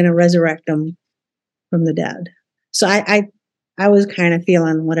or he's going to resurrect him from the dead. So I was kind of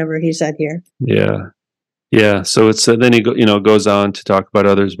feeling whatever he said here. Yeah. Yeah, so it's then he goes on to talk about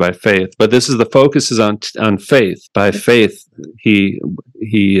others by faith, but this is the focus is on faith. By faith, he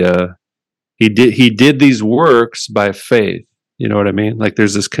did these works by faith. You know what I mean? Like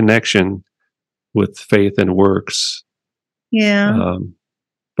there's this connection with faith and works. Yeah.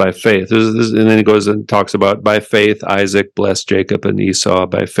 By faith, and then he goes and talks about by faith Isaac blessed Jacob and Esau.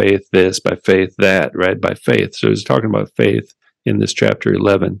 By faith this, by faith that. Right? By faith. So he's talking about faith in this chapter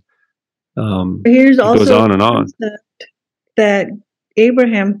 11. Here's it goes also on and on that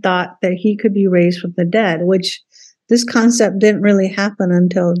Abraham thought that he could be raised from the dead, which this concept didn't really happen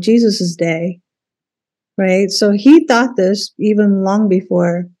until Jesus's day, right? So he thought this even long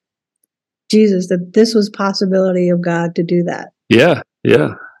before Jesus, that this was possibility of God to do that. Yeah.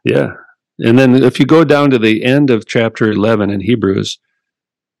 And then if you go down to the end of chapter 11 in Hebrews,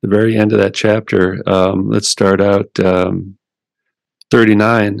 the very end of that chapter, let's start out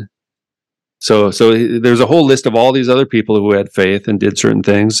 39. So there's a whole list of all these other people who had faith and did certain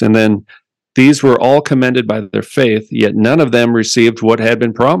things, and then these were all commended by their faith, yet none of them received what had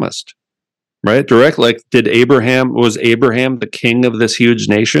been promised. Right? Direct, like was Abraham the king of this huge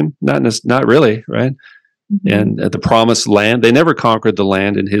nation? Not really, right? Mm-hmm. And at the promised land, they never conquered the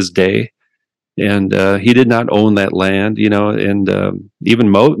land in his day, and he did not own that land, and even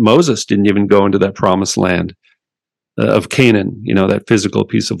Moses didn't even go into that promised land of Canaan, that physical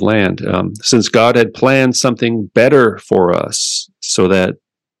piece of land, since God had planned something better for us, so that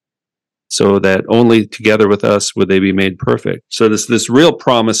only together with us would they be made perfect. So this real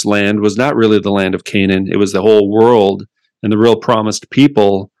promised land was not really the land of Canaan. It was the whole world, and the real promised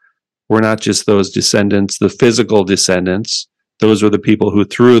people were not just those descendants, the physical descendants. Those were the people who,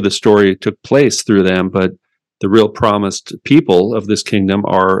 through the story, took place through them. But the real promised people of this kingdom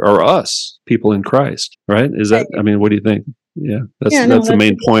are us, people in Christ, right? Is that, what do you think? Yeah, that's the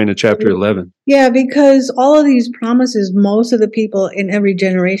main point of chapter 11. Yeah, because all of these promises, most of the people in every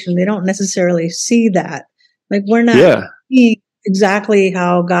generation, they don't necessarily see that. Like we're not seeing exactly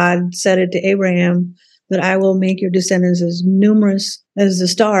how God said it to Abraham, that I will make your descendants as numerous as the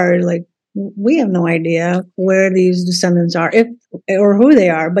stars. Like we have no idea where these descendants are, or who they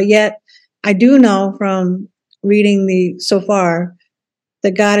are. But yet I do know from reading so far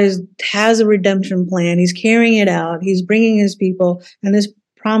that God has a redemption plan. He's carrying it out. He's bringing his people, and this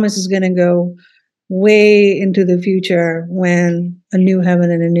promise is going to go way into the future when a new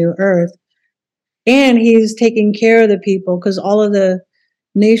heaven and a new earth. And he's taking care of the people, because all of the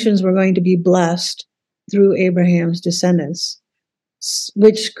nations were going to be blessed through Abraham's descendants,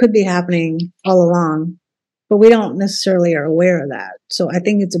 which could be happening all along, but we don't necessarily are aware of that. So I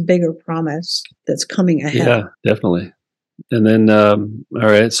think it's a bigger promise that's coming ahead. Yeah, definitely. And then, all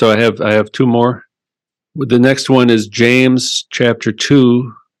right, so I have two more. The next one is James chapter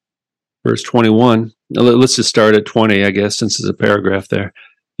 2, verse 21. Let's just start at 20, I guess, since there's a paragraph there.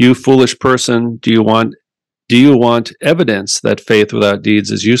 You foolish person, do you want evidence that faith without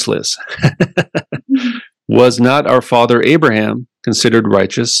deeds is useless? Was not our father Abraham considered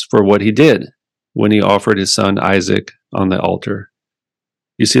righteous for what he did when he offered his son Isaac on the altar?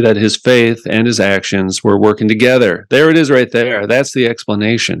 You see that his faith and his actions were working together. There it is right there. That's the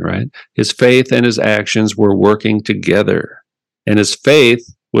explanation, right? His faith and his actions were working together. And his faith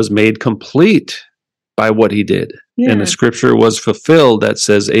was made complete by what he did. Yeah. And the scripture was fulfilled that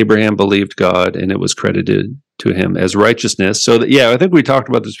says Abraham believed God and it was credited to him as righteousness. So that, I think we talked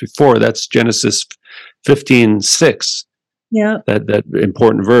about this before. That's Genesis 15:6. Yeah. That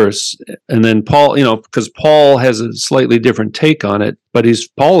important verse. And then Paul, because Paul has a slightly different take on it, but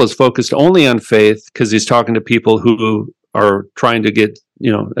Paul is focused only on faith because he's talking to people who are trying to get,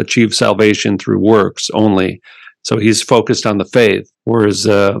 achieve salvation through works only. So he's focused on the faith.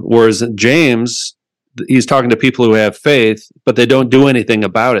 Whereas James, he's talking to people who have faith, but they don't do anything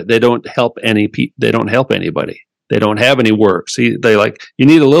about it. They don't help anybody. They don't have any works. You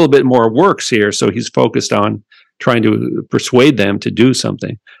need a little bit more works here. So he's focused on trying to persuade them to do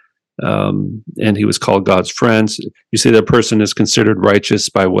something. And he was called God's friends. You see, that person is considered righteous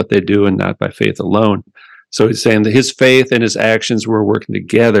by what they do and not by faith alone. So he's saying that his faith and his actions were working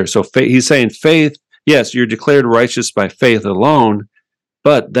together. So he's saying faith, yes, you're declared righteous by faith alone,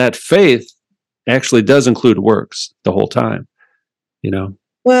 but that faith actually does include works the whole time,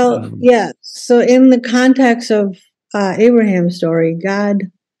 Well, yeah. So in the context of Abraham's story, God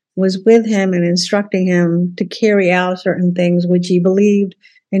was with him and instructing him to carry out certain things which he believed,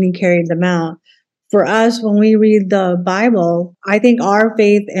 and he carried them out. For us, when we read the Bible, I think our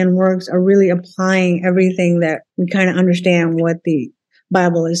faith and works are really applying everything that we kind of understand what the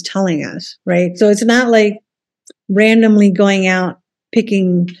Bible is telling us, right? So it's not like randomly going out,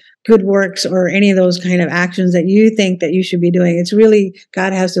 picking good works or any of those kind of actions that you think that you should be doing. It's really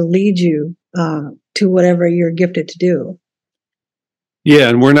God has to lead you to whatever you're gifted to do. Yeah,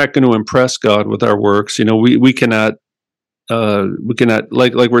 and we're not going to impress God with our works. We cannot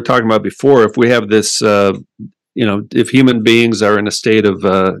like we're talking about before. If we have this, if human beings are in a state of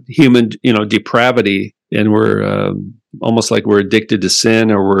human, depravity, and we're almost like we're addicted to sin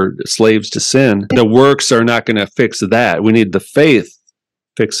or we're slaves to sin, the works are not going to fix that. We need the faith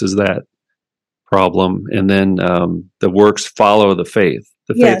fixes that problem, and then the works follow the faith.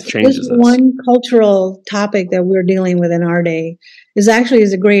 The faith changes us. One cultural topic that we're dealing with in our day is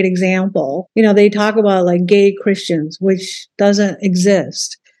a great example. They talk about like gay Christians, which doesn't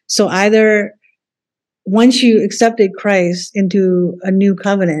exist. So either once you accepted Christ into a new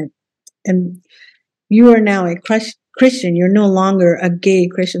covenant and you are now a Christian, you're no longer a gay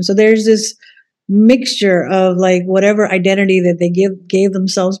Christian. So there's this mixture of like whatever identity that they gave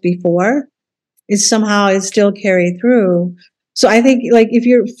themselves before is still carried through. So I think like if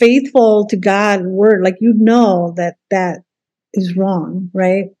you're faithful to God's word, like that is wrong,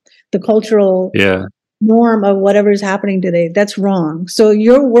 right? The cultural norm of whatever is happening today, that's wrong. So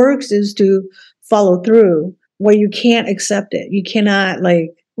your works is to follow through where you can't accept it. You cannot like.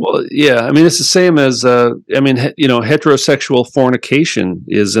 Well, yeah. I mean, it's the same as, heterosexual fornication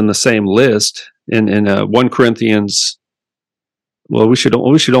is in the same list in 1 Corinthians. Well, we should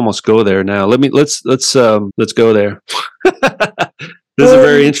almost go there now. Let's go there. This is a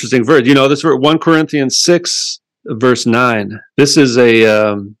very interesting verse. This verse, 1 Corinthians 6, verse 9. This is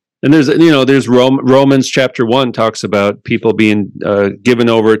and there's Romans chapter 1 talks about people being given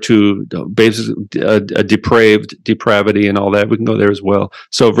over to basically a depravity and all that. We can go there as well.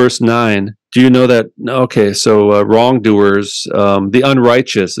 So verse 9, do you know that? Okay, so wrongdoers, the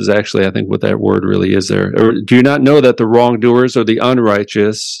unrighteous is actually, I think, what that word really is there. Or, do you not know that the wrongdoers or the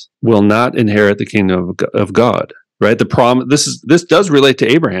unrighteous will not inherit the kingdom of God? Right? This does relate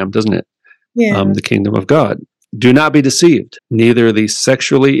to Abraham, doesn't it? Yeah. The kingdom of God. Do not be deceived. Neither the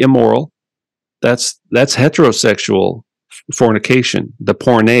sexually immoral, that's heterosexual fornication, the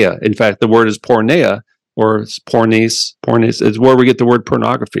porneia. In fact, the word is porneia, or it's pornis. Pornis is where we get the word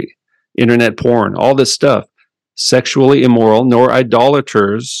pornography, internet porn, all this stuff. Sexually immoral, nor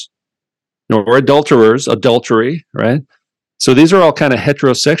idolaters, nor adulterers, adultery, right? So these are all kind of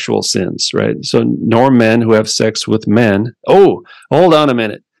heterosexual sins, right? So nor men who have sex with men. Oh, hold on a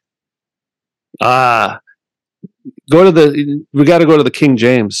minute. We got to go to the King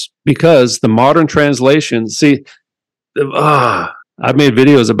James, because the modern translations, I've made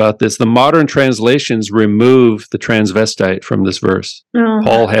videos about this. The modern translations remove the transvestite from this verse. Oh.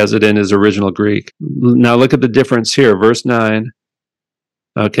 Paul has it in his original Greek. Now look at the difference here. Verse 9.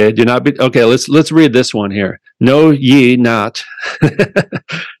 Okay, let's read this one here. Know ye not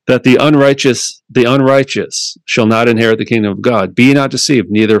that the unrighteous shall not inherit the kingdom of God. Be not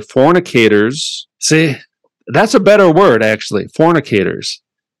deceived, neither fornicators. See, that's a better word, actually, fornicators.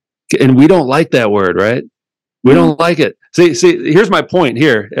 And we don't like that word, right? We don't like it. See, here's my point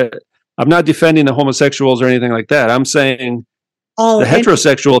here. I'm not defending the homosexuals or anything like that. I'm saying the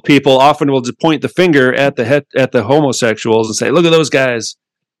heterosexual people often will just point the finger at the homosexuals and say, look at those guys.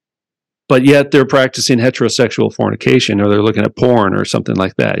 But yet they're practicing heterosexual fornication, or they're looking at porn or something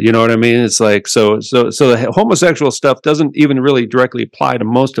like that. You know what I mean? It's like, so the homosexual stuff doesn't even really directly apply to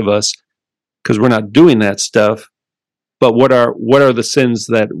most of us, because we're not doing that stuff. But what are the sins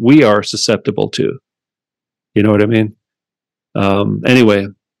that we are susceptible to? You know what I mean? Anyway,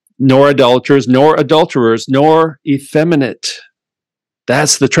 nor idolaters, nor adulterers, nor effeminate.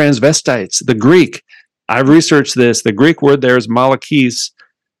 That's the transvestites. The Greek. I've researched this. The Greek word there is malakis.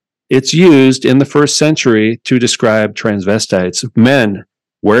 It's used in the first century to describe transvestites, men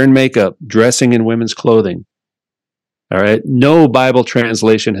wearing makeup, dressing in women's clothing. All right. No Bible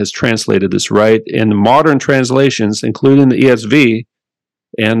translation has translated this right. And the modern translations, including the ESV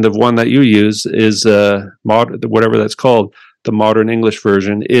and the one that you use, is whatever that's called, the modern English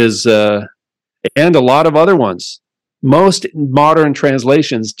version, is and a lot of other ones. Most modern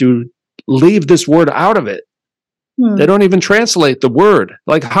translations do leave this word out of it. They don't even translate the word.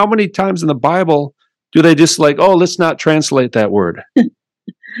 Like, how many times in the Bible do they just like, oh, let's not translate that word?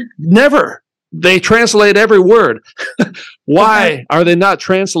 Never. They translate every word. Why are they not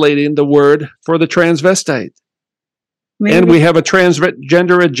translating the word for the transvestite? Maybe. And we have a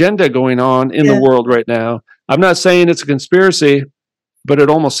transgender agenda going on in the world right now. I'm not saying it's a conspiracy, but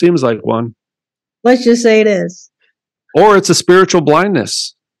it almost seems like one. Let's just say it is. Or it's a spiritual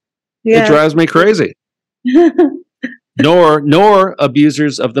blindness. Yeah. It drives me crazy. nor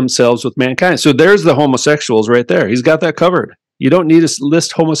abusers of themselves with mankind. So there's the homosexuals right there. He's got that covered. You don't need to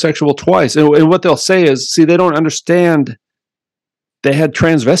list homosexual twice. And what they'll say is, see, they don't understand they had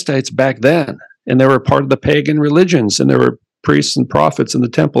transvestites back then, and they were part of the pagan religions, and there were priests and prophets in the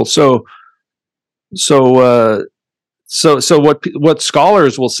temple. So what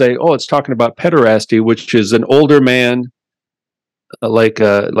scholars will say, oh, it's talking about pederasty, which is an older man like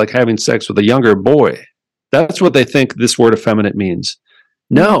having sex with a younger boy. That's what they think this word effeminate means.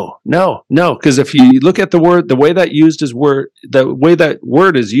 No, because if you look at the word, the way that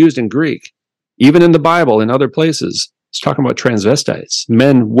word is used in Greek, even in the Bible and other places, it's talking about transvestites,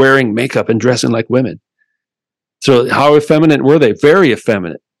 men wearing makeup and dressing like women. So how effeminate were they? Very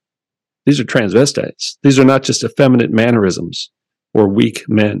effeminate. These are transvestites. These are not just effeminate mannerisms or weak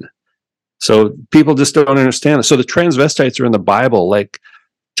men. So people just don't understand it. So the transvestites are in the Bible like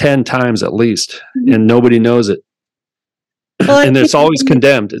 10 times at least, and nobody knows it. Well, and it's always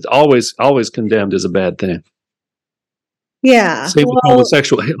condemned. It's always condemned as a bad thing. Yeah. Same with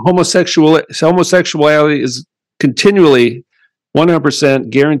homosexuality is continually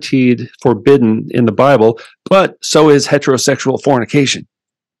 100% guaranteed forbidden in the Bible, but so is heterosexual fornication.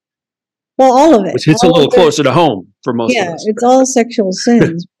 Well, all of it. Which hits a little closer to home for most of us. Yeah, it's all sexual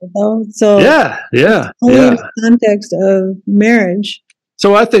sins. So only in the context of marriage.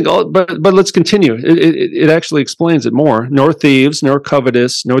 So I think, but let's continue. It actually explains it more. Nor thieves, nor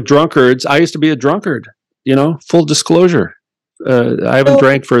covetous, nor drunkards. I used to be a drunkard. Full disclosure. I haven't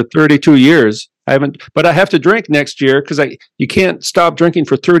drank for 32 years. But I have to drink next year because you can't stop drinking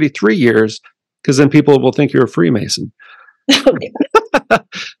for 33 years because then people will think you're a Freemason. Okay.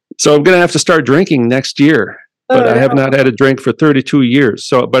 So I'm going to have to start drinking next year. But I have not had a drink for 32 years.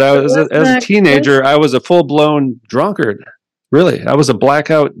 But as a teenager, I was a full-blown drunkard. Really, I was a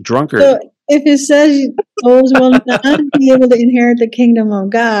blackout drunkard. So if it says those will not be able to inherit the kingdom of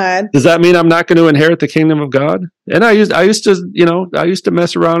God, does that mean I'm not going to inherit the kingdom of God? And I used to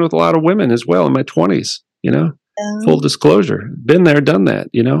mess around with a lot of women as well in my 20s. Full disclosure, been there, done that.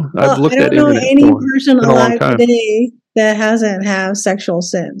 I've looked at internet. I don't know any person alive today that hasn't have sexual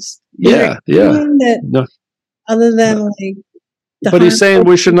sins. Yeah. No. Other than like, but he's saying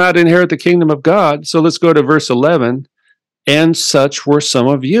we should not inherit the kingdom of God. So let's go to verse 11. And such were some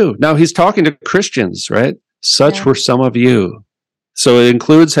of you. Now he's talking to Christians, right? Such were some of you. So it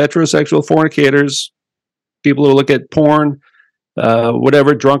includes heterosexual fornicators, people who look at porn,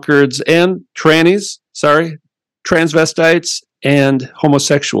 whatever, drunkards, and transvestites, and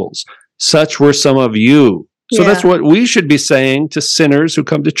homosexuals. Such were some of you. So that's what we should be saying to sinners who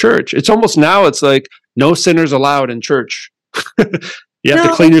come to church. It's almost now, it's like no sinners allowed in church. You have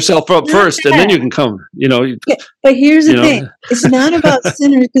to clean yourself up first, and then you can come. But here's the thing: it's not about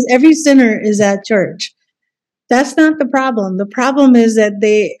sinners, because every sinner is at church. That's not the problem. The problem is that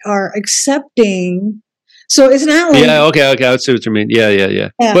they are accepting. So it's not like okay. I see what you mean. Yeah.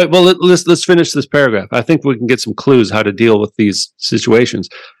 But let's finish this paragraph. I think we can get some clues how to deal with these situations.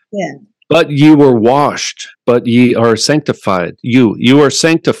 Yeah. But ye were washed, but ye are sanctified. You are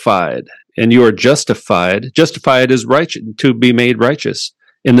sanctified. And you are justified. Justified is righteous, to be made righteous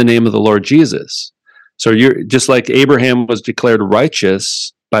in the name of the Lord Jesus. So you're just like Abraham was declared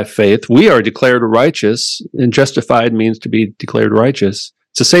righteous by faith. We are declared righteous, and justified means to be declared righteous.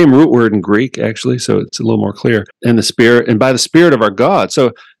 It's the same root word in Greek, actually, so it's a little more clear. And the Spirit, and by the Spirit of our God.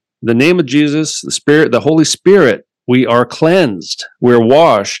 So the name of Jesus, the Spirit, the Holy Spirit, we are cleansed, we're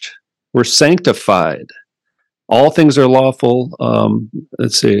washed, we're sanctified. All things are lawful.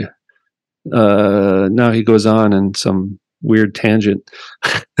 Let's see. Now he goes on in some weird tangent.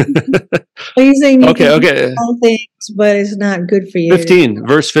 He's saying okay. All things, but it's not good for you. 15,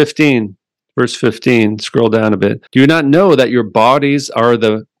 verse 15. Verse 15, scroll down a bit. Do you not know that your bodies are I'm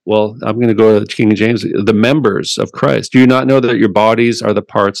going to go to King James, the members of Christ. Do you not know that your bodies are the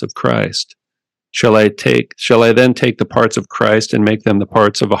parts of Christ? Shall I then take the parts of Christ and make them the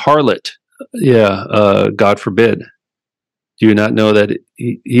parts of a harlot? God forbid. Do you not know that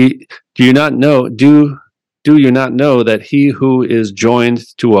do you not know that he who is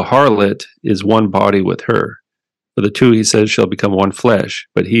joined to a harlot is one body with her? For the two, he says, shall become one flesh,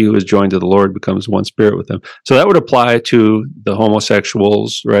 but he who is joined to the Lord becomes one spirit with them. So that would apply to the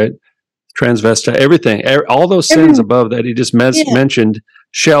homosexuals, right? Transvestite, everything, all those sins above that he just mentioned.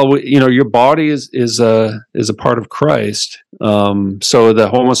 Your body is a part of Christ. So the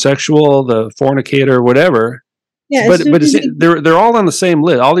homosexual, the fornicator, whatever. Yeah, but they're all on the same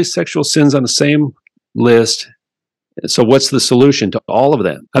list. All these sexual sins on the same list. So what's the solution to all of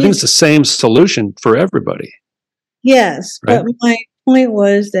them? I think it's the same solution for everybody. Yes, right? But my point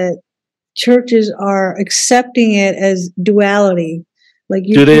was that churches are accepting it as duality. Like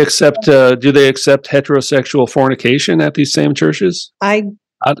Do they accept heterosexual fornication at these same churches? I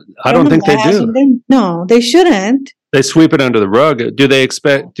I don't think they do. No, they shouldn't. They sweep it under the rug. Do they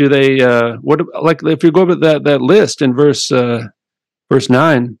expect? Do they? What like if you go to that list in verse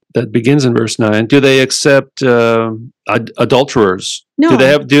 9 that begins in verse 9? Do they accept adulterers? No. Do they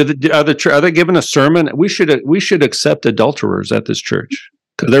have? Are they given a sermon? We should accept adulterers at this church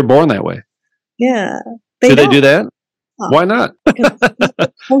because they're born that way. Yeah. Do they do that? Oh. Why not?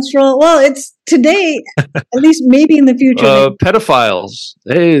 Cultural. Well, it's today. At least maybe in the future. Pedophiles.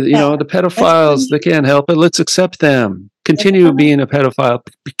 Hey, the pedophiles. They can't help it. Let's accept them. Continue being a pedophile.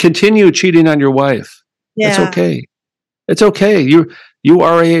 Continue cheating on your wife. Yeah. It's okay. It's okay. You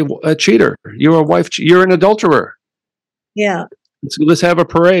are a cheater. You're a wife. You're an adulterer. Yeah. Let's have a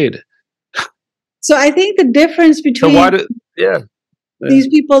parade. So I think the difference between these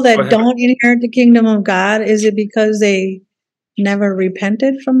people that don't inherit the kingdom of God, is it because they never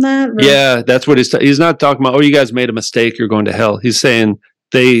repented from that? Yeah, that's what he's not talking about. Oh, you guys made a mistake. You're going to hell. He's saying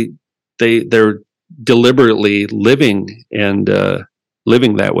they're deliberately living and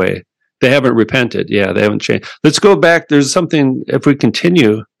living that way. They haven't repented. Yeah, they haven't changed. Let's go back. There's something, if we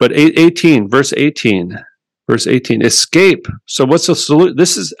continue, but 18, verse 18. Verse 18, escape. So what's the solution?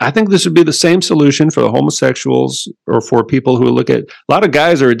 I think this would be the same solution for the homosexuals or for people who look at, a lot of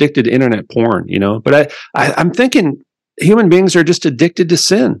guys are addicted to internet porn, but I'm thinking human beings are just addicted to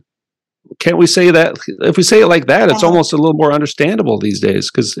sin. Can't we say that? If we say it like that, it's almost a little more understandable these days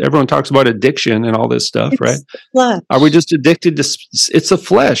because everyone talks about addiction and all this stuff, right? Are we just addicted to, it's the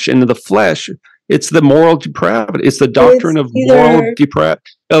flesh, and the flesh, it's the moral depravity. It's the doctrine of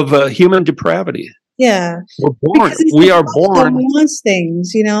human depravity. Yeah. We're born. We are born. It wants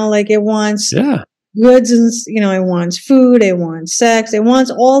things, like it wants goods and, it wants food, it wants sex, it wants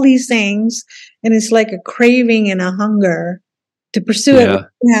all these things. And it's like a craving and a hunger to pursue it.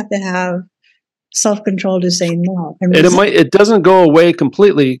 You have to have self-control to say no. It doesn't go away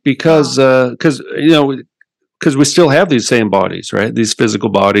completely because we still have these same bodies, right? These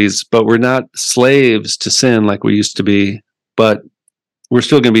physical bodies, but we're not slaves to sin like we used to be. But we're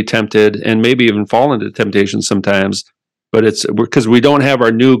still going to be tempted and maybe even fall into temptation sometimes, but it's because we don't have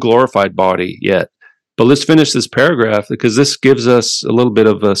our new glorified body yet. But let's finish this paragraph because this gives us a little bit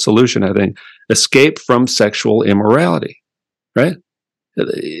of a solution, I think. Escape from sexual immorality, right?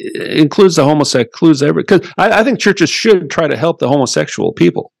 It includes the homosexual, includes every, because I think churches should try to help the homosexual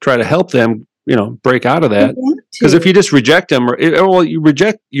people, try to help them, break out of that. Because if you just reject them, you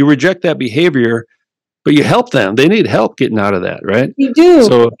reject that behavior, but you help them. They need help getting out of that, right? You do.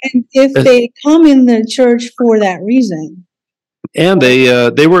 So, and if they come in the church for that reason, and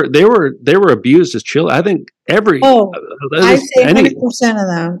they were abused as children. I think I say 100% of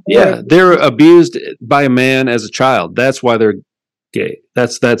them. Yeah, they're abused by a man as a child. That's why they're gay.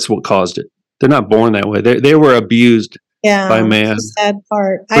 That's what caused it. They're not born that way. They were abused by a man. That's the sad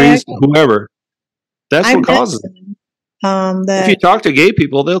part. Whoever. That's what causes it. If you talk to gay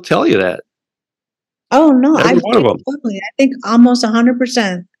people, they'll tell you that. Oh no, I think almost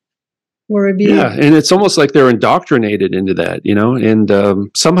 100% were abused. Yeah, and it's almost like they're indoctrinated into that, and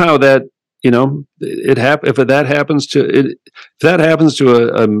somehow that, if that happens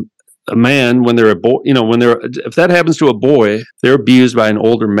to a man when they're a boy, if that happens to a boy, they're abused by an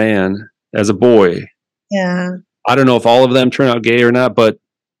older man as a boy. Yeah. I don't know if all of them turn out gay or not, but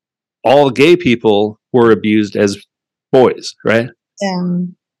all gay people were abused as boys, right? Yeah.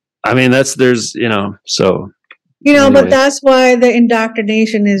 I mean, so. Anyway. But that's why the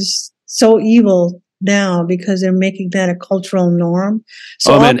indoctrination is so evil now, because they're making that a cultural norm.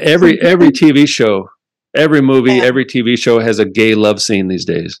 So every TV show, every movie, every TV show has a gay love scene these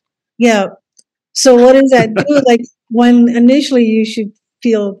days. Yeah. So what does that do? Like, when initially you should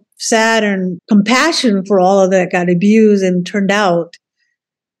feel sad and compassion for all of that got abused and turned out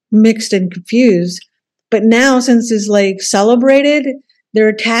mixed and confused. But now, since it's like celebrated, they're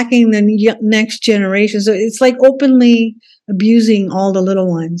attacking the next generation. So it's like openly abusing all the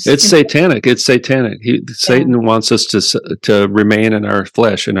little ones. It's satanic. It's satanic. Satan wants us to remain in our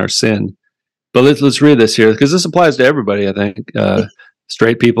flesh and our sin. But let's read this here, because this applies to everybody, I think.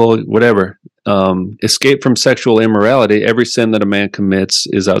 Straight people, whatever. Escape from sexual immorality. Every sin that a man commits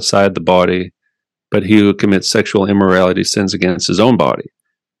is outside the body, but he who commits sexual immorality sins against his own body.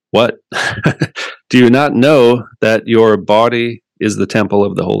 What? Do you not know that your body is the temple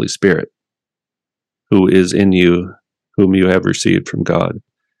of the Holy Spirit, who is in you, whom you have received from God,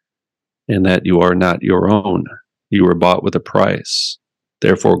 and that you are not your own? You were bought with a price.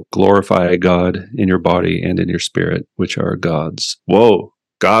 Therefore, glorify God in your body and in your spirit, which are God's. Whoa,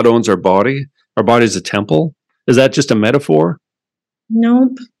 God owns our body? Our body is a temple? Is that just a metaphor?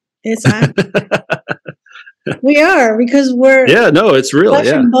 Nope. It's not. We are, because we're Yeah, no, it's real. flesh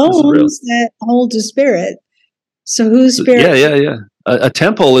Yeah, and this is real. bones that hold the spirit. So whose spirit? Yeah. A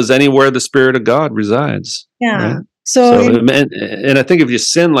temple is anywhere the Spirit of God resides. Yeah. Right? So, And I think if you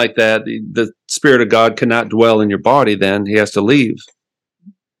sin like that, the Spirit of God cannot dwell in your body. Then He has to leave.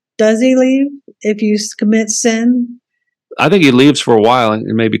 does He leave if you commit sin? I think He leaves for a while and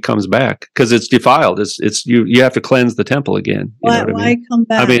maybe comes back because it's defiled. It's you have to cleanse the temple again. You know what I Why mean? come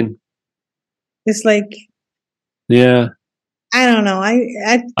back? I mean, It's like, yeah. I don't know.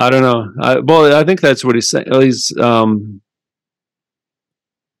 I don't know. Well, I think that's what he's saying. He's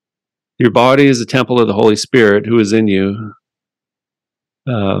your body is a temple of the Holy Spirit who is in you.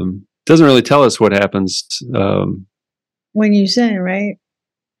 Doesn't really tell us what happens. When you sin, right?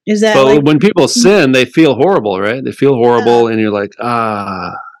 Is that Well, like when people sin, they feel horrible, right? They feel horrible, and you're like,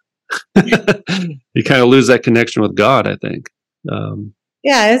 you kind of lose that connection with God, I think.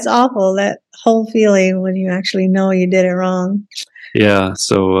 yeah, it's awful, that whole feeling when you actually know you did it wrong. Yeah.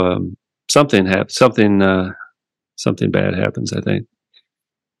 So something happens. Something bad happens, I think.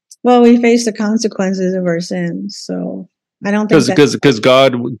 Well, we face the consequences of our sins, so I don't think because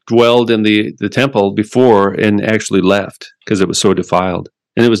God dwelled in the temple before and actually left because it was so defiled,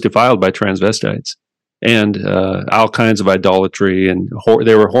 and it was defiled by transvestites and all kinds of idolatry, and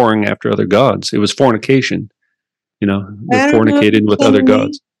they were whoring after other gods. It was fornication, they fornicated with other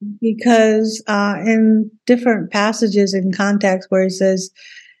gods. Because in different passages in context where it says,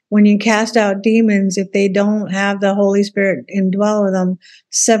 when you cast out demons, if they don't have the Holy Spirit indwell with them,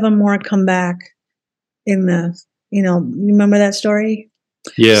 7 more come back in the, you remember that story?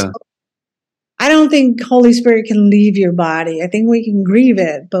 Yeah. So I don't think Holy Spirit can leave your body. I think we can grieve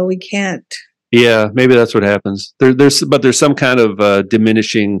it, but we can't. Yeah, maybe that's what happens. There's some kind of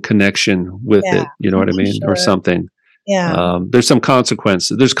diminishing connection with it. You know what I mean? Sure. Or something. Yeah. There's some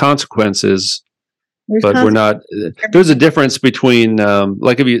consequences. There's consequences. But we're not. There's a difference between, I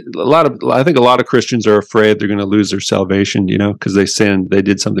think a lot of Christians are afraid they're going to lose their salvation, because they sinned, they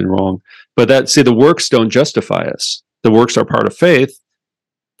did something wrong. But the works don't justify us. The works are part of faith,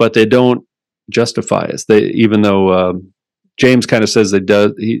 but they don't justify us. Even though James kind of says they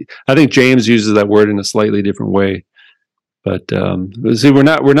do. I think James uses that word in a slightly different way. But we're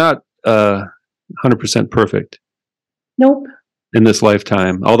not 100% perfect. Nope. In this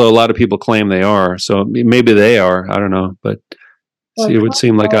lifetime, although a lot of people claim they are, so maybe they are. I don't know, but it would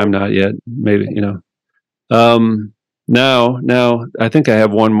seem like I'm not yet. Maybe Now I think I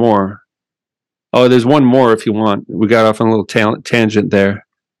have one more. Oh, there's one more if you want. We got off on a little tangent there.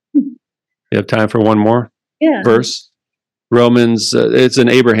 You have time for one more? Yeah. Verse, Romans. It's an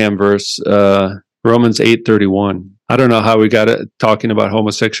Abraham verse. Romans 8:31. I don't know how we got it talking about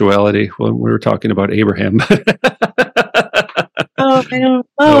homosexuality when we were talking about Abraham. Oh, I don't.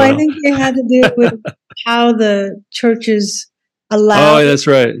 I think it had to do with how the churches allow. Oh, that's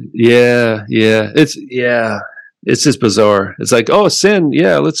right. Yeah. It's just bizarre. It's like, sin.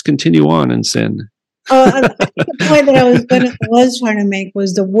 Yeah, let's continue on in sin. I think the point that I was trying to make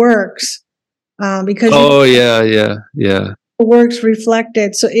was the works, because. Oh yeah. The works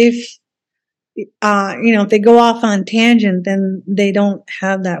reflected. So if if they go off on tangent, then they don't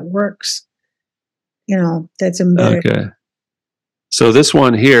have that works. That's embedded. Okay. So this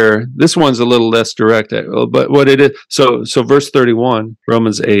one here, this one's a little less direct, but what it is. So verse 31,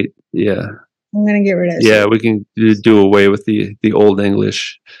 Romans 8. Yeah. I'm going to get rid of it. Yeah, we can do away with the Old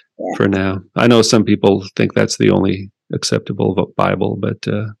English for now. I know some people think that's the only acceptable Bible, but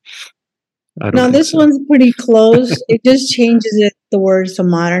I don't. No, this one's pretty close. It just changes the words to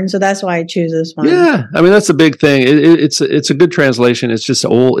modern, so that's why I choose this one. Yeah, I mean that's a big thing. It's a good translation. It's just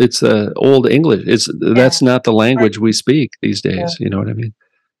old. It's old English. That's not the language we speak these days. Yeah. You know what I mean?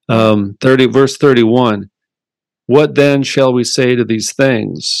 verse 31. What then shall we say to these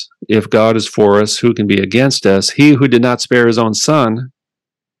things? If God is for us, who can be against us? He who did not spare his own son.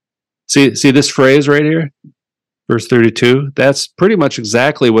 See this phrase right here, verse 32. That's pretty much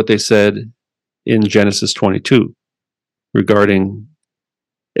exactly what they said in Genesis 22 regarding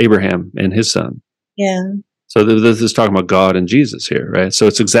Abraham and his son. Yeah. So this is talking about God and Jesus here, right? So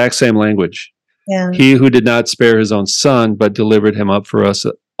it's exact same language. Yeah. He who did not spare his own son, but delivered him up for us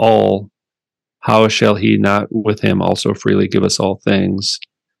all, how shall he not with him also freely give us all things?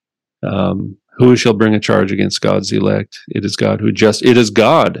 Who shall bring a charge against God's elect? It is God who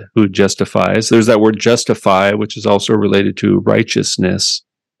justifies. There's that word justify, which is also related to righteousness.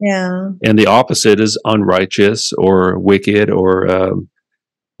 Yeah. And the opposite is unrighteous or wicked or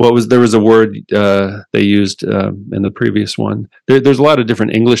there was a word they used in the previous one. There's a lot of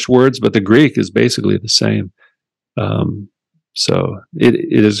different English words, but the Greek is basically the same. So it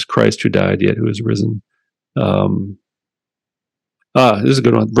is Christ who died, yet who is risen. This is a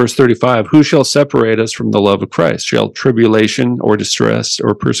good one. Verse 35, who shall separate us from the love of Christ? Shall tribulation or distress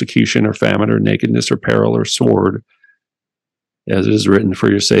or persecution or famine or nakedness or peril or sword? As it is written, for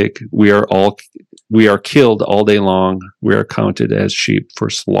your sake, we are killed all day long. We are counted as sheep for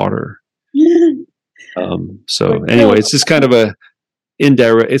slaughter. So anyway, it's just kind of a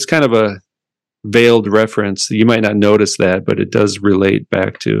indirect, it's kind of a veiled reference. You might not notice that, but it does relate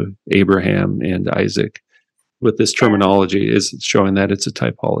back to Abraham and Isaac. With this terminology is showing that it's a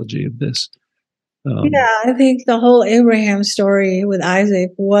typology of this. I think the whole Abraham story with Isaac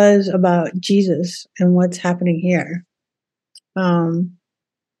was about Jesus and what's happening here.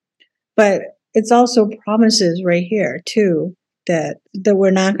 But it's also promises right here too, that we're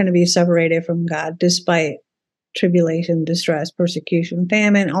not going to be separated from God despite tribulation, distress, persecution,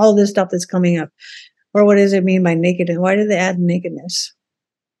 famine, all this stuff that's coming up. Or what does it mean by nakedness? Why did they add nakedness?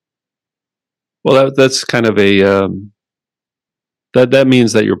 Well, that's kind of a that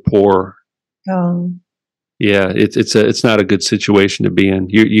means that you're poor. Yeah, it's not a good situation to be in.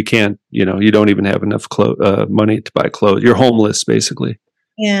 You can't, you don't even have enough money to buy clothes. You're homeless, basically.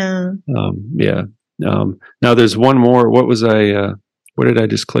 Yeah. Now there's one more. What did I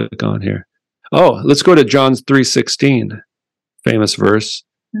just click on here? Oh, let's go to John 3:16, famous verse.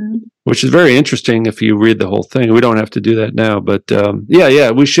 Which is very interesting if you read the whole thing. We don't have to do that now, but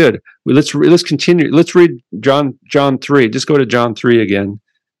we should. Let's continue. Let's read John 3. Just go to John 3 again.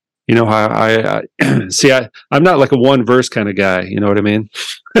 You know how I see. I'm not like a one verse kind of guy. You know what I mean?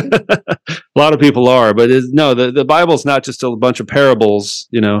 A lot of people are, but the Bible's not just a bunch of parables.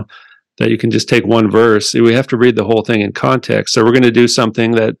 That you can just take one verse. We have to read the whole thing in context. So we're going to do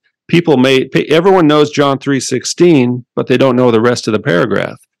something that everyone knows John 3:16, but they don't know the rest of the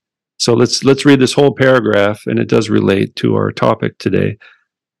paragraph. So let's read this whole paragraph, and it does relate to our topic today.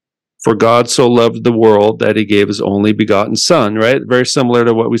 For God so loved the world that he gave his only begotten son, right? Very similar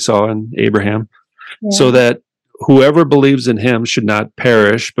to what we saw in Abraham. Yeah. So that whoever believes in him should not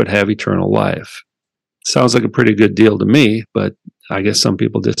perish, but have eternal life. Sounds like a pretty good deal to me, but I guess some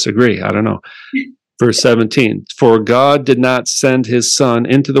people disagree. I don't know. Verse 17, for God did not send his son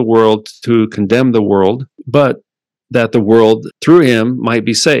into the world to condemn the world, but that the world through him might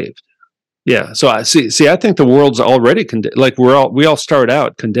be saved. Yeah. So I see, I think the world's already condemned. Like we all start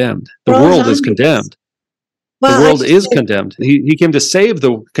out condemned. The world is condemned. Well, the world is condemned. He came to save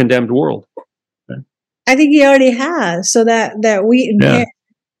the condemned world. Okay. I think he already has, so that we inherit.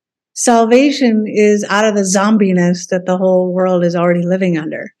 Salvation is out of the zombiness that the whole world is already living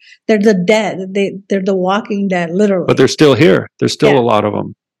under. They're the dead. They're the walking dead, literally. But they're still here. There's still a lot of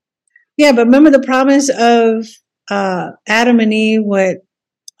them. Yeah, but remember the promise of Adam and Eve, what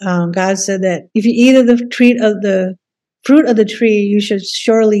God said, that if you eat of the fruit of the tree, you should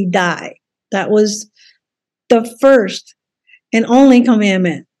surely die. That was the first and only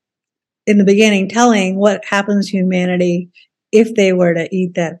commandment in the beginning, telling what happens to humanity if they were to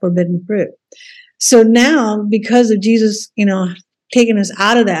eat that forbidden fruit. So now, because of Jesus, taking us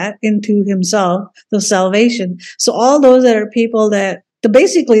out of that into himself, the salvation. So all those that are people that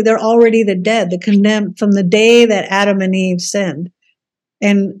basically they're already the dead, the condemned from the day that Adam and Eve sinned.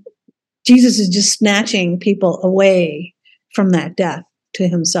 And Jesus is just snatching people away from that death to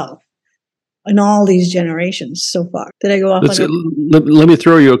himself in all these generations so far. Did I go off on that? Let me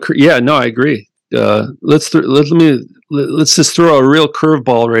throw you I agree. Let's just throw a real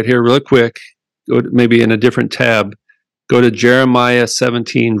curveball right here real quick. Go to, maybe in a different tab. Go to Jeremiah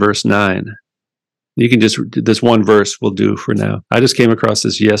 17, verse 9. You can just, this one verse will do for now. I just came across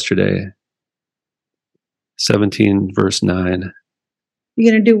this yesterday. 17, verse 9.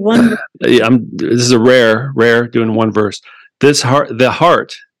 You're going to do one? This is a rare doing one verse. The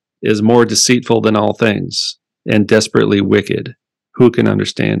heart is more deceitful than all things and desperately wicked. Who can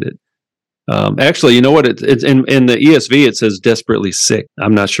understand it? Actually, you know what? It's in the ESV, it says desperately sick.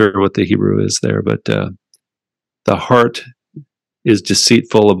 I'm not sure what the Hebrew is there, but the heart is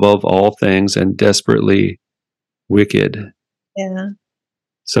deceitful above all things and desperately wicked. Yeah.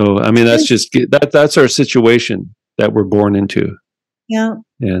 So, I mean, that's our situation that we're born into. Yeah.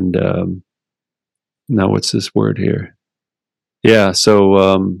 And now what's this word here? Yeah.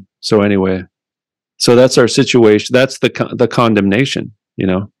 So anyway, so that's our situation. That's the condemnation,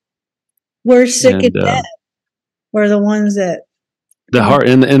 We're sick and dead. We're the ones that the heart,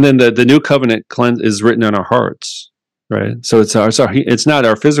 and then the new covenant is written on our hearts, right? So it's not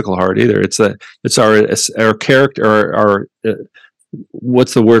our physical heart either. It's our character, our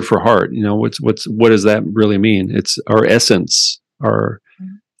what's the word for heart? What does that really mean? It's our essence, our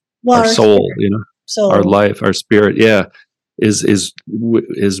soul, soul. Our life, our spirit. Yeah,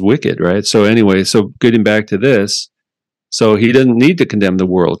 is wicked, right? So anyway, so getting back to this, so he doesn't need to condemn the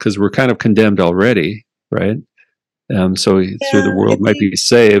world because we're kind of condemned already, right? So through the world might be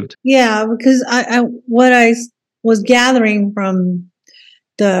saved. Yeah, because what I was gathering from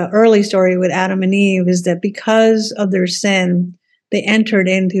the early story with Adam and Eve is that because of their sin, they entered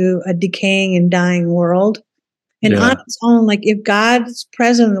into a decaying and dying world. And on its own, like if God's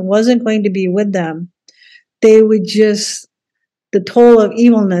presence wasn't going to be with them, they would just, the toll of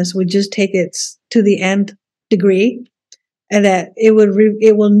evilness would just take it to the nth degree, and that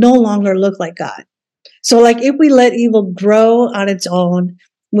it will no longer look like God. So like if we let evil grow on its own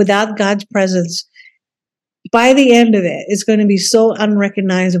without God's presence, by the end of it, it's going to be so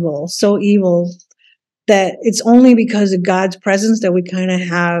unrecognizable, so evil, that it's only because of God's presence that we kind of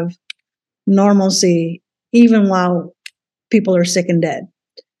have normalcy, even while people are sick and dead.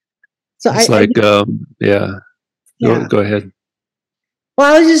 So it's Go ahead.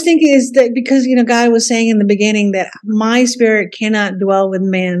 Well, I was just thinking is that because, God was saying in the beginning that my spirit cannot dwell with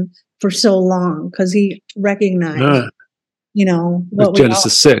man for so long because he recognized, what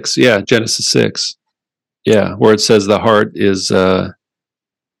Genesis 6. Yeah, Genesis 6. Yeah, where it says the heart is every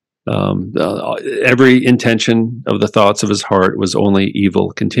intention of the thoughts of his heart was only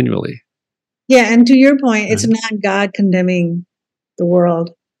evil continually. Yeah, and to your point, it's not God condemning the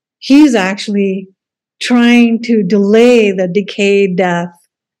world. He's actually trying to delay the decayed death,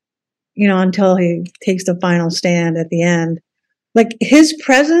 until he takes the final stand at the end. Like his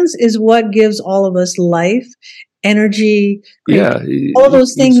presence is what gives all of us life, energy, all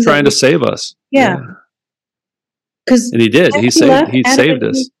those things. He's trying to save us. Yeah. And he did. He saved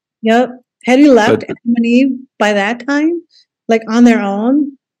us. Yep. Had he left Adam and Eve by that time, like on their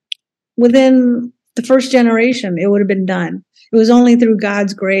own, within the first generation, it would have been done. It was only through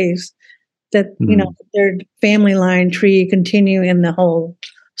God's grace that, their family line tree continue in the whole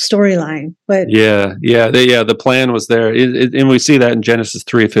storyline. But the plan was there. And we see that in Genesis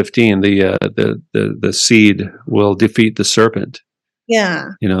 3:15, the seed will defeat the serpent. Yeah.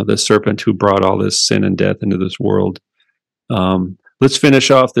 The serpent who brought all this sin and death into this world. Let's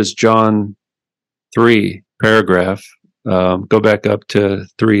finish off this John 3 paragraph. Go back up to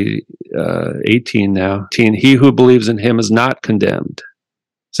 3:18 now. He who believes in him is not condemned.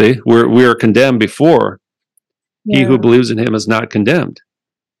 See, we are condemned before. Yeah. He who believes in him is not condemned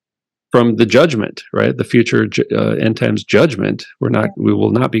from the judgment, right? The future end times judgment. We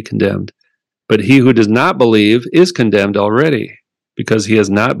will not be condemned. But he who does not believe is condemned already, because he has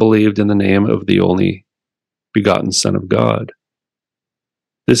not believed in the name of the only begotten Son of God.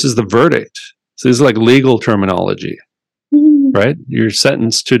 This is the verdict. So this is like legal terminology, right? You're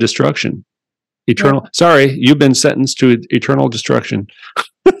sentenced to destruction. Eternal. Yeah. Sorry, you've been sentenced to eternal destruction.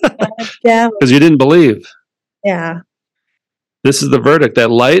 Yeah. Because you didn't believe. Yeah. This is the verdict, that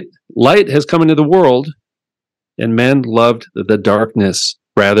light has come into the world, and men loved the darkness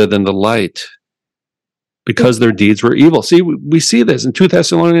rather than the light, because their deeds were evil. See, we see this in 2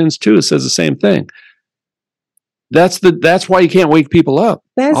 Thessalonians 2. It says the same thing. That's why you can't wake people up.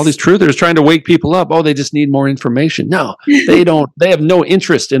 All these truthers trying to wake people up. Oh, they just need more information. No, they don't. They have no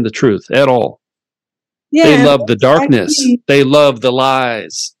interest in the truth at all. Yeah, they love the darkness. They love the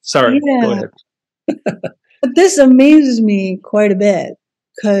lies. Sorry, go ahead. But this amazes me quite a bit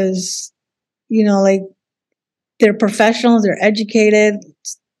because, like they're professionals, they're educated,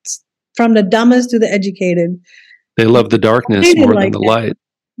 from the dumbest to the educated. They love the darkness more than the light.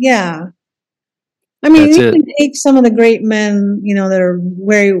 Yeah. I mean, you can take some of the great men, that are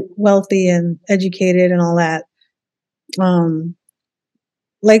very wealthy and educated and all that.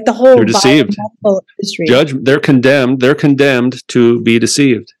 Like the whole, they're deceived. They're condemned. They're condemned to be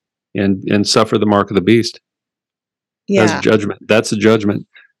deceived and suffer the mark of the beast. Yeah. That's judgment. That's a judgment.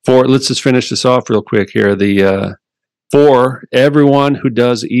 Let's just finish this off real quick here. For everyone who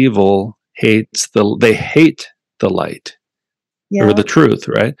does evil hate the light, or the truth,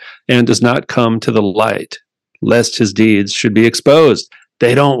 right? And does not come to the light, lest his deeds should be exposed.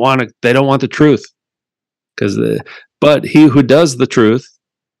 They don't want the truth, but he who does the truth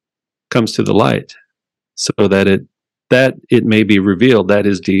comes to the light, so that it may be revealed that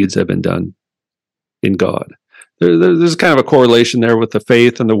his deeds have been done in God. There's kind of a correlation there with the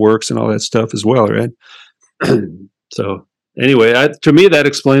faith and the works and all that stuff as well, right? So anyway, to me, that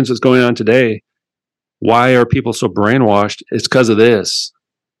explains what's going on today. Why are people so brainwashed? It's because of this.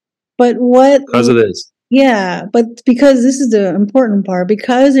 But what? Because of this. Yeah, but because this is the important part,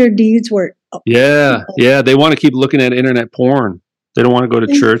 because their deeds were. Yeah. They want to keep looking at internet porn. They don't want to go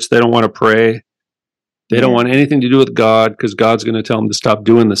to church. They don't want to pray. They don't want anything to do with God, because God's going to tell them to stop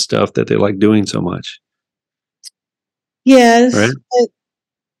doing the stuff that they like doing so much. Yes, right?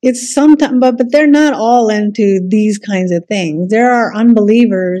 it's sometimes, but they're not all into these kinds of things. There are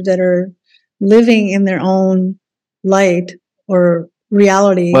unbelievers that are living in their own light or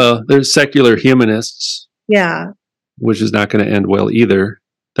reality. Well, there's secular humanists, Yeah. which is not going to end well either.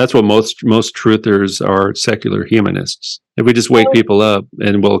 That's what most truthers are, secular humanists. If we just wake people up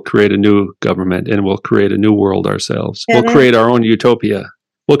and we'll create a new government and we'll create a new world ourselves, Yeah, we'll create our own utopia.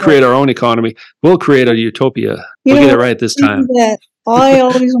 We'll create our own economy. We'll create a utopia. You We'll know, get it right this time. that I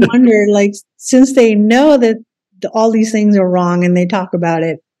always wonder, like, since they know that all these things are wrong and they talk about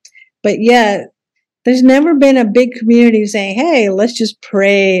it, but yet there's never been a big community saying, hey, let's just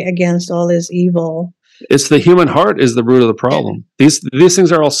pray against all this evil. It's the human heart is the root of the problem. These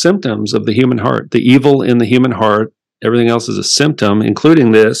things are all symptoms of the human heart. The evil in the human heart, everything else is a symptom,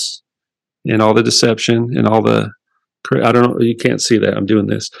 including this and all the deception and all the, I don't know, you can't see that. I'm doing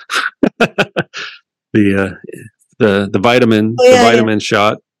this. the vitamin, the vitamin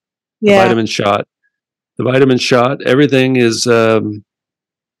shot, the vitamin shot, everything is a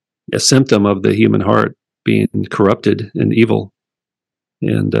symptom of the human heart being corrupted and evil.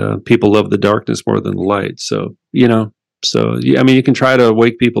 And people love the darkness more than the light. So, I mean, you can try to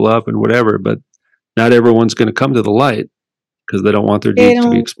wake people up and whatever, but not everyone's going to come to the light because they don't want their deeds to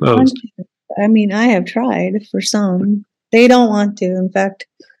be exposed. I mean, I have tried for some. They don't want to. In fact,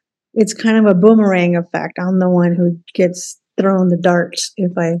 it's kind of a boomerang effect. I'm the one who gets thrown the darts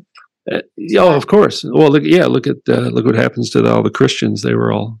if I. Of course. Well, look what happens to all the Christians. They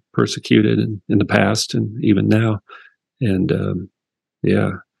were all persecuted in the past and even now. And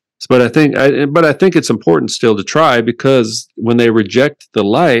but I think it's important still to try, because when they reject the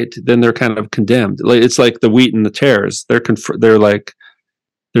light, then they're kind of condemned. It's like the wheat and the tares. They're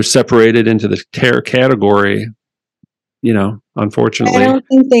separated into the tare category. Unfortunately, I don't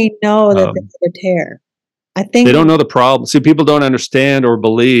think they know that they're a tare. I think they don't know the problem. See, people don't understand or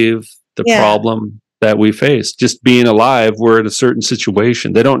believe the problem that we face. Just being alive, we're in a certain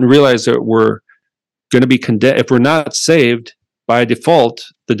situation. They don't realize that we're going to be condemned if we're not saved. By default,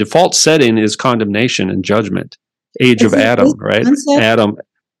 the default setting is condemnation and judgment. Age of Adam, right? Adam.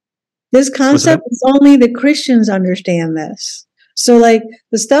 This concept is only the Christians understand this. So, like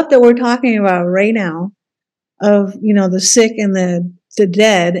the stuff that we're talking about right now, of the sick and the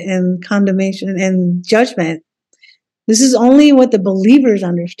dead and condemnation and judgment. This is only what the believers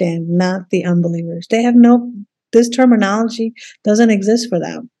understand, not the unbelievers. They have this terminology doesn't exist for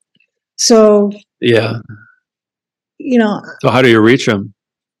them. So yeah. So how do you reach them?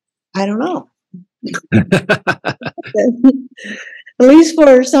 I don't know. At least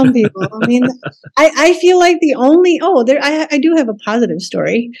for some people. I mean, I feel like the only, I do have a positive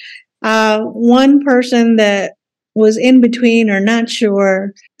story. One person that was in between or not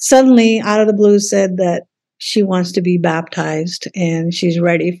sure, suddenly out of the blue said that she wants to be baptized and she's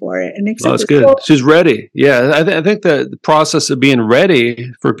ready for it. And that's good. She's ready. Yeah. I think the process of being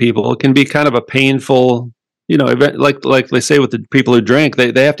ready for people can be kind of a painful, event, like they say with the people who drink,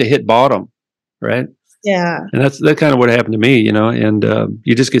 they have to hit bottom, right? Yeah. And that's kind of what happened to me, and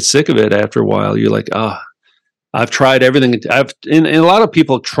you just get sick of it after a while. You're like, I've tried everything. And a lot of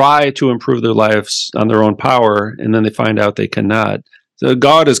people try to improve their lives on their own power, and then they find out they cannot. So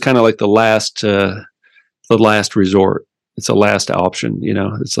God is kind of like the last resort. It's a last option.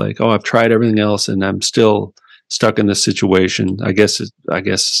 It's like, I've tried everything else, and I'm still stuck in this situation. I guess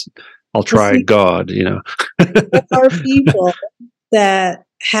I'll try God. There are people that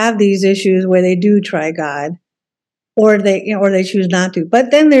have these issues where they do try God. Or they choose not to. But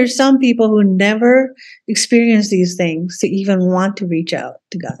then there's some people who never experience these things to even want to reach out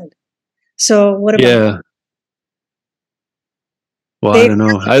to God. So what about? Yeah. Well, I don't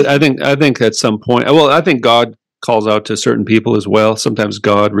know. I think at some point. Well, I think God calls out to certain people as well. Sometimes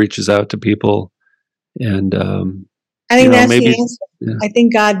God reaches out to people, and I think that's the answer. Yeah. I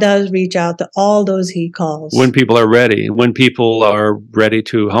think God does reach out to all those He calls when people are ready. When people are ready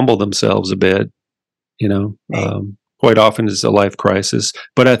to humble themselves a bit. Quite often it's a life crisis.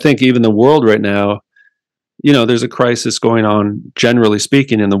 But I think even the world right now, there's a crisis going on, generally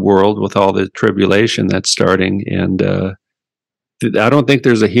speaking, in the world with all the tribulation that's starting. And I don't think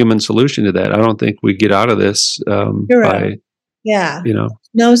there's a human solution to that. I don't think we get out of this by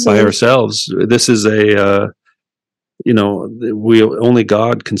ourselves. This is only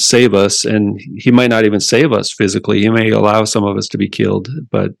God can save us, and He might not even save us physically. He may allow some of us to be killed,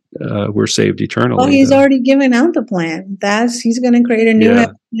 but we're saved eternally. Well, He's already given out the plan. He's going to create a new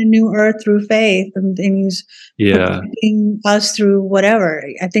heaven, a new earth through faith, and He's protecting us through whatever.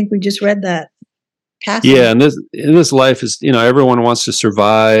 I think we just read that. passing. Yeah, and this life is, everyone wants to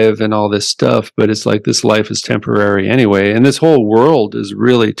survive and all this stuff, but it's like this life is temporary anyway, and this whole world is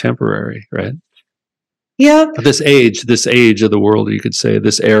really temporary, right? Yep. This age of the world, you could say,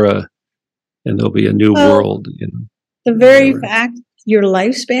 this era, and there'll be a new world. The very fact, your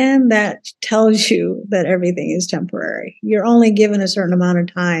lifespan, that tells you that everything is temporary. You're only given a certain amount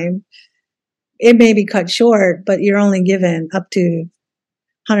of time. It may be cut short, but you're only given up to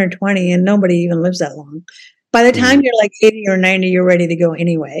 120, and nobody even lives that long. By the time you're like 80 or 90, you're ready to go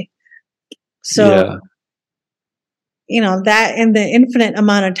anyway. So, that in the infinite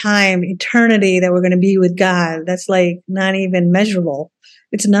amount of time, eternity that we're going to be with God, that's like not even measurable.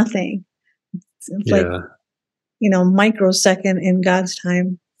 It's nothing. It's like, microsecond in God's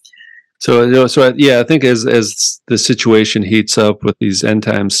time. So I think as the situation heats up with these end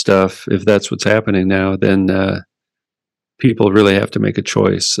time stuff, if that's what's happening now, then people really have to make a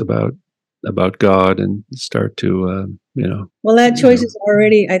choice about God and start to Well, that choice is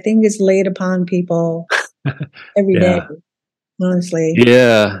already, I think, is laid upon people every day. Honestly.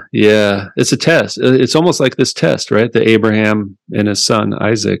 Yeah. It's a test. It's almost like this test, right? The Abraham and his son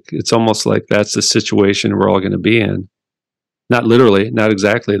Isaac. It's almost like that's the situation we're all going to be in. Not literally, not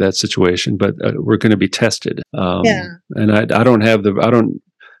exactly that situation, but we're going to be tested. And I don't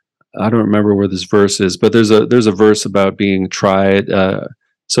remember where this verse is, but there's a verse about being tried,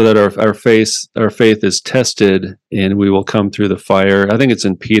 so that our faith is tested, and we will come through the fire. I think it's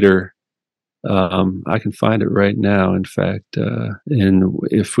in Peter. I can find it right now, in fact. And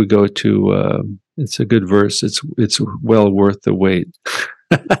if we go to, it's a good verse. It's well worth the wait.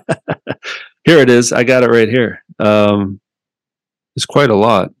 Here it is. I got it right here. It's quite a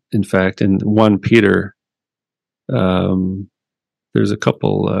lot, in fact. In 1 Peter, there's a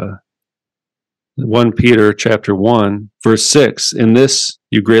couple. 1 Peter chapter 1, verse 6. In this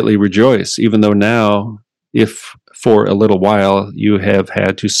you greatly rejoice, even though now, if for a little while you have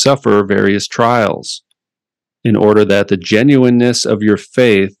had to suffer various trials, in order that the genuineness of your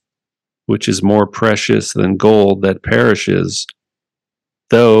faith, which is more precious than gold that perishes,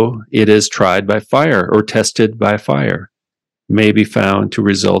 though it is tried by fire or tested by fire, may be found to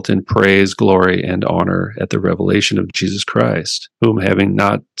result in praise, glory, and honor at the revelation of Jesus Christ, whom having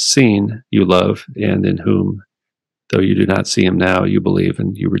not seen you love, and in whom, though you do not see him now, you believe,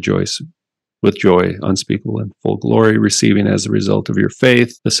 and you rejoice with joy unspeakable and full glory, receiving as a result of your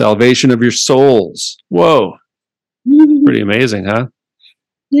faith the salvation of your souls. Whoa. Pretty amazing, huh?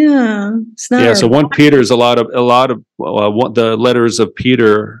 Yeah. It's not. Yeah. So 1 Peter is a lot of the letters of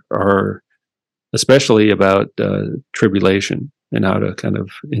Peter are especially about tribulation and how to kind of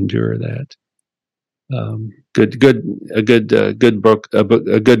endure that. A good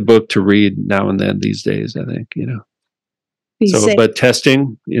book to read now and then these days, I think, but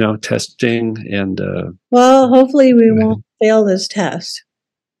testing and well, hopefully we won't fail this test,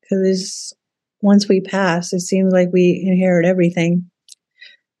 because once we pass, it seems like we inherit everything.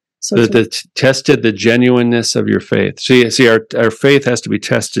 So tested the genuineness of your faith. See, our faith has to be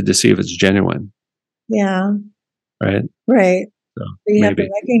tested to see if it's genuine. Yeah. Right. So you have to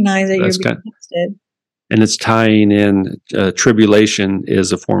recognize that you're being tested. And it's tying in tribulation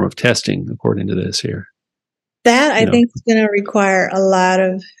is a form of testing, according to this here. That I think is going to require a lot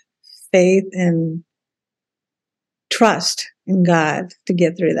of faith and trust in God to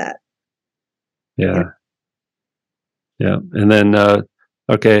get through that. Yeah. And then,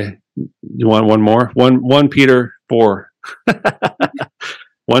 okay, you want one more? 1 Peter 4.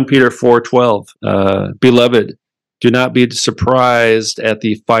 1 Peter 4:12. Beloved, do not be surprised at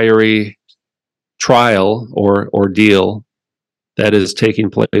the fiery trial or ordeal that is taking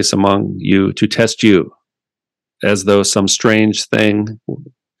place among you to test you, as though some strange thing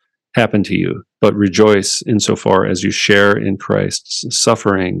happened to you, but rejoice insofar as you share in Christ's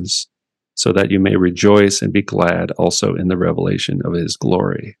sufferings, so that you may rejoice and be glad also in the revelation of his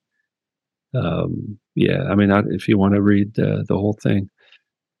glory. If you want to read the whole thing.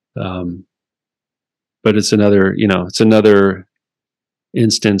 But it's another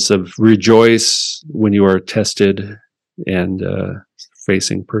instance of rejoice when you are tested and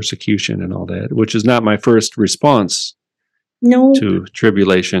facing persecution and all that, which is not my first response to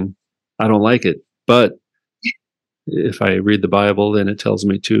tribulation. I don't like it, but if I read the Bible, then it tells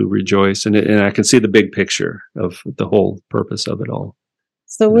me to rejoice, and I can see the big picture of the whole purpose of it all.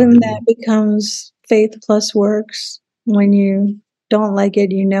 So when that becomes faith plus works, when you don't like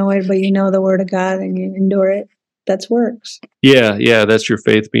it, you know it, but you know the word of God and you endure it, that's works. Yeah, that's your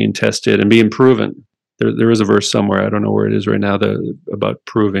faith being tested and being proven. There is a verse somewhere, I don't know where it is right now, about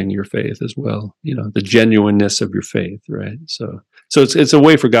proving your faith as well. The genuineness of your faith, right? So So it's a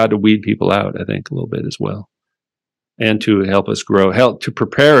way for God to weed people out, I think, a little bit as well, and to help us grow, help to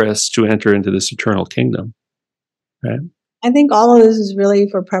prepare us to enter into this eternal kingdom, right? I think all of this is really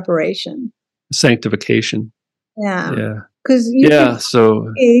for preparation. Sanctification. Yeah. Yeah. Because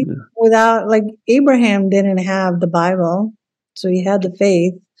So without, like, Abraham didn't have the Bible, so he had the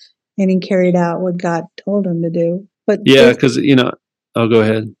faith and he carried out what God told him to do. But yeah, because I'll go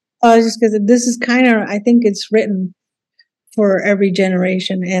ahead. Just because this is kind of, I think it's written for every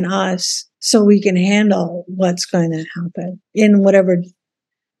generation and us, so we can handle what's going to happen in whatever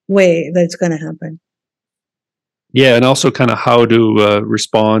way that's going to happen. Yeah, and also kind of how to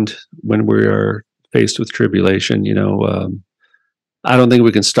respond when we are faced with tribulation. I don't think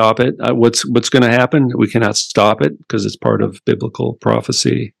we can stop it. What's going to happen? We cannot stop it because it's part of biblical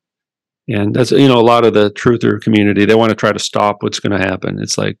prophecy. And that's, a lot of the truther community, they want to try to stop what's going to happen.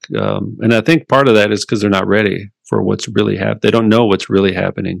 It's like, and I think part of that is because they're not ready for what's really happening. They don't know what's really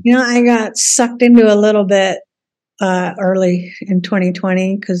happening. I got sucked into a little bit early in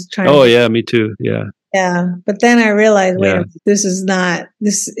 2020 because Oh, yeah, me too. Yeah. Yeah. But then I realized, wait a minute, this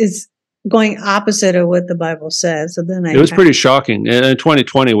is going opposite of what the Bible says. So then it was pretty shocking. And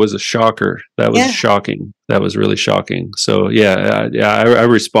 2020 was a shocker. That was shocking. That was really shocking. So I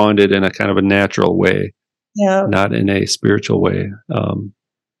responded in a kind of a natural way, not in a spiritual way.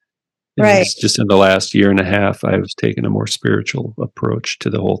 Right. Just in the last year and a half, I've taken a more spiritual approach to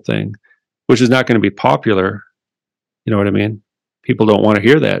the whole thing, which is not going to be popular. You know what I mean? People don't want to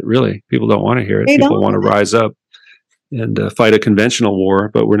hear that, really. People don't want to hear it. People want to rise up and fight a conventional war,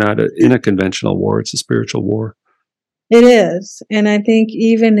 but we're not in a conventional war. It's a spiritual war. It is. And I think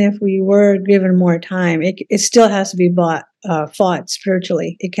even if we were given more time, it still has to be fought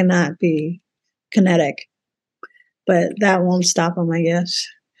spiritually. It cannot be kinetic. But that won't stop them, I guess.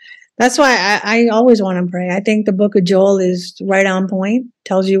 That's why I always want to pray. I think the book of Joel is right on point,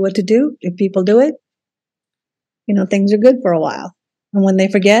 tells you what to do. If people do it, things are good for a while. And when they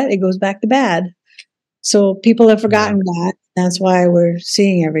forget, it goes back to bad. So people have forgotten that. That's why we're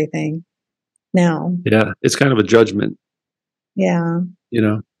seeing everything now. Yeah, it's kind of a judgment. Yeah.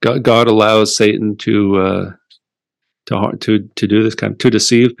 God allows Satan to do this to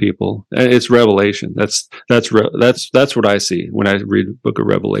deceive people. It's Revelation. That's what I see when I read the book of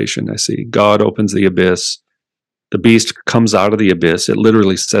Revelation. I see God opens the abyss. The beast comes out of the abyss. It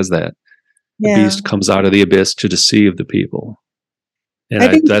literally says that. The beast comes out of the abyss to deceive the people.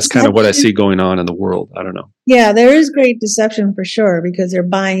 And that's kind of what I see going on in the world. I don't know. Yeah, there is great deception for sure because they're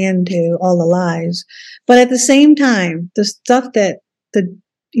buying into all the lies. But at the same time, the stuff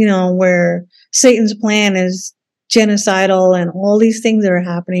where Satan's plan is genocidal and all these things that are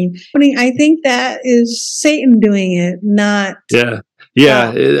happening, I think that is Satan doing it, not...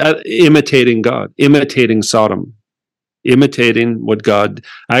 Imitating God, imitating Sodom. Imitating what God.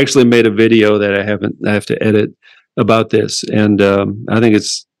 I actually made a video that I have to edit about this, and I think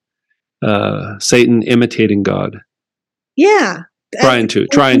it's Satan imitating God. Yeah, trying to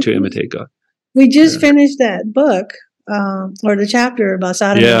imitate God. We just finished that book or the chapter about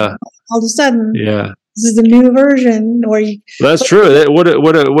Sodom. Yeah. All of a sudden, this is a new version. That's true. What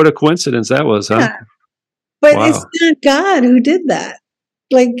a coincidence that was, huh? Yeah. But it's not God who did that.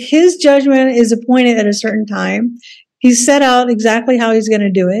 Like, his judgment is appointed at a certain time. He's set out exactly how he's going to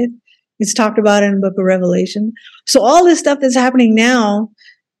do it. It's talked about in the book of Revelation. So all this stuff that's happening now,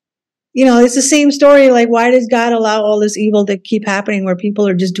 it's the same story. Like, why does God allow all this evil to keep happening where people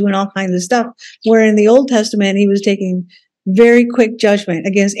are just doing all kinds of stuff? Where in the Old Testament, he was taking very quick judgment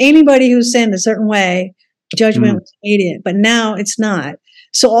against anybody who sinned a certain way. Judgment was immediate, but now it's not.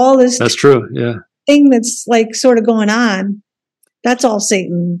 So all this. That's true. Yeah. Thing that's like sort of going on, that's all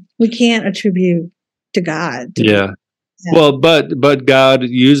Satan. We can't attribute to God. Yeah. Well, but God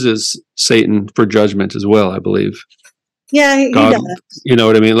uses Satan for judgment as well, I believe. Yeah, he does. You know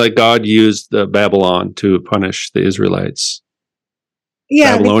what I mean? Like, God used the Babylon to punish the Israelites.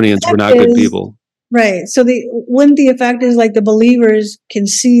 Yeah, Babylonians were not good people. Right. So the effect is like the believers can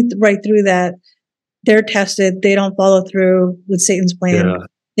see right through that. They're tested. They don't follow through with Satan's plan. Yeah.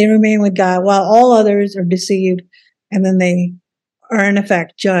 They remain with God while all others are deceived, and then they are in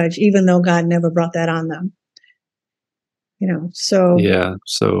effect judged, even though God never brought that on them. So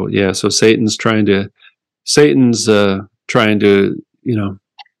Satan's trying to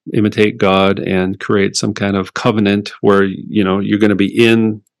imitate God and create some kind of covenant where you're going to be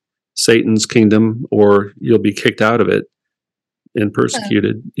in Satan's kingdom or you'll be kicked out of it and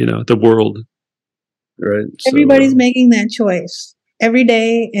persecuted. The world. Right. Everybody's making that choice every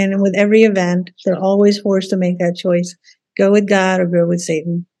day, and with every event, they're always forced to make that choice: go with God or go with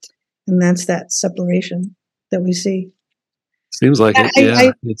Satan, and that's that separation that we see. Seems like it. I,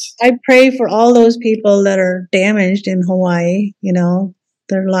 Yeah. It's. I pray for all those people that are damaged in Hawaii. You know,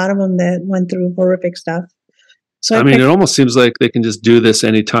 there are a lot of them that went through horrific stuff. So I I mean, pray. it almost seems like they can just do this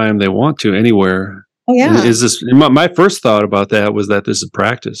anytime they want to, anywhere. Oh yeah, Is this my first thought about that was that this is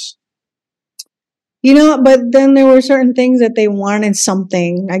practice. you know. But then there were certain things that they wanted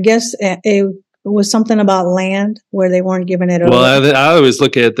something. I guess it was something about land where they weren't giving it Well, over. I always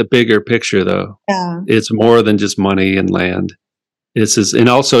look at the bigger picture, though. Yeah, It's more than just money and land. It's just, and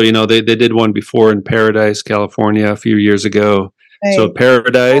also, they did one before in Paradise, California, a few years ago. So right.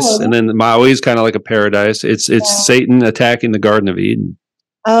 paradise, Oh, and then Maui is kind of like a paradise. It's yeah. Satan attacking the Garden of Eden.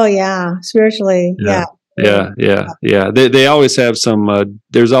 Oh yeah, spiritually, Yeah, yeah. yeah. They always have some.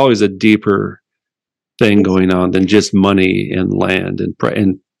 There's always a deeper thing going on than just money and land and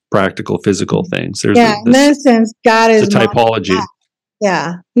practical physical things. There's Yeah, in that sense, God the is not. typology.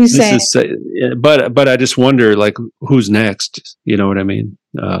 Yeah, he's This saying is, but I just wonder, like, who's next? You know what I mean?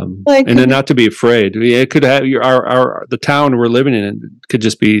 like And then not to be afraid. It could have our the town we're living in could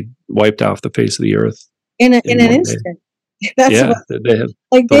just be wiped off the face of the earth in in an one day. instant. That's Yeah, what, they have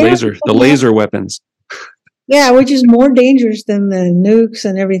like the they don't laser, the know. laser weapons. Yeah, which is more dangerous than the nukes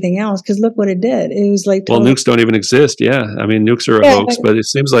and everything else. Because look what it did. It was like Well, total. nukes don't even exist. Yeah, I mean, nukes are a Yeah, hoax, but it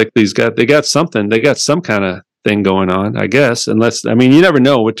seems like they got something. They got some kind of thing going on, I guess. Unless, I mean, you never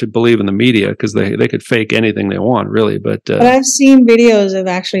know what to believe in the media because they could fake anything they want, really. But but I've seen videos of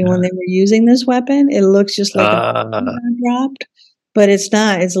actually when they were using this weapon. It looks just like a bomb dropped, but it's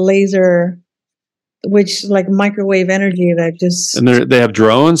not. It's laser, which like microwave energy that just. and they have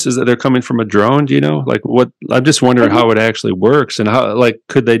drones. Is that they're coming from a drone? Do you know? Like what? I'm just wondering how it actually works and how. Like,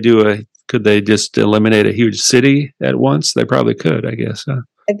 could they just eliminate a huge city at once? They probably could, I guess. Huh?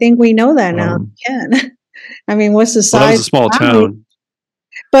 I think we know that now. Can. I mean, what's the Well, that size? was a small town.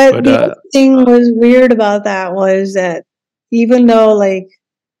 But the other thing was weird about that was that even though like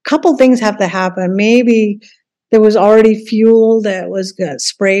a couple things have to happen, maybe there was already fuel that was got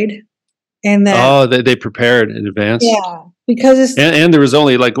sprayed, and that they prepared in advance. yeah, because it's And there was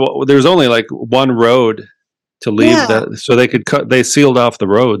only like one road to leave yeah, that, so they could cut. They sealed off the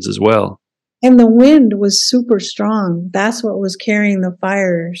roads as well. and the wind was super strong. That's what was carrying the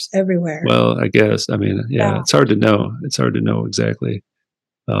fires everywhere. Well, I guess. I mean, yeah, it's hard to know. It's hard to know exactly.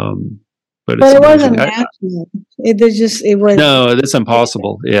 But it's But it amazing. wasn't natural. It was No, it's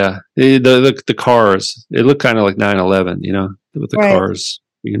impossible. Yeah, the cars. It looked kind of like 9/11. You know, with the right. cars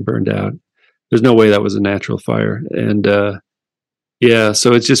being burned out. There's no way that was a natural fire. And yeah,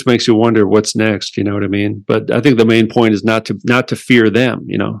 so it just makes you wonder what's next. You know what I mean? But I think the main point is not to fear them.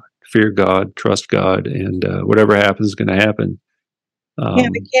 You know, fear God, trust God, and whatever happens is going to happen. Yeah,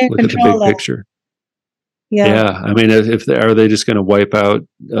 we can't Look at the control big that. picture. Yeah. Yeah, I mean, if are they just going to wipe out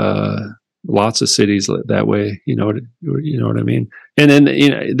lots of cities that way? You know what I mean? And then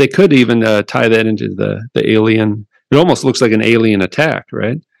they could even tie that into the alien. It almost looks like an alien attack,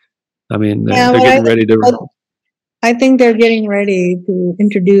 right? I mean, they're getting ready to. I think they're getting ready to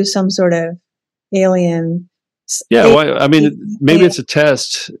introduce some sort of alien. Yeah, well, I mean, maybe it's a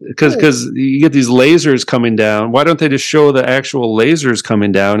test because you get these lasers coming down. Why don't they just show the actual lasers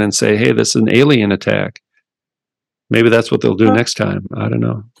coming down and say, "Hey, this is an alien attack"? Maybe that's what they'll do next time. I don't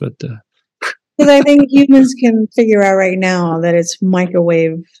know, but because I think humans can figure out right now that it's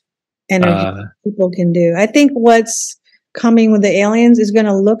microwave energy people can do. I think what's coming with the aliens is going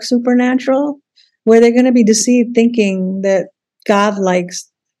to look supernatural, where they're going to be deceived thinking that godlike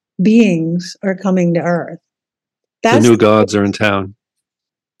beings are coming to Earth. That's the new gods are in town.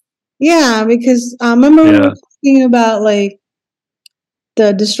 Yeah, because I remember we were talking about like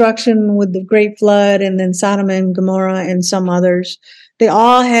the destruction with the Great Flood and then Sodom and Gomorrah and some others. They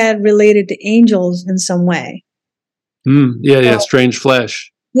all had related to angels in some way. Yeah, strange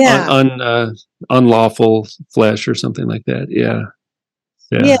flesh. Yeah. Unlawful flesh or something like that.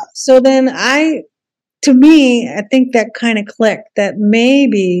 Yeah. So then to me, I think that kind of clicked that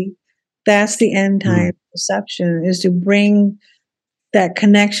maybe that's the end time perception is to bring that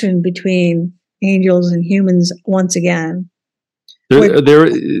connection between angels and humans once again. There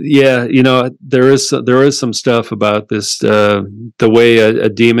is some stuff about this, the way a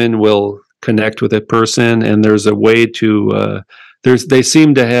demon will connect with a person, and there's a way to, they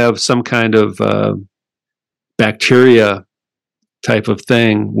seem to have some kind of bacteria type of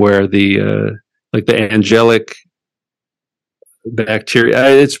thing where the angelic bacteria,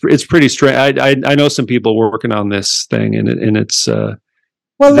 it's pretty strange. I know some people working on this thing, and it's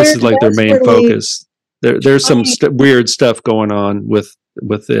this is like their main focus. There's some weird stuff going on with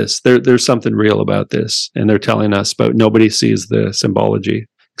this. There's something real about this, and they're telling us, but nobody sees the symbology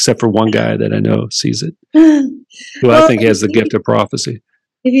except for one guy that I know sees it. who I Well, think has the gift of prophecy.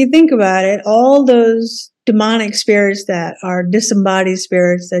 if you think about it, all those demonic spirits that are disembodied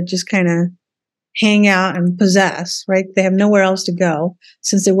spirits that just kind of hang out and possess, right? They have nowhere else to go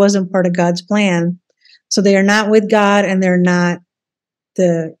since it wasn't part of God's plan. So they are not with God and they're not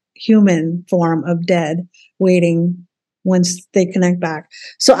the human form of dead waiting once they connect back.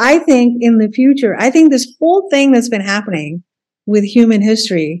 So I think in the future, I think this whole thing that's been happening with human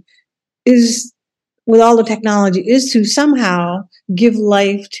history is, with all the technology, is to somehow give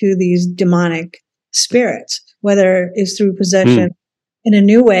life to these demonic spirits, whether it's through possession in a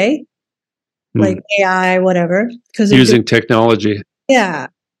new way, like AI, whatever. Because using technology. Yeah.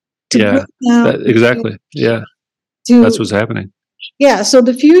 Exactly. Yeah. That's what's happening. Yeah. So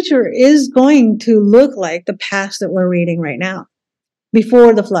the future is going to look like the past that we're reading right now,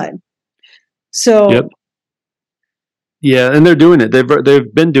 before the flood. So. Yep. Yeah, and they're doing it.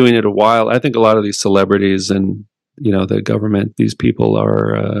 They've been doing it a while. I think a lot of these celebrities and the government, these people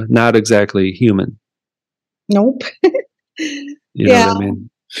are not exactly human. Nope. You know what I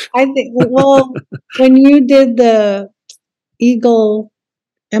mean? I think, well, when you did the eagle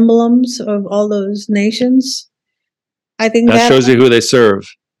emblems of all those nations, I think that shows you who they serve.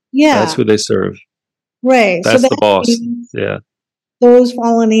 Yeah. That's who they serve. Right. That's the boss. Yeah. Those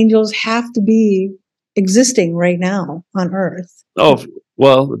fallen angels have to be existing right now on Earth. Oh,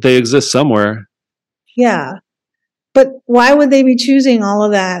 well, they exist somewhere. Yeah. But why would they be choosing all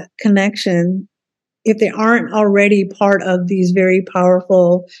of that connection if they aren't already part of these very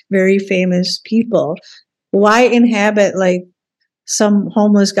powerful, very famous people? Why inhabit like some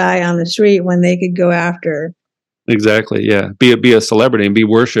homeless guy on the street when they could go after? Exactly. Yeah. Be a celebrity and be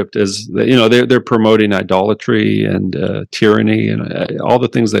worshipped as they're promoting idolatry and tyranny and all the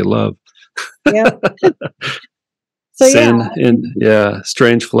things they love. Yeah. So sin and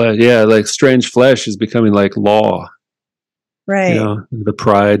strange flesh. Yeah, like strange flesh is becoming like law. Right. The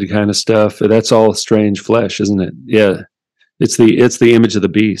pride kind of stuff. That's all strange flesh, isn't it? Yeah. It's the image of the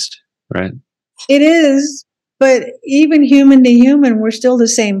beast, right? It is, but even human to human, we're still the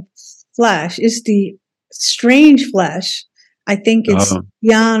same flesh. It's the strange flesh. I think it's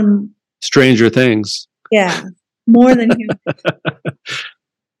beyond Stranger Things. Yeah. More than human.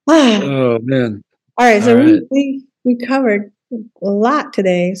 Oh man. All right. So we covered a lot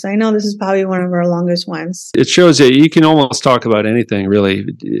today. So I know this is probably one of our longest ones. It shows you can almost talk about anything, really.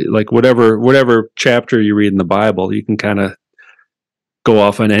 Like whatever chapter you read in the Bible, you can kind of go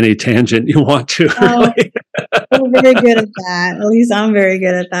off on any tangent you want to. Really. We're very good at that. At least I'm very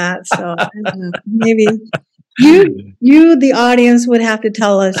good at that. So maybe you, the audience, would have to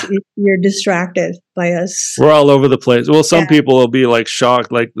tell us if you're distracted by us. We're all over the place. Well, some people will be like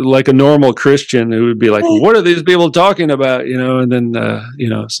shocked, like a normal Christian who would be like, "What are these people talking about?" And then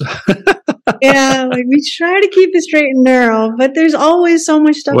So. Yeah, like we try to keep it straight and narrow, but there's always so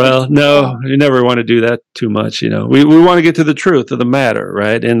much stuff. Well, no, you never want to do that too much. We want to get to the truth of the matter,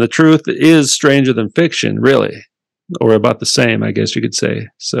 right? And the truth is stranger than fiction, really, or about the same, I guess you could say.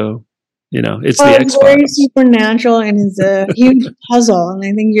 So. It's the X-Files. It's very supernatural and it's a huge puzzle, and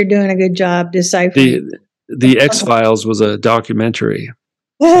I think you're doing a good job deciphering. The X-Files was a documentary.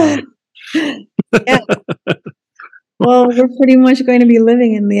 Yeah. Well, we're pretty much going to be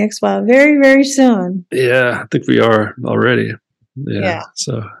living in the X-Files very, very soon. Yeah, I think we are already. Yeah.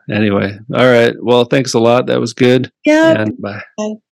 So anyway, all right. Well, thanks a lot. That was good. Yeah. And bye. Bye.